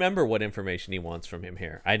don't remember what information he wants from him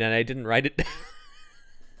here. I didn't write it down.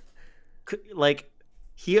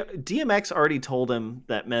 DMX already told him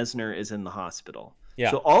that Messner is in the hospital. Yeah.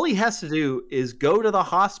 So all he has to do is go to the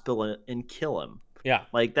hospital and kill him. Yeah.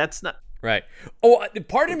 Like, that's not... Right. Oh,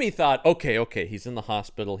 part of me thought, okay, he's in the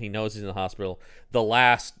hospital. He knows he's in the hospital. The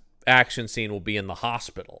last action scene will be in the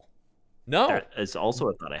hospital. No. That is also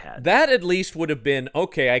a thought I had. That at least would have been,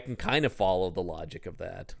 okay, I can kind of follow the logic of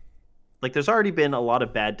that. Like, there's already been a lot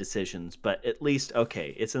of bad decisions, but at least,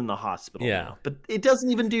 okay, it's in the hospital now. But it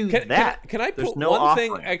doesn't even do that. Can I put one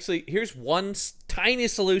thing? Actually, here's one tiny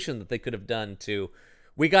solution that they could have done to,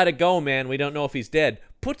 we got to go, man. We don't know if he's dead.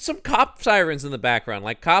 Put some cop sirens in the background.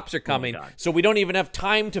 Like, cops are coming, so we don't even have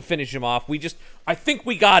time to finish him off. I think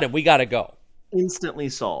we got him. We got to go. Instantly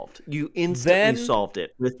solved. You instantly solved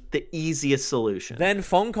it with the easiest solution. Then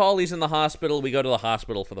phone call, he's in the hospital. We go to the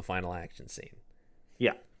hospital for the final action scene.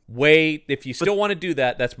 Yeah. If you still want to do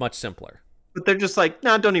that, that's much simpler. But they're just like,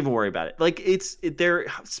 no, don't even worry about it. Like, they're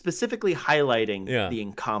specifically highlighting the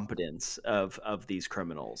incompetence of these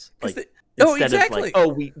criminals. Like, instead of like,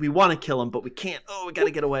 we want to kill him, but we can't. Oh, we got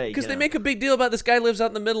to get away. Because they make a big deal about this guy lives out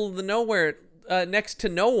in the middle of the nowhere, next to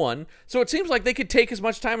no one. So it seems like they could take as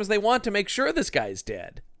much time as they want to make sure this guy's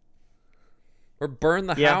dead, or burn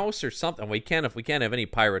the house or something. We can't have any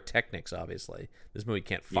pyrotechnics. Obviously, this movie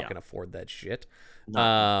can't fucking afford that shit.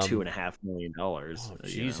 Not $2.5 million. Oh,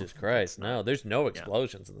 Jesus Christ! No, there's no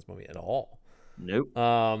explosions in this movie at all. Nope.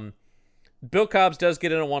 Bill Cobbs does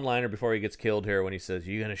get in a one-liner before he gets killed here when he says,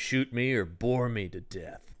 "You gonna shoot me or bore me to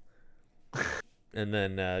death?" And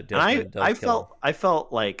then I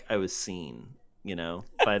felt like I was seen,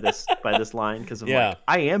 by this line, because I'm like,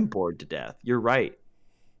 I am bored to death. You're right.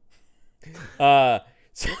 Okay,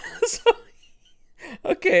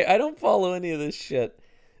 I don't follow any of this shit.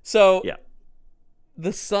 So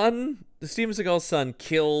the Steven Seagal's son,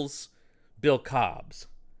 kills Bill Cobbs.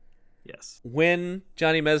 Yes. When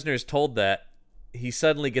Johnny Messner is told that, he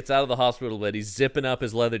suddenly gets out of the hospital bed. He's zipping up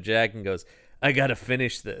his leather jacket and goes, I gotta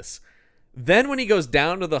finish this. Then when he goes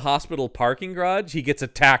down to the hospital parking garage, he gets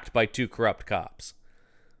attacked by 2 corrupt cops.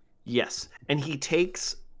 Yes. And he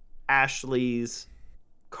takes Ashley's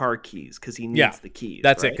car keys because he needs the keys.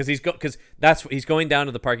 That's it. Because he's going down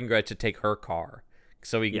to the parking garage to take her car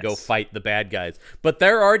so he can go fight the bad guys. But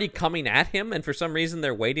they're already coming at him, and for some reason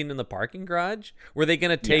they're waiting in the parking garage. Were they going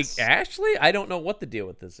to take Ashley? I don't know what the deal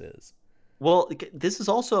with this is. Well, this is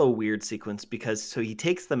also a weird sequence because he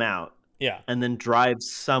takes them out. Yeah. And then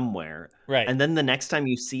drives somewhere. Right. And then the next time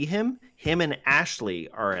you see him and Ashley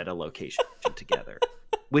are at a location together.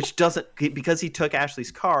 Which doesn't, because he took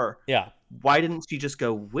Ashley's car. Yeah. Why didn't she just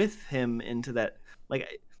go with him into that?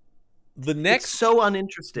 Like, it's so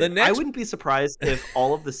uninteresting. I wouldn't be surprised if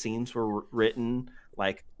all of the scenes were written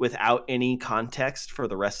like without any context for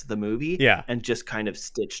the rest of the movie. Yeah. And just kind of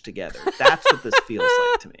stitched together. That's what this feels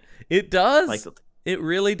like to me. It does. It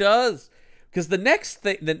really does. Because the next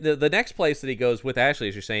thing, the next place that he goes with Ashley,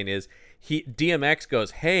 as you're saying, is DMX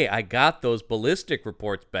goes, hey, I got those ballistic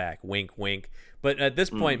reports back. Wink, wink. But at this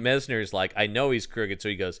point, Messner's like, I know he's crooked. So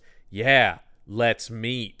he goes, yeah, let's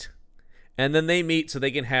meet. And then they meet so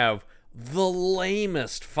they can have the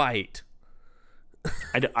lamest fight.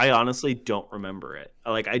 I honestly don't remember it.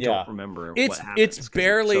 Like, I don't remember what happened. It's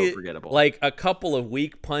barely so forgettable. Like a couple of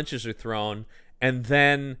weak punches are thrown, and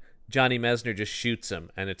then Johnny Messner just shoots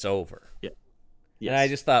him, and it's over. Yeah. Yes. And I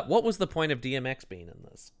just thought, what was the point of DMX being in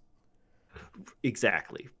this?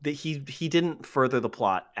 Exactly. He didn't further the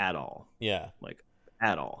plot at all. Yeah. Like,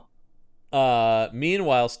 at all.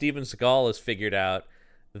 Meanwhile, Steven Seagal has figured out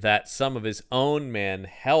that some of his own men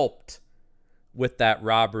helped with that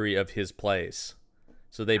robbery of his place.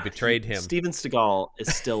 So they betrayed him. Steven Seagal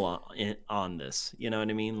is still on this. You know what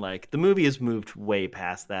I mean? Like, the movie has moved way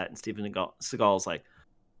past that, and Steven Seagal's like,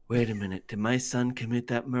 wait a minute, did my son commit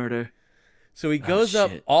that murder? So he goes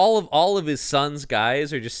up, all of his son's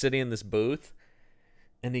guys are just sitting in this booth,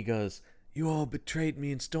 and he goes, you all betrayed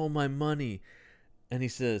me and stole my money. And he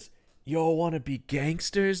says, you all want to be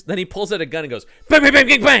gangsters? Then he pulls out a gun and goes, bang, bang,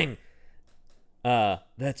 bang, bang, bang!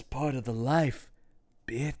 That's part of the life,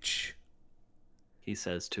 bitch. He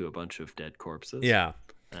says to a bunch of dead corpses. Yeah.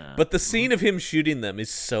 But the scene of him shooting them is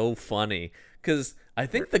so funny, because I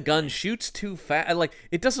think the gun shoots too fast. Like,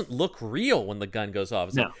 it doesn't look real when the gun goes off.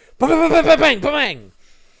 It's like, bang, bang, bang, bang, bang.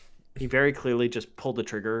 He very clearly just pulled the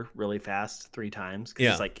trigger really fast 3 times.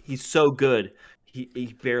 Because it's like, he's so good,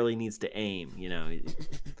 he barely needs to aim, you know.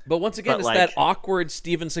 But once again, it's like, that awkward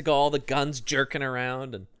Steven Seagal, the gun's jerking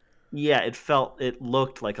around. And yeah, it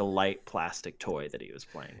looked like a light plastic toy that he was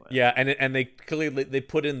playing with. Yeah, and they clearly they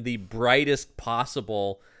put in the brightest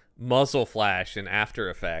possible muzzle flash in After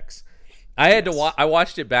Effects. I had to I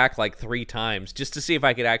watched it back like 3 times just to see if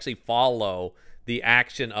I could actually follow the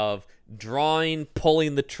action of drawing,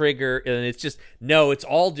 pulling the trigger, and it's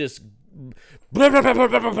all just blah, blah, blah, blah,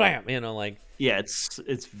 blah, blah, blah, you know, like. Yeah,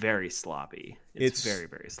 it's very sloppy. It's very,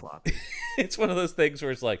 very sloppy. It's one of those things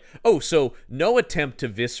where it's like, oh, so no attempt to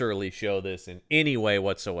viscerally show this in any way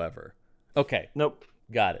whatsoever. Okay. Nope.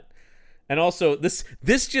 Got it. And also, this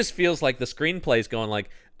just feels like the screenplay's going like,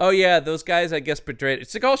 oh yeah, those guys, I guess, portrayed.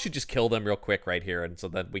 Seagal should just kill them real quick right here, and so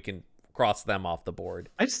that we can cross them off the board.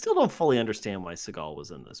 I still don't fully understand why Seagal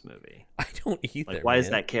was in this movie. I don't either. Like, why is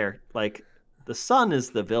that character? Like, the son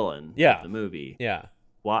is the villain of the movie. Yeah.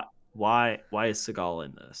 Why is Seagal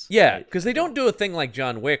in this? Yeah, because they don't do a thing like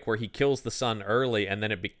John Wick where he kills the son early, and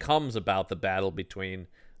then it becomes about the battle between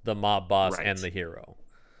the mob boss and the hero.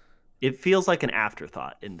 It feels like an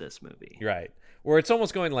afterthought in this movie. Right. Where it's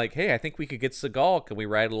almost going like, hey, I think we could get Seagal. Can we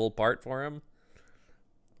write a little part for him?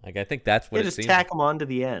 Like, I think that's what it just seems. Tack him on to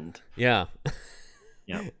the end. Yeah.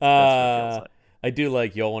 Yeah. That's what it feels like. I do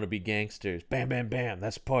like, y'all want to be gangsters. Bam, bam, bam.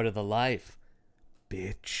 That's part of the life.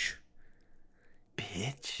 Bitch.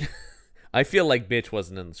 I feel like bitch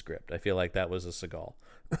wasn't in the script. I feel like that was a Seagal.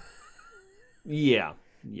 Yeah.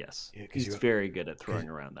 Yes. Yeah, he's very good at throwing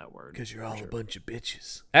around that word. Because you're all a bunch of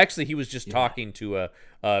bitches. Actually, he was just talking to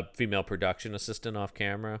a female production assistant off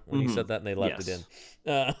camera when he said that, and they left it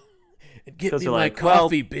in. Get me my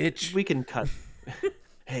coffee, bitch. We can cut.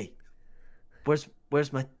 Hey, where's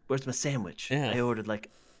my sandwich? Yeah. I ordered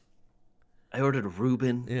a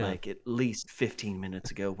Reuben like at least 15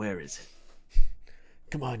 minutes ago. Where is it?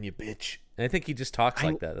 Come on, you bitch. And I think he just talks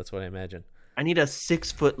like that. That's what I imagine. I need a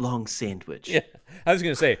 6-foot-long sandwich. Yeah, I was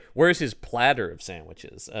gonna say, where's his platter of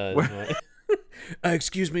sandwiches?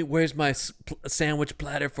 Excuse me, where's my sandwich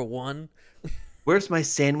platter for one? Where's my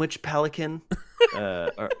sandwich pelican?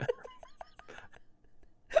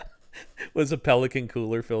 Was a pelican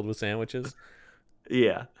cooler filled with sandwiches?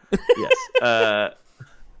 Yeah. Yes.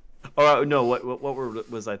 Oh no!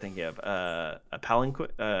 What was I thinking of? A palanquin.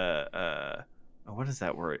 What is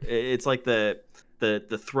that word? It's like the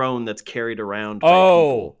throne that's carried around.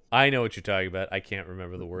 Oh, I know what you're talking about. I can't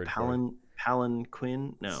remember the word.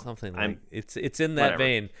 Palanquin? No, something like it's in that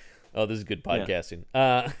vein. Oh, this is good podcasting.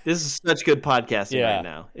 Yeah. This is such good podcasting right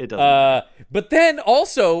now. It doesn't. But then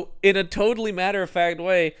also, in a totally matter-of-fact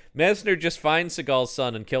way, Messner just finds Seagal's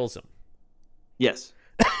son and kills him. Yes,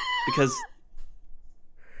 because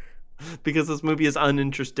this movie is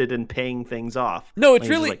uninterested in paying things off. No, it's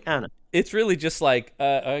really like, no. It's really just like,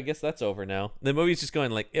 I guess that's over now. The movie's just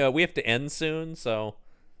going like, we have to end soon, so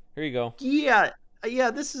here you go.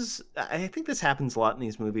 Yeah, this is. I think this happens a lot in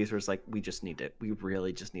these movies where it's like we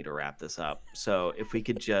really just need to wrap this up. So if we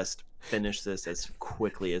could just finish this as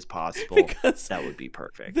quickly as possible, because that would be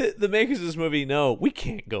perfect. The makers of this movie know we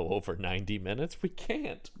can't go over 90 minutes. We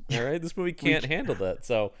can't. All right, this movie can't handle that.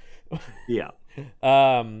 So yeah.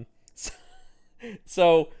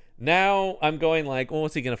 So now I'm going like, well,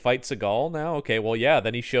 what's he going to fight Seagal now? Okay, well, yeah,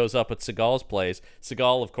 then he shows up at Seagal's place.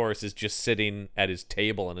 Seagal, of course, is just sitting at his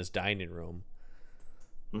table in his dining room,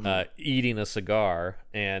 eating a cigar,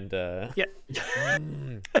 and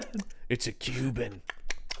it's a Cuban.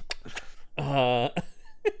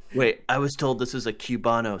 Wait, I was told this is a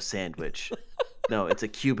Cubano sandwich. No, it's a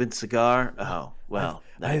Cuban cigar? Oh, well,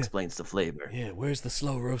 that explains the flavor. Yeah, where's the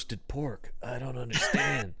slow-roasted pork? I don't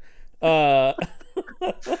understand. Yeah,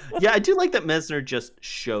 I do like that Messner just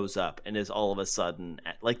shows up and is all of a sudden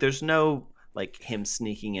like there's no like him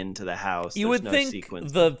sneaking into the house. You would think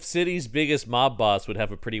the city's biggest mob boss would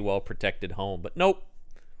have a pretty well protected home, but nope.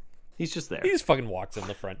 He's just there. He just fucking walks in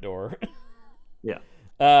the front door. Yeah.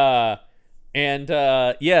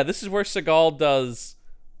 This is where Seagal does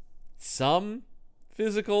some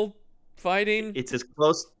physical fighting. It's as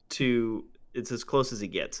close as he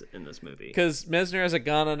gets in this movie. Because Messner has a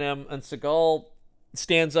gun on him, and Seagal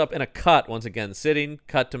stands up in a cut once again, sitting,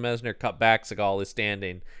 cut to Messner, cut back, Seagal is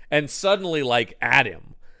standing, and suddenly, like, at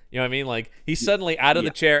him. You know what I mean? Like, he's suddenly out of the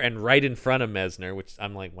chair and right in front of Messner, which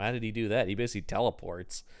I'm like, why did he do that? He basically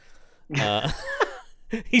teleports.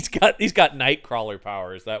 He's got Nightcrawler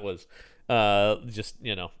powers. That was just,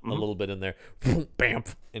 a little bit in there. Bam!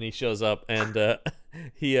 And he shows up, and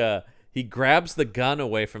he grabs the gun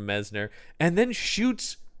away from Messner and then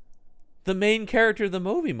shoots the main character of the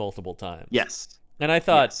movie multiple times. Yes. And I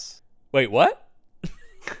thought, wait, what?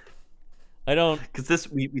 I don't...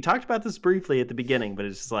 Because we talked about this briefly at the beginning, but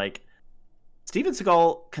it's just like, Steven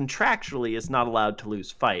Seagal contractually is not allowed to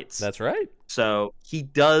lose fights. That's right. So he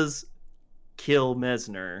does kill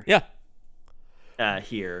Messner. Yeah.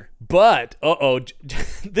 Here. But,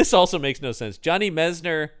 this also makes no sense. Johnny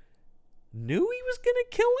Messner knew he was going to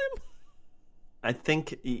kill him? I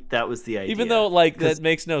think that was the idea. Even though, that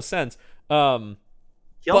makes no sense. He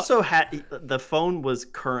also had... The phone was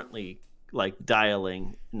currently like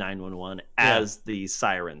dialing 911 as the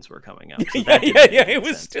sirens were coming up. So yeah. It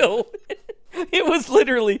was still. It was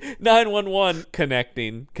literally 911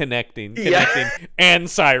 connecting, and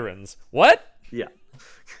sirens. What? Yeah.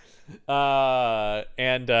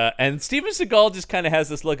 And Steven Seagal just kind of has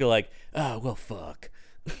this look of like, oh well, fuck.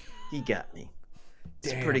 He got me.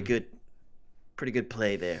 It's Damn. pretty good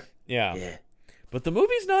play there. Yeah. But the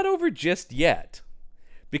movie's not over just yet.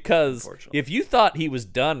 Because if you thought he was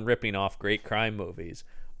done ripping off great crime movies,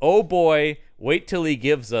 oh boy, wait till he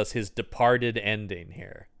gives us his Departed ending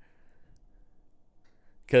here.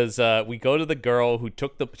 Because we go to the girl who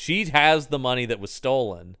she has the money that was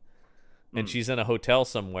stolen, and she's in a hotel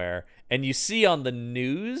somewhere, and you see on the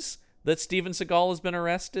news that Steven Seagal has been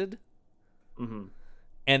arrested. Mm-hmm.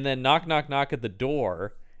 And then knock, knock, knock at the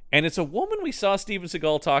door, and it's a woman we saw Steven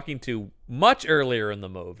Seagal talking to much earlier in the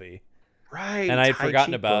movie. Right. And I had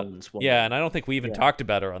forgotten about woman. Yeah, and I don't think we even talked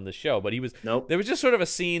about her on the show, but there was just sort of a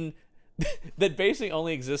scene that basically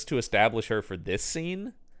only exists to establish her for this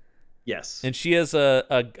scene. Yes. And she has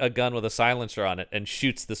a gun with a silencer on it and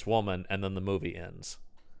shoots this woman, and then the movie ends.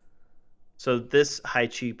 So this high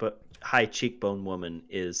cheekbone woman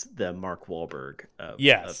is the Mark Wahlberg of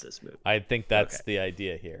this movie. I think that's the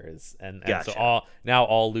idea here and Gotcha. So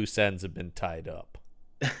all loose ends have been tied up.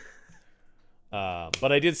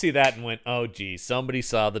 But I did see that and went, oh, geez, somebody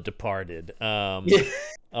saw The Departed.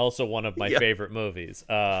 Also one of my favorite movies,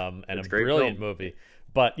 and a brilliant movie.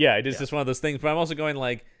 But yeah, it is just one of those things. But I'm also going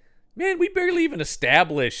like, man, we barely even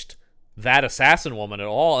established that assassin woman at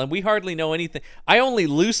all, and we hardly know anything. I only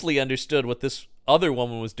loosely understood what this other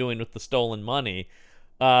woman was doing with the stolen money.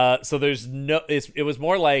 So there's it was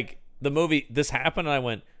more like the movie, this happened, and I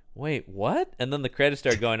went, wait, what? And then the credits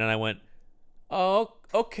started going, and I went, oh,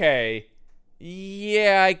 okay.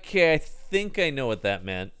 Yeah, I think I know what that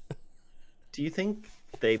meant. Do you think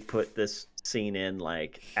they put this scene in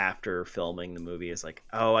like after filming the movie? Is like,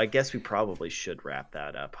 oh, I guess we probably should wrap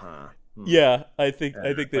that up, huh? Yeah, I think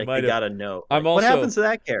they like might have. Got to know. Like, what happens to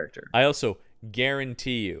that character? I also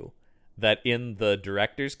guarantee you that in the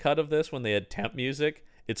director's cut of this, when they had temp music,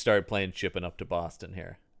 it started playing "Shipping Up to Boston"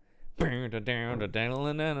 here.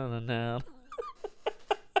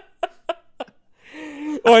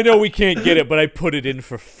 Oh, I know we can't get it, but I put it in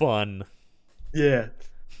for fun. Yeah,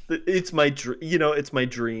 it's my it's my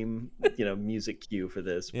dream, music cue for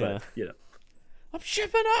this. But I'm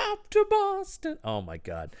shipping up to Boston. Oh my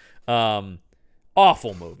god,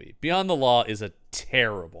 awful movie. Beyond the Law is a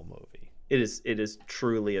terrible movie. It is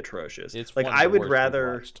truly atrocious. It's like, one of the I would worst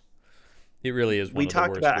rather. we've watched. It really is. We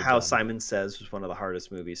talked about how done. Simon Says was one of the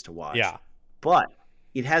hardest movies to watch. Yeah, but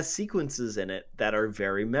it has sequences in it that are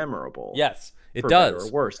very memorable. Yes, it for does. Better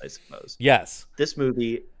or worse, I suppose. Yes, this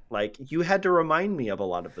movie, like, you had to remind me of a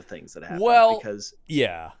lot of the things that happened. Well, because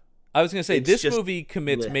I was gonna say this movie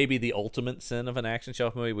commits lit. maybe the ultimate sin of an action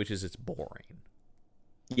shelf movie, which is it's boring.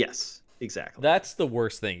 Yes, exactly. That's the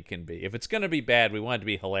worst thing it can be. If it's gonna be bad, we want it to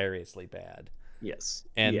be hilariously bad. Yes,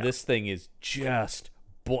 and this thing is just.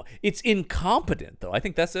 It's incompetent, though. I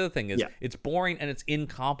think that's the other thing is it's boring and it's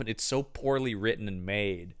incompetent. It's so poorly written and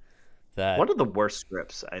made that one of the worst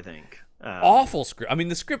scripts, I think. Awful script. I mean,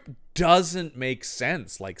 the script doesn't make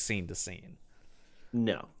sense like scene to scene.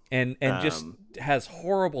 No, and just has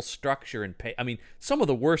horrible structure and I mean, some of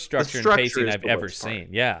the worst structure and pacing I've ever seen.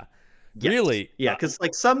 Yeah, yes. Really. Yeah, because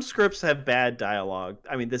like some scripts have bad dialogue.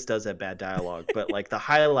 I mean, this does have bad dialogue, but like the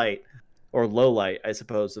highlight. Or low light, I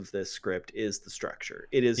suppose, of this script is the structure.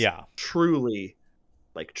 It is truly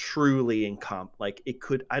incompetent. Like, it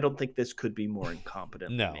could. I don't think this could be more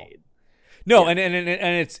incompetently made. No, and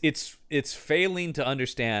it's failing to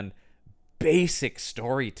understand basic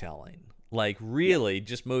storytelling. Like, really,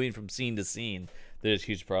 just moving from scene to scene, there's a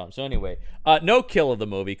huge problem. So anyway, no kill of the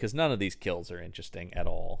movie because none of these kills are interesting at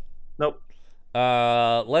all. Nope.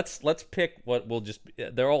 Let's pick what we'll just.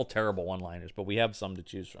 They're all terrible one-liners, but we have some to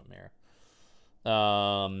choose from here.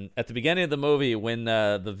 At the beginning of the movie, when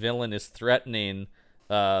the villain is threatening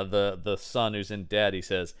the son who's in debt, he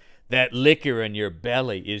says, "That liquor in your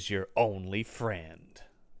belly is your only friend."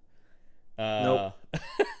 Nope.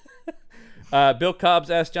 Bill Cobbs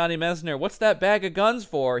asked Johnny Mesner, "What's that bag of guns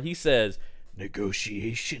for?" He says,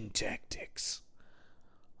 "Negotiation tactics."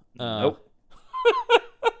 Nope.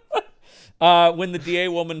 When the DA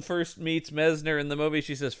woman first meets Mesner in the movie,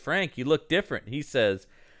 she says, "Frank, you look different." He says,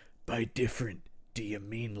 "By different, do you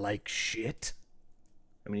mean like shit?"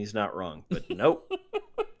 I mean, he's not wrong, but nope.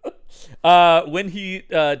 When he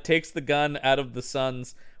takes the gun out of the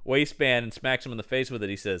son's waistband and smacks him in the face with it,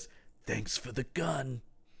 he says, "Thanks for the gun."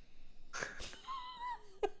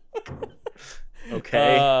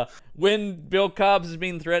 Okay. when Bill Cobbs is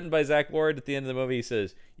being threatened by Zach Ward at the end of the movie, he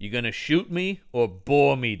says, "You gonna shoot me or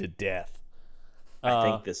bore me to death?" I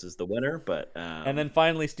think this is the winner, but and then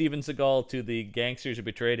finally Steven Seagal to the gangsters who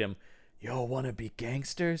betrayed him. "Y'all wanna be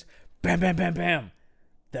gangsters? Bam, bam, bam, bam.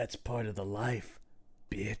 That's part of the life,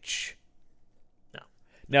 bitch."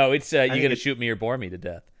 No, it's you gonna shoot me or bore me to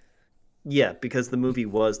death. Yeah, because the movie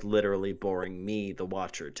was literally boring me, the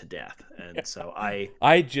watcher, to death, and so I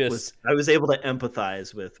was able to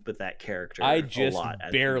empathize with that character. I just a lot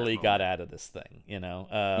barely got out of this thing,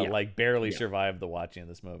 like barely survived the watching of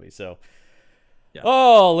this movie. So,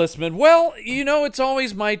 oh, Listman, well, it's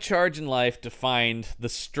always my charge in life to find the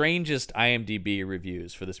strangest IMDb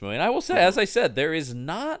reviews for this movie, and I will say, as I said, there is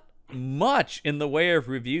not much in the way of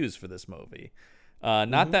reviews for this movie.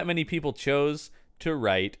 Not that many people chose to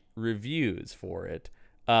write reviews for it.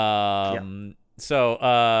 So,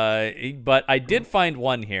 but I did find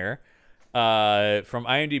one here from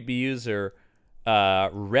IMDb user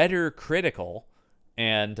Redder Critical,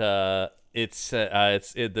 and the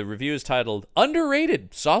review is titled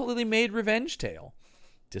 "Underrated, Solidly Made Revenge Tale."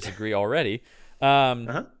 Disagree already. I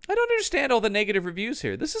don't understand all the negative reviews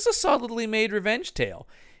here. This is a solidly made revenge tale.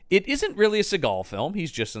 It isn't really a Seagal film.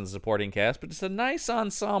 He's just in the supporting cast, but it's a nice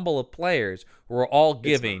ensemble of players who are all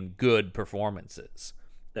giving good performances.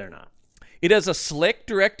 They're not. It has a slick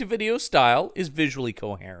direct-to-video style, is visually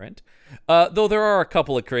coherent, though there are a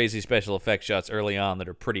couple of crazy special effects shots early on that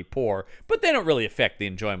are pretty poor, but they don't really affect the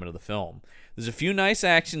enjoyment of the film. There's a few nice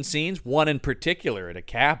action scenes, one in particular at a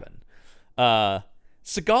cabin.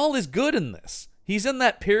 Seagal is good in this. He's in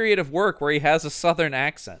that period of work where he has a southern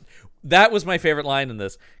accent. That was my favorite line in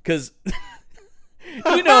this, because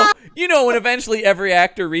when eventually every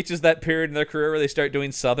actor reaches that period in their career where they start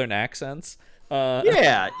doing southern accents.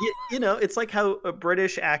 It's like how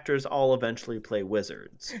British actors all eventually play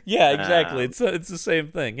wizards. Yeah, exactly. It's the same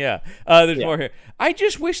thing. Yeah. There's more here. I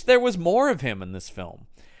just wish there was more of him in this film.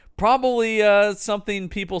 Probably something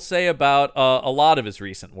people say about a lot of his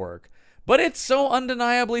recent work. But it's so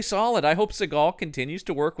undeniably solid. I hope Seagal continues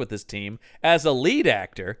to work with his team as a lead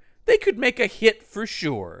actor. They could make a hit for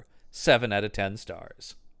sure. 7 out of 10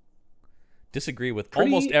 stars. Disagree with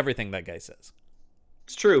almost everything that guy says.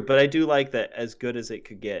 It's true, but I do like that as good as it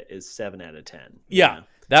could get is 7 out of 10. Yeah,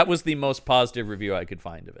 that was the most positive review I could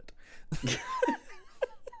find of it.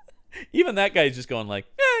 Even that guy's just going like,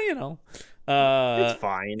 it's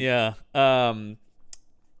fine. Yeah. All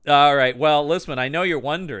right, well, listen, I know you're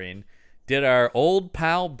wondering, did our old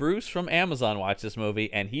pal Bruce from Amazon watch this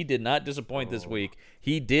movie? And he did not disappoint this week.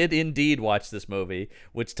 He did indeed watch this movie,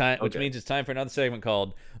 which means it's time for another segment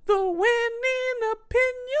called The Winning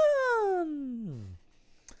Opinion.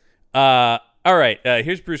 All right,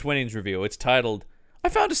 here's Bruce Winning's review. It's titled, "I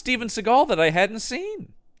found a Steven Seagal that I hadn't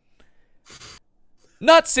seen."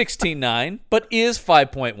 Not 16:9, but is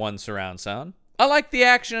 5.1 surround sound. I like the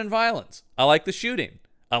action and violence. I like the shooting.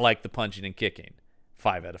 I like the punching and kicking.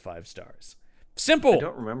 5 out of 5 stars. Simple. I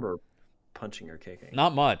don't remember punching or kicking.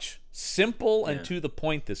 Not much. Simple and to the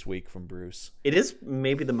point this week from Bruce. It is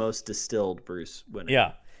maybe the most distilled Bruce Winning.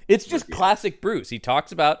 Yeah. It's just classic Bruce. He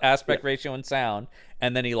talks about aspect ratio and sound,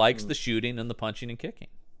 and then he likes the shooting and the punching and kicking.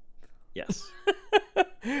 Yes.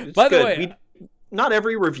 By the way, not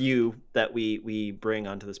every review that we bring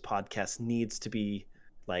onto this podcast needs to be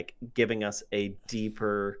like giving us a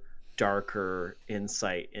deeper, darker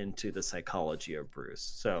insight into the psychology of Bruce.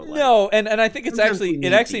 So no, and I think it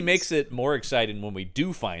actually makes it more exciting when we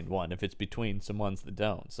do find one, if it's between some ones that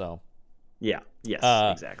don't. So yes,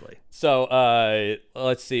 exactly. So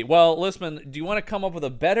let's see. Well, Listman, do you want to come up with a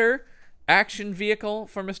better action vehicle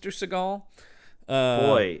for Mr. Seagal?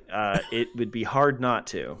 It would be hard not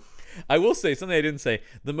to. I will say something I didn't say.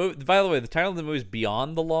 The movie, by the way, the title of the movie is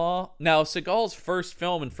Beyond the Law. Now, Seagal's first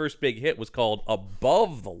film and first big hit was called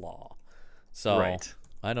Above the Law. So right.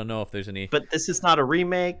 I don't know if there's any. But this is not a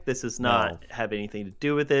remake. This does not have anything to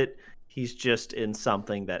do with it. He's just in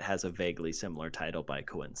something that has a vaguely similar title by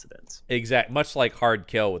coincidence. Exactly. Much like Hard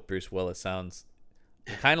Kill with Bruce Willis. Sounds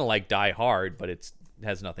kind of like Die Hard, but it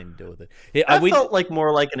has nothing to do with it. I felt like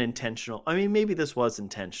more like an intentional. I mean, maybe this was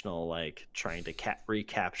intentional, like trying to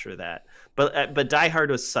recapture that. But Die Hard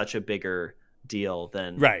was such a bigger deal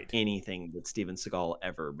than anything that Steven Seagal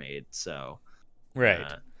ever made. So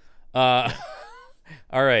all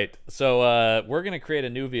right. So we're gonna create a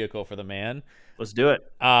new vehicle for the man. Let's do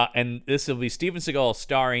it. And this will be Steven Seagal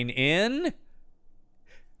starring in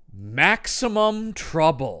Maximum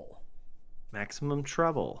Trouble. Maximum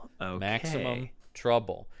Trouble. Okay. Maximum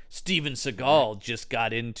Trouble. Steven Seagal just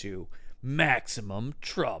got into Maximum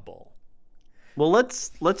Trouble. Well, let's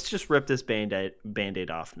just rip this band-aid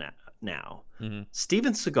off now. Mm-hmm.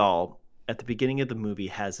 Steven Seagal at the beginning of the movie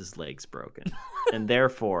has his legs broken, and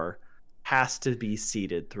therefore has to be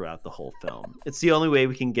seated throughout the whole film. It's the only way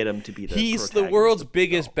we can get him to be the He's the protagonist world's of the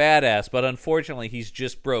biggest film. badass, but unfortunately, he's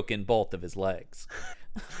just broken both of his legs.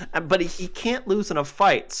 But he can't lose in a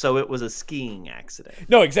fight, so it was a skiing accident.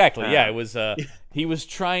 No, exactly. Yeah, it was. He was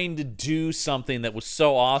trying to do something that was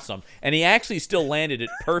so awesome, and he actually still landed it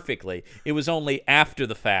perfectly. It was only after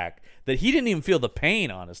the fact that he didn't even feel the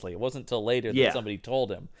pain. Honestly, it wasn't until later that somebody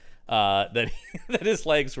told him that that his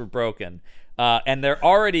legs were broken. And they're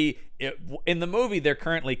already in the movie. They're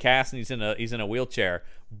currently cast, and he's in a wheelchair.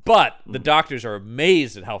 But the doctors are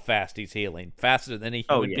amazed at how fast he's healing, faster than any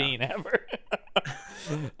human being ever.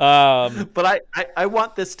 But I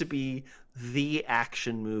want this to be the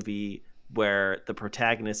action movie where the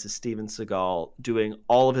protagonist is Steven Seagal doing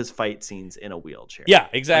all of his fight scenes in a wheelchair. Yeah,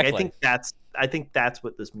 exactly. Like, I think that's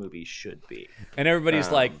what this movie should be. And everybody's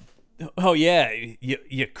like, "Oh yeah,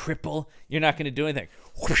 you cripple. You're not going to do anything."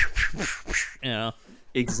 You know.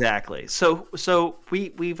 Exactly. So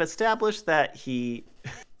we've established that he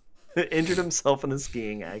injured himself in a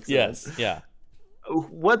skiing accident. Yes. Yeah.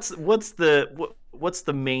 What's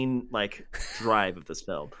the main like drive of this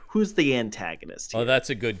film? Who's the antagonist here? Oh, that's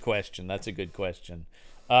a good question.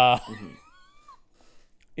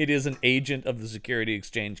 It is an agent of the Security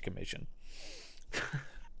Exchange Commission.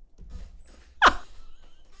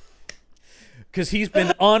 Because he's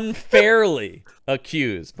been unfairly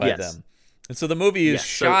accused by them. And so the movie is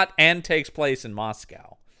shot and takes place in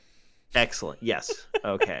Moscow. Excellent. Yes.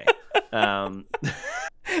 Okay.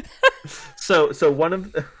 So one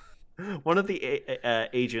of the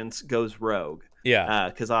agents goes rogue. Yeah.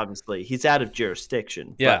 Because obviously he's out of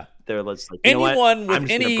jurisdiction. Yeah. But they're like, anyone with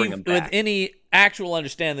with any actual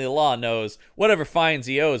understanding of the law knows whatever fines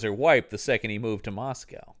he owes are wiped the second he moved to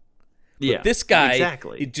Moscow. But this guy,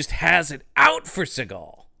 it just has it out for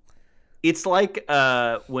Seagal. It's like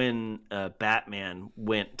when Batman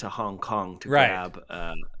went to Hong Kong to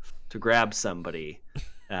grab somebody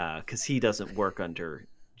because he doesn't work under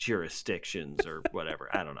jurisdictions or whatever.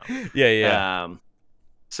 I don't know. Yeah.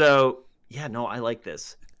 I like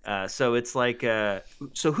this. So it's like,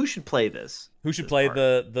 so who should play this? Who should play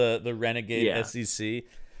the renegade SEC?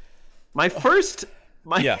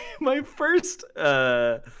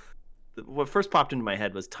 What first popped into my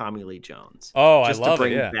head was Tommy Lee Jones. Oh, just I love to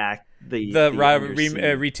bring it. Yeah. back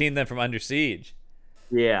the retain them from Under Siege.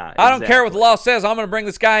 Yeah, exactly. I don't care what the law says. I'm going to bring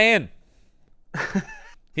this guy in.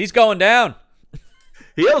 He's going down.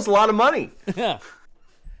 He owes a lot of money. Yeah.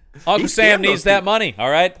 Uncle Sam needs that money. All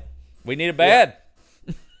right, we need it bad.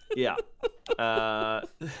 Yeah.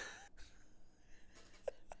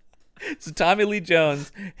 So Tommy Lee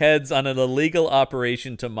Jones heads on an illegal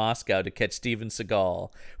operation to Moscow to catch Steven Seagal,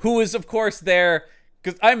 who is, of course, there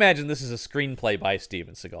because I imagine this is a screenplay by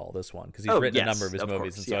Steven Seagal, this one, because he's written a number of his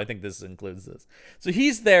movies, and so I think this includes this. So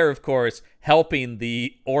he's there, of course, helping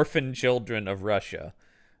the orphan children of Russia.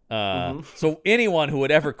 So anyone who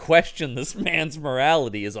would ever question this man's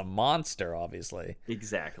morality is a monster, obviously.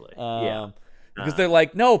 Exactly. Because they're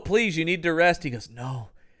like, no, please, you need to rest. He goes, no,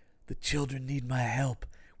 the children need my help.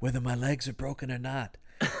 Whether my legs are broken or not,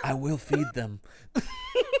 I will feed them.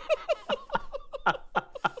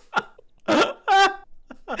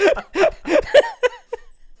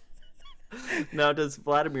 Now, does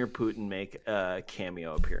Vladimir Putin make a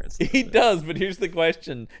cameo appearance? He does, but here's the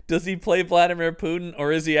question. Does he play Vladimir Putin,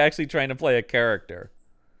 or is he actually trying to play a character?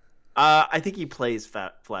 I think he plays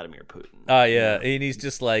Vladimir Putin. Yeah, and he's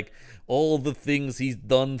just like, all the things he's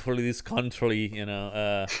done for this country,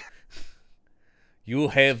 you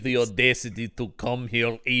have the audacity to come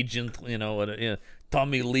here, agent,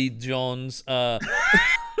 Tommy Lee Jones.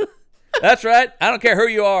 That's right. I don't care who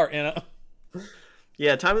you are,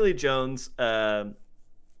 Yeah, Tommy Lee Jones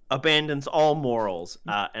abandons all morals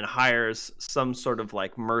and hires some sort of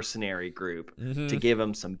like mercenary group to give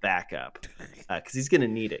him some backup because he's going to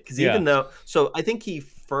need it. Because I think he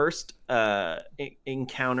first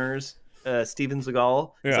encounters Steven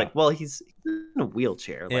Seagal. He's like, well, he's in a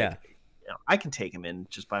wheelchair. Like, I can take him in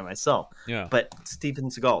just by myself. Yeah. But Steven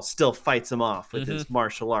Seagal still fights him off with his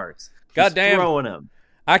martial arts. Goddamn. Throwing him.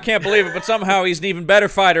 I can't believe it, but somehow he's an even better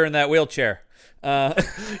fighter in that wheelchair.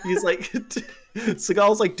 He's like,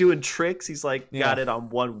 Seagal's like doing tricks. He's like got it on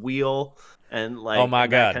one wheel and like, oh my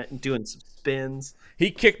God, kind of doing some spins.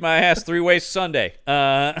 He kicked my ass 3 ways Sunday.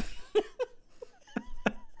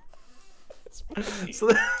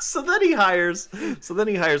 So then he hires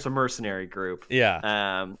a mercenary group.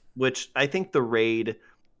 Yeah. Which I think the raid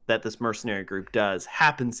that this mercenary group does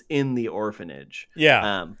happens in the orphanage.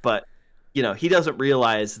 Yeah. But he doesn't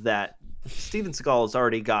realize that Steven Seagal has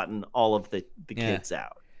already gotten all of the kids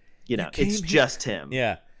out. It's just him.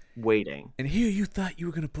 Yeah. Waiting. And here you thought you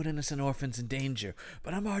were going to put innocent orphans in danger,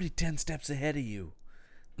 but I'm already 10 steps ahead of you.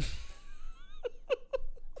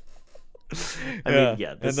 And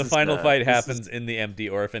the final fight happens in the empty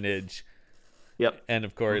orphanage. Yep. And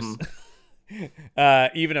of course,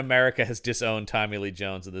 even America has disowned Tommy Lee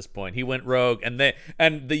Jones at this point. He went rogue, and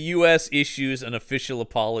the U.S. issues an official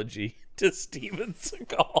apology to Steven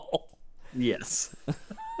Seagal. Yes.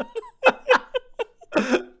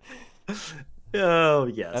 Oh,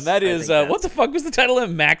 yes. And that is, what the fuck was the title of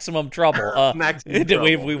Maximum Trouble? Maximum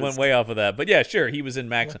Trouble. We went way off of that. But yeah, sure, he was in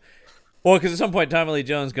Maximum. Well, because at some point, Tommy Lee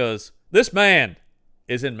Jones goes, "This man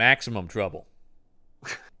is in maximum trouble."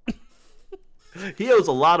 He owes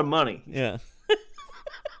a lot of money. Yeah.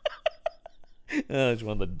 That's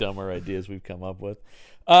one of the dumber ideas we've come up with.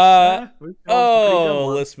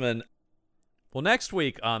 Listman. Well, next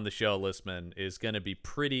week on the show, Listman, is going to be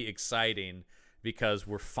pretty exciting because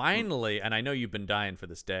we're finally, and I know you've been dying for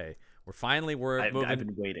this day, I've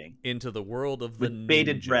been waiting into the world of the ninja.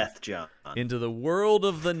 Bated breath, John. Into the world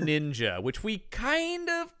of the ninja, which we kind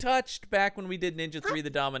of touched back when we did Ninja 3: The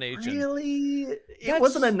Domination. Really? It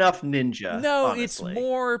wasn't enough ninja. No, honestly. It's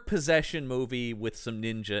more possession movie with some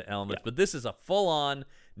ninja elements, but this is a full-on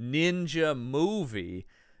ninja movie.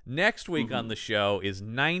 Next week on the show is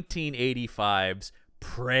 1985's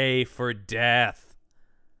Pray for Death.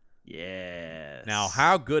 Yes. Now,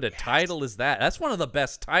 how good a title is that? That's one of the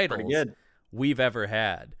best titles we've ever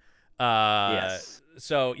had. Yes.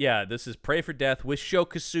 So, yeah, this is Pray for Death with Sho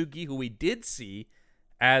Kosugi, who we did see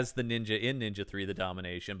as the ninja in Ninja 3: The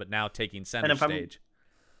Domination, but now taking center stage.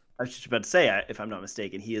 I was just about to say, if I'm not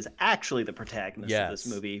mistaken, he is actually the protagonist of this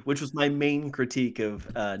movie, which was my main critique of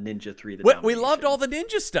Ninja 3: The Domination. We loved all the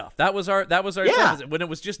ninja stuff. That was our stuff. When it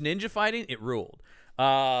was just ninja fighting, it ruled.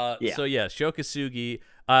 So, yeah, Sho Kosugi.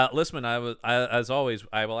 Listman, as always,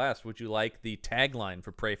 I will ask, would you like the tagline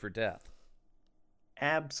for Pray for Death?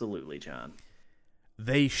 Absolutely, John.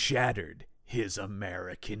 They shattered his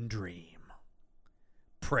American dream.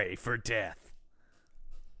 Pray for death.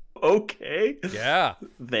 Okay. Yeah.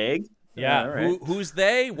 Vague. Yeah. Right. Who's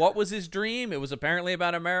they? What was his dream? It was apparently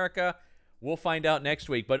about America. We'll find out next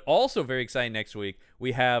week. But also very exciting next week,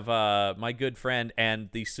 we have my good friend and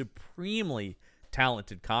the supremely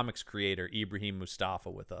talented comics creator Ibrahim Mustafa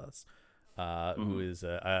with us, who is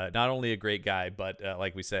not only a great guy, but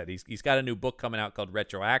like we said, he's got a new book coming out called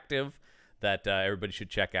Retroactive that everybody should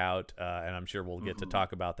check out, and I'm sure we'll get to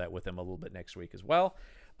talk about that with him a little bit next week as well.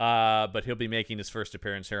 But he'll be making his first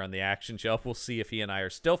appearance here on the Action Shelf. We'll see if he and I are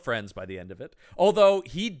still friends by the end of it. Although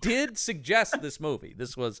he did suggest this movie.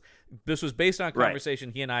 This was based on a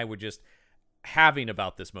conversation he and I were just having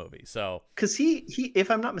about this movie. So because he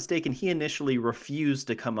if I'm not mistaken, he initially refused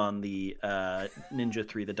to come on the Ninja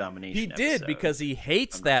 3: The Domination he did episode, because he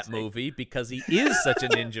hates that movie because he is such a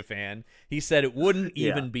ninja fan. He said it wouldn't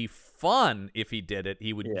even be fun if he did it.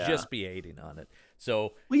 He would just be hating on it.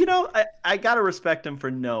 So I gotta respect him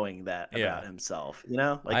for knowing that about himself.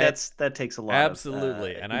 That takes a lot.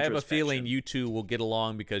 Absolutely, of, and I have a feeling you two will get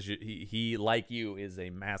along because he like you is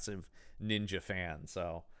a massive ninja fan.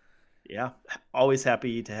 So yeah, always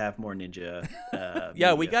happy to have more ninja.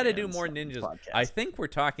 We got to do more ninjas. I think we're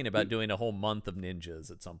talking about doing a whole month of ninjas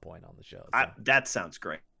at some point on the show. So. That sounds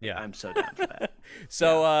great. Yeah, I'm so down for that.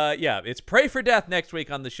 So it's Pray for Death next week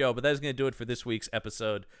on the show, but that's going to do it for this week's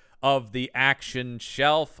episode of the Action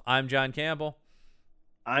Shelf. I'm John Campbell.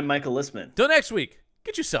 I'm Michael Listman. Till next week,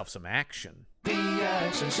 get yourself some action. The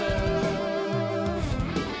Action Shelf.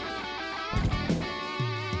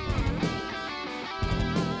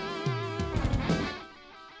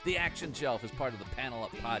 The Action Shelf is part of the Panel Up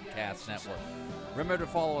Podcast Network. Remember to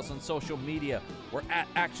follow us on social media. We're at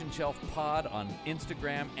Action Shelf Pod on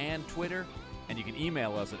Instagram and Twitter, and you can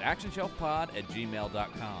email us at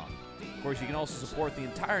actionshelfpod@gmail.com. Of course, you can also support the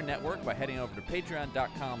entire network by heading over to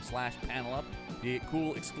patreon.com/panelup to get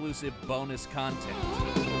cool, exclusive bonus content.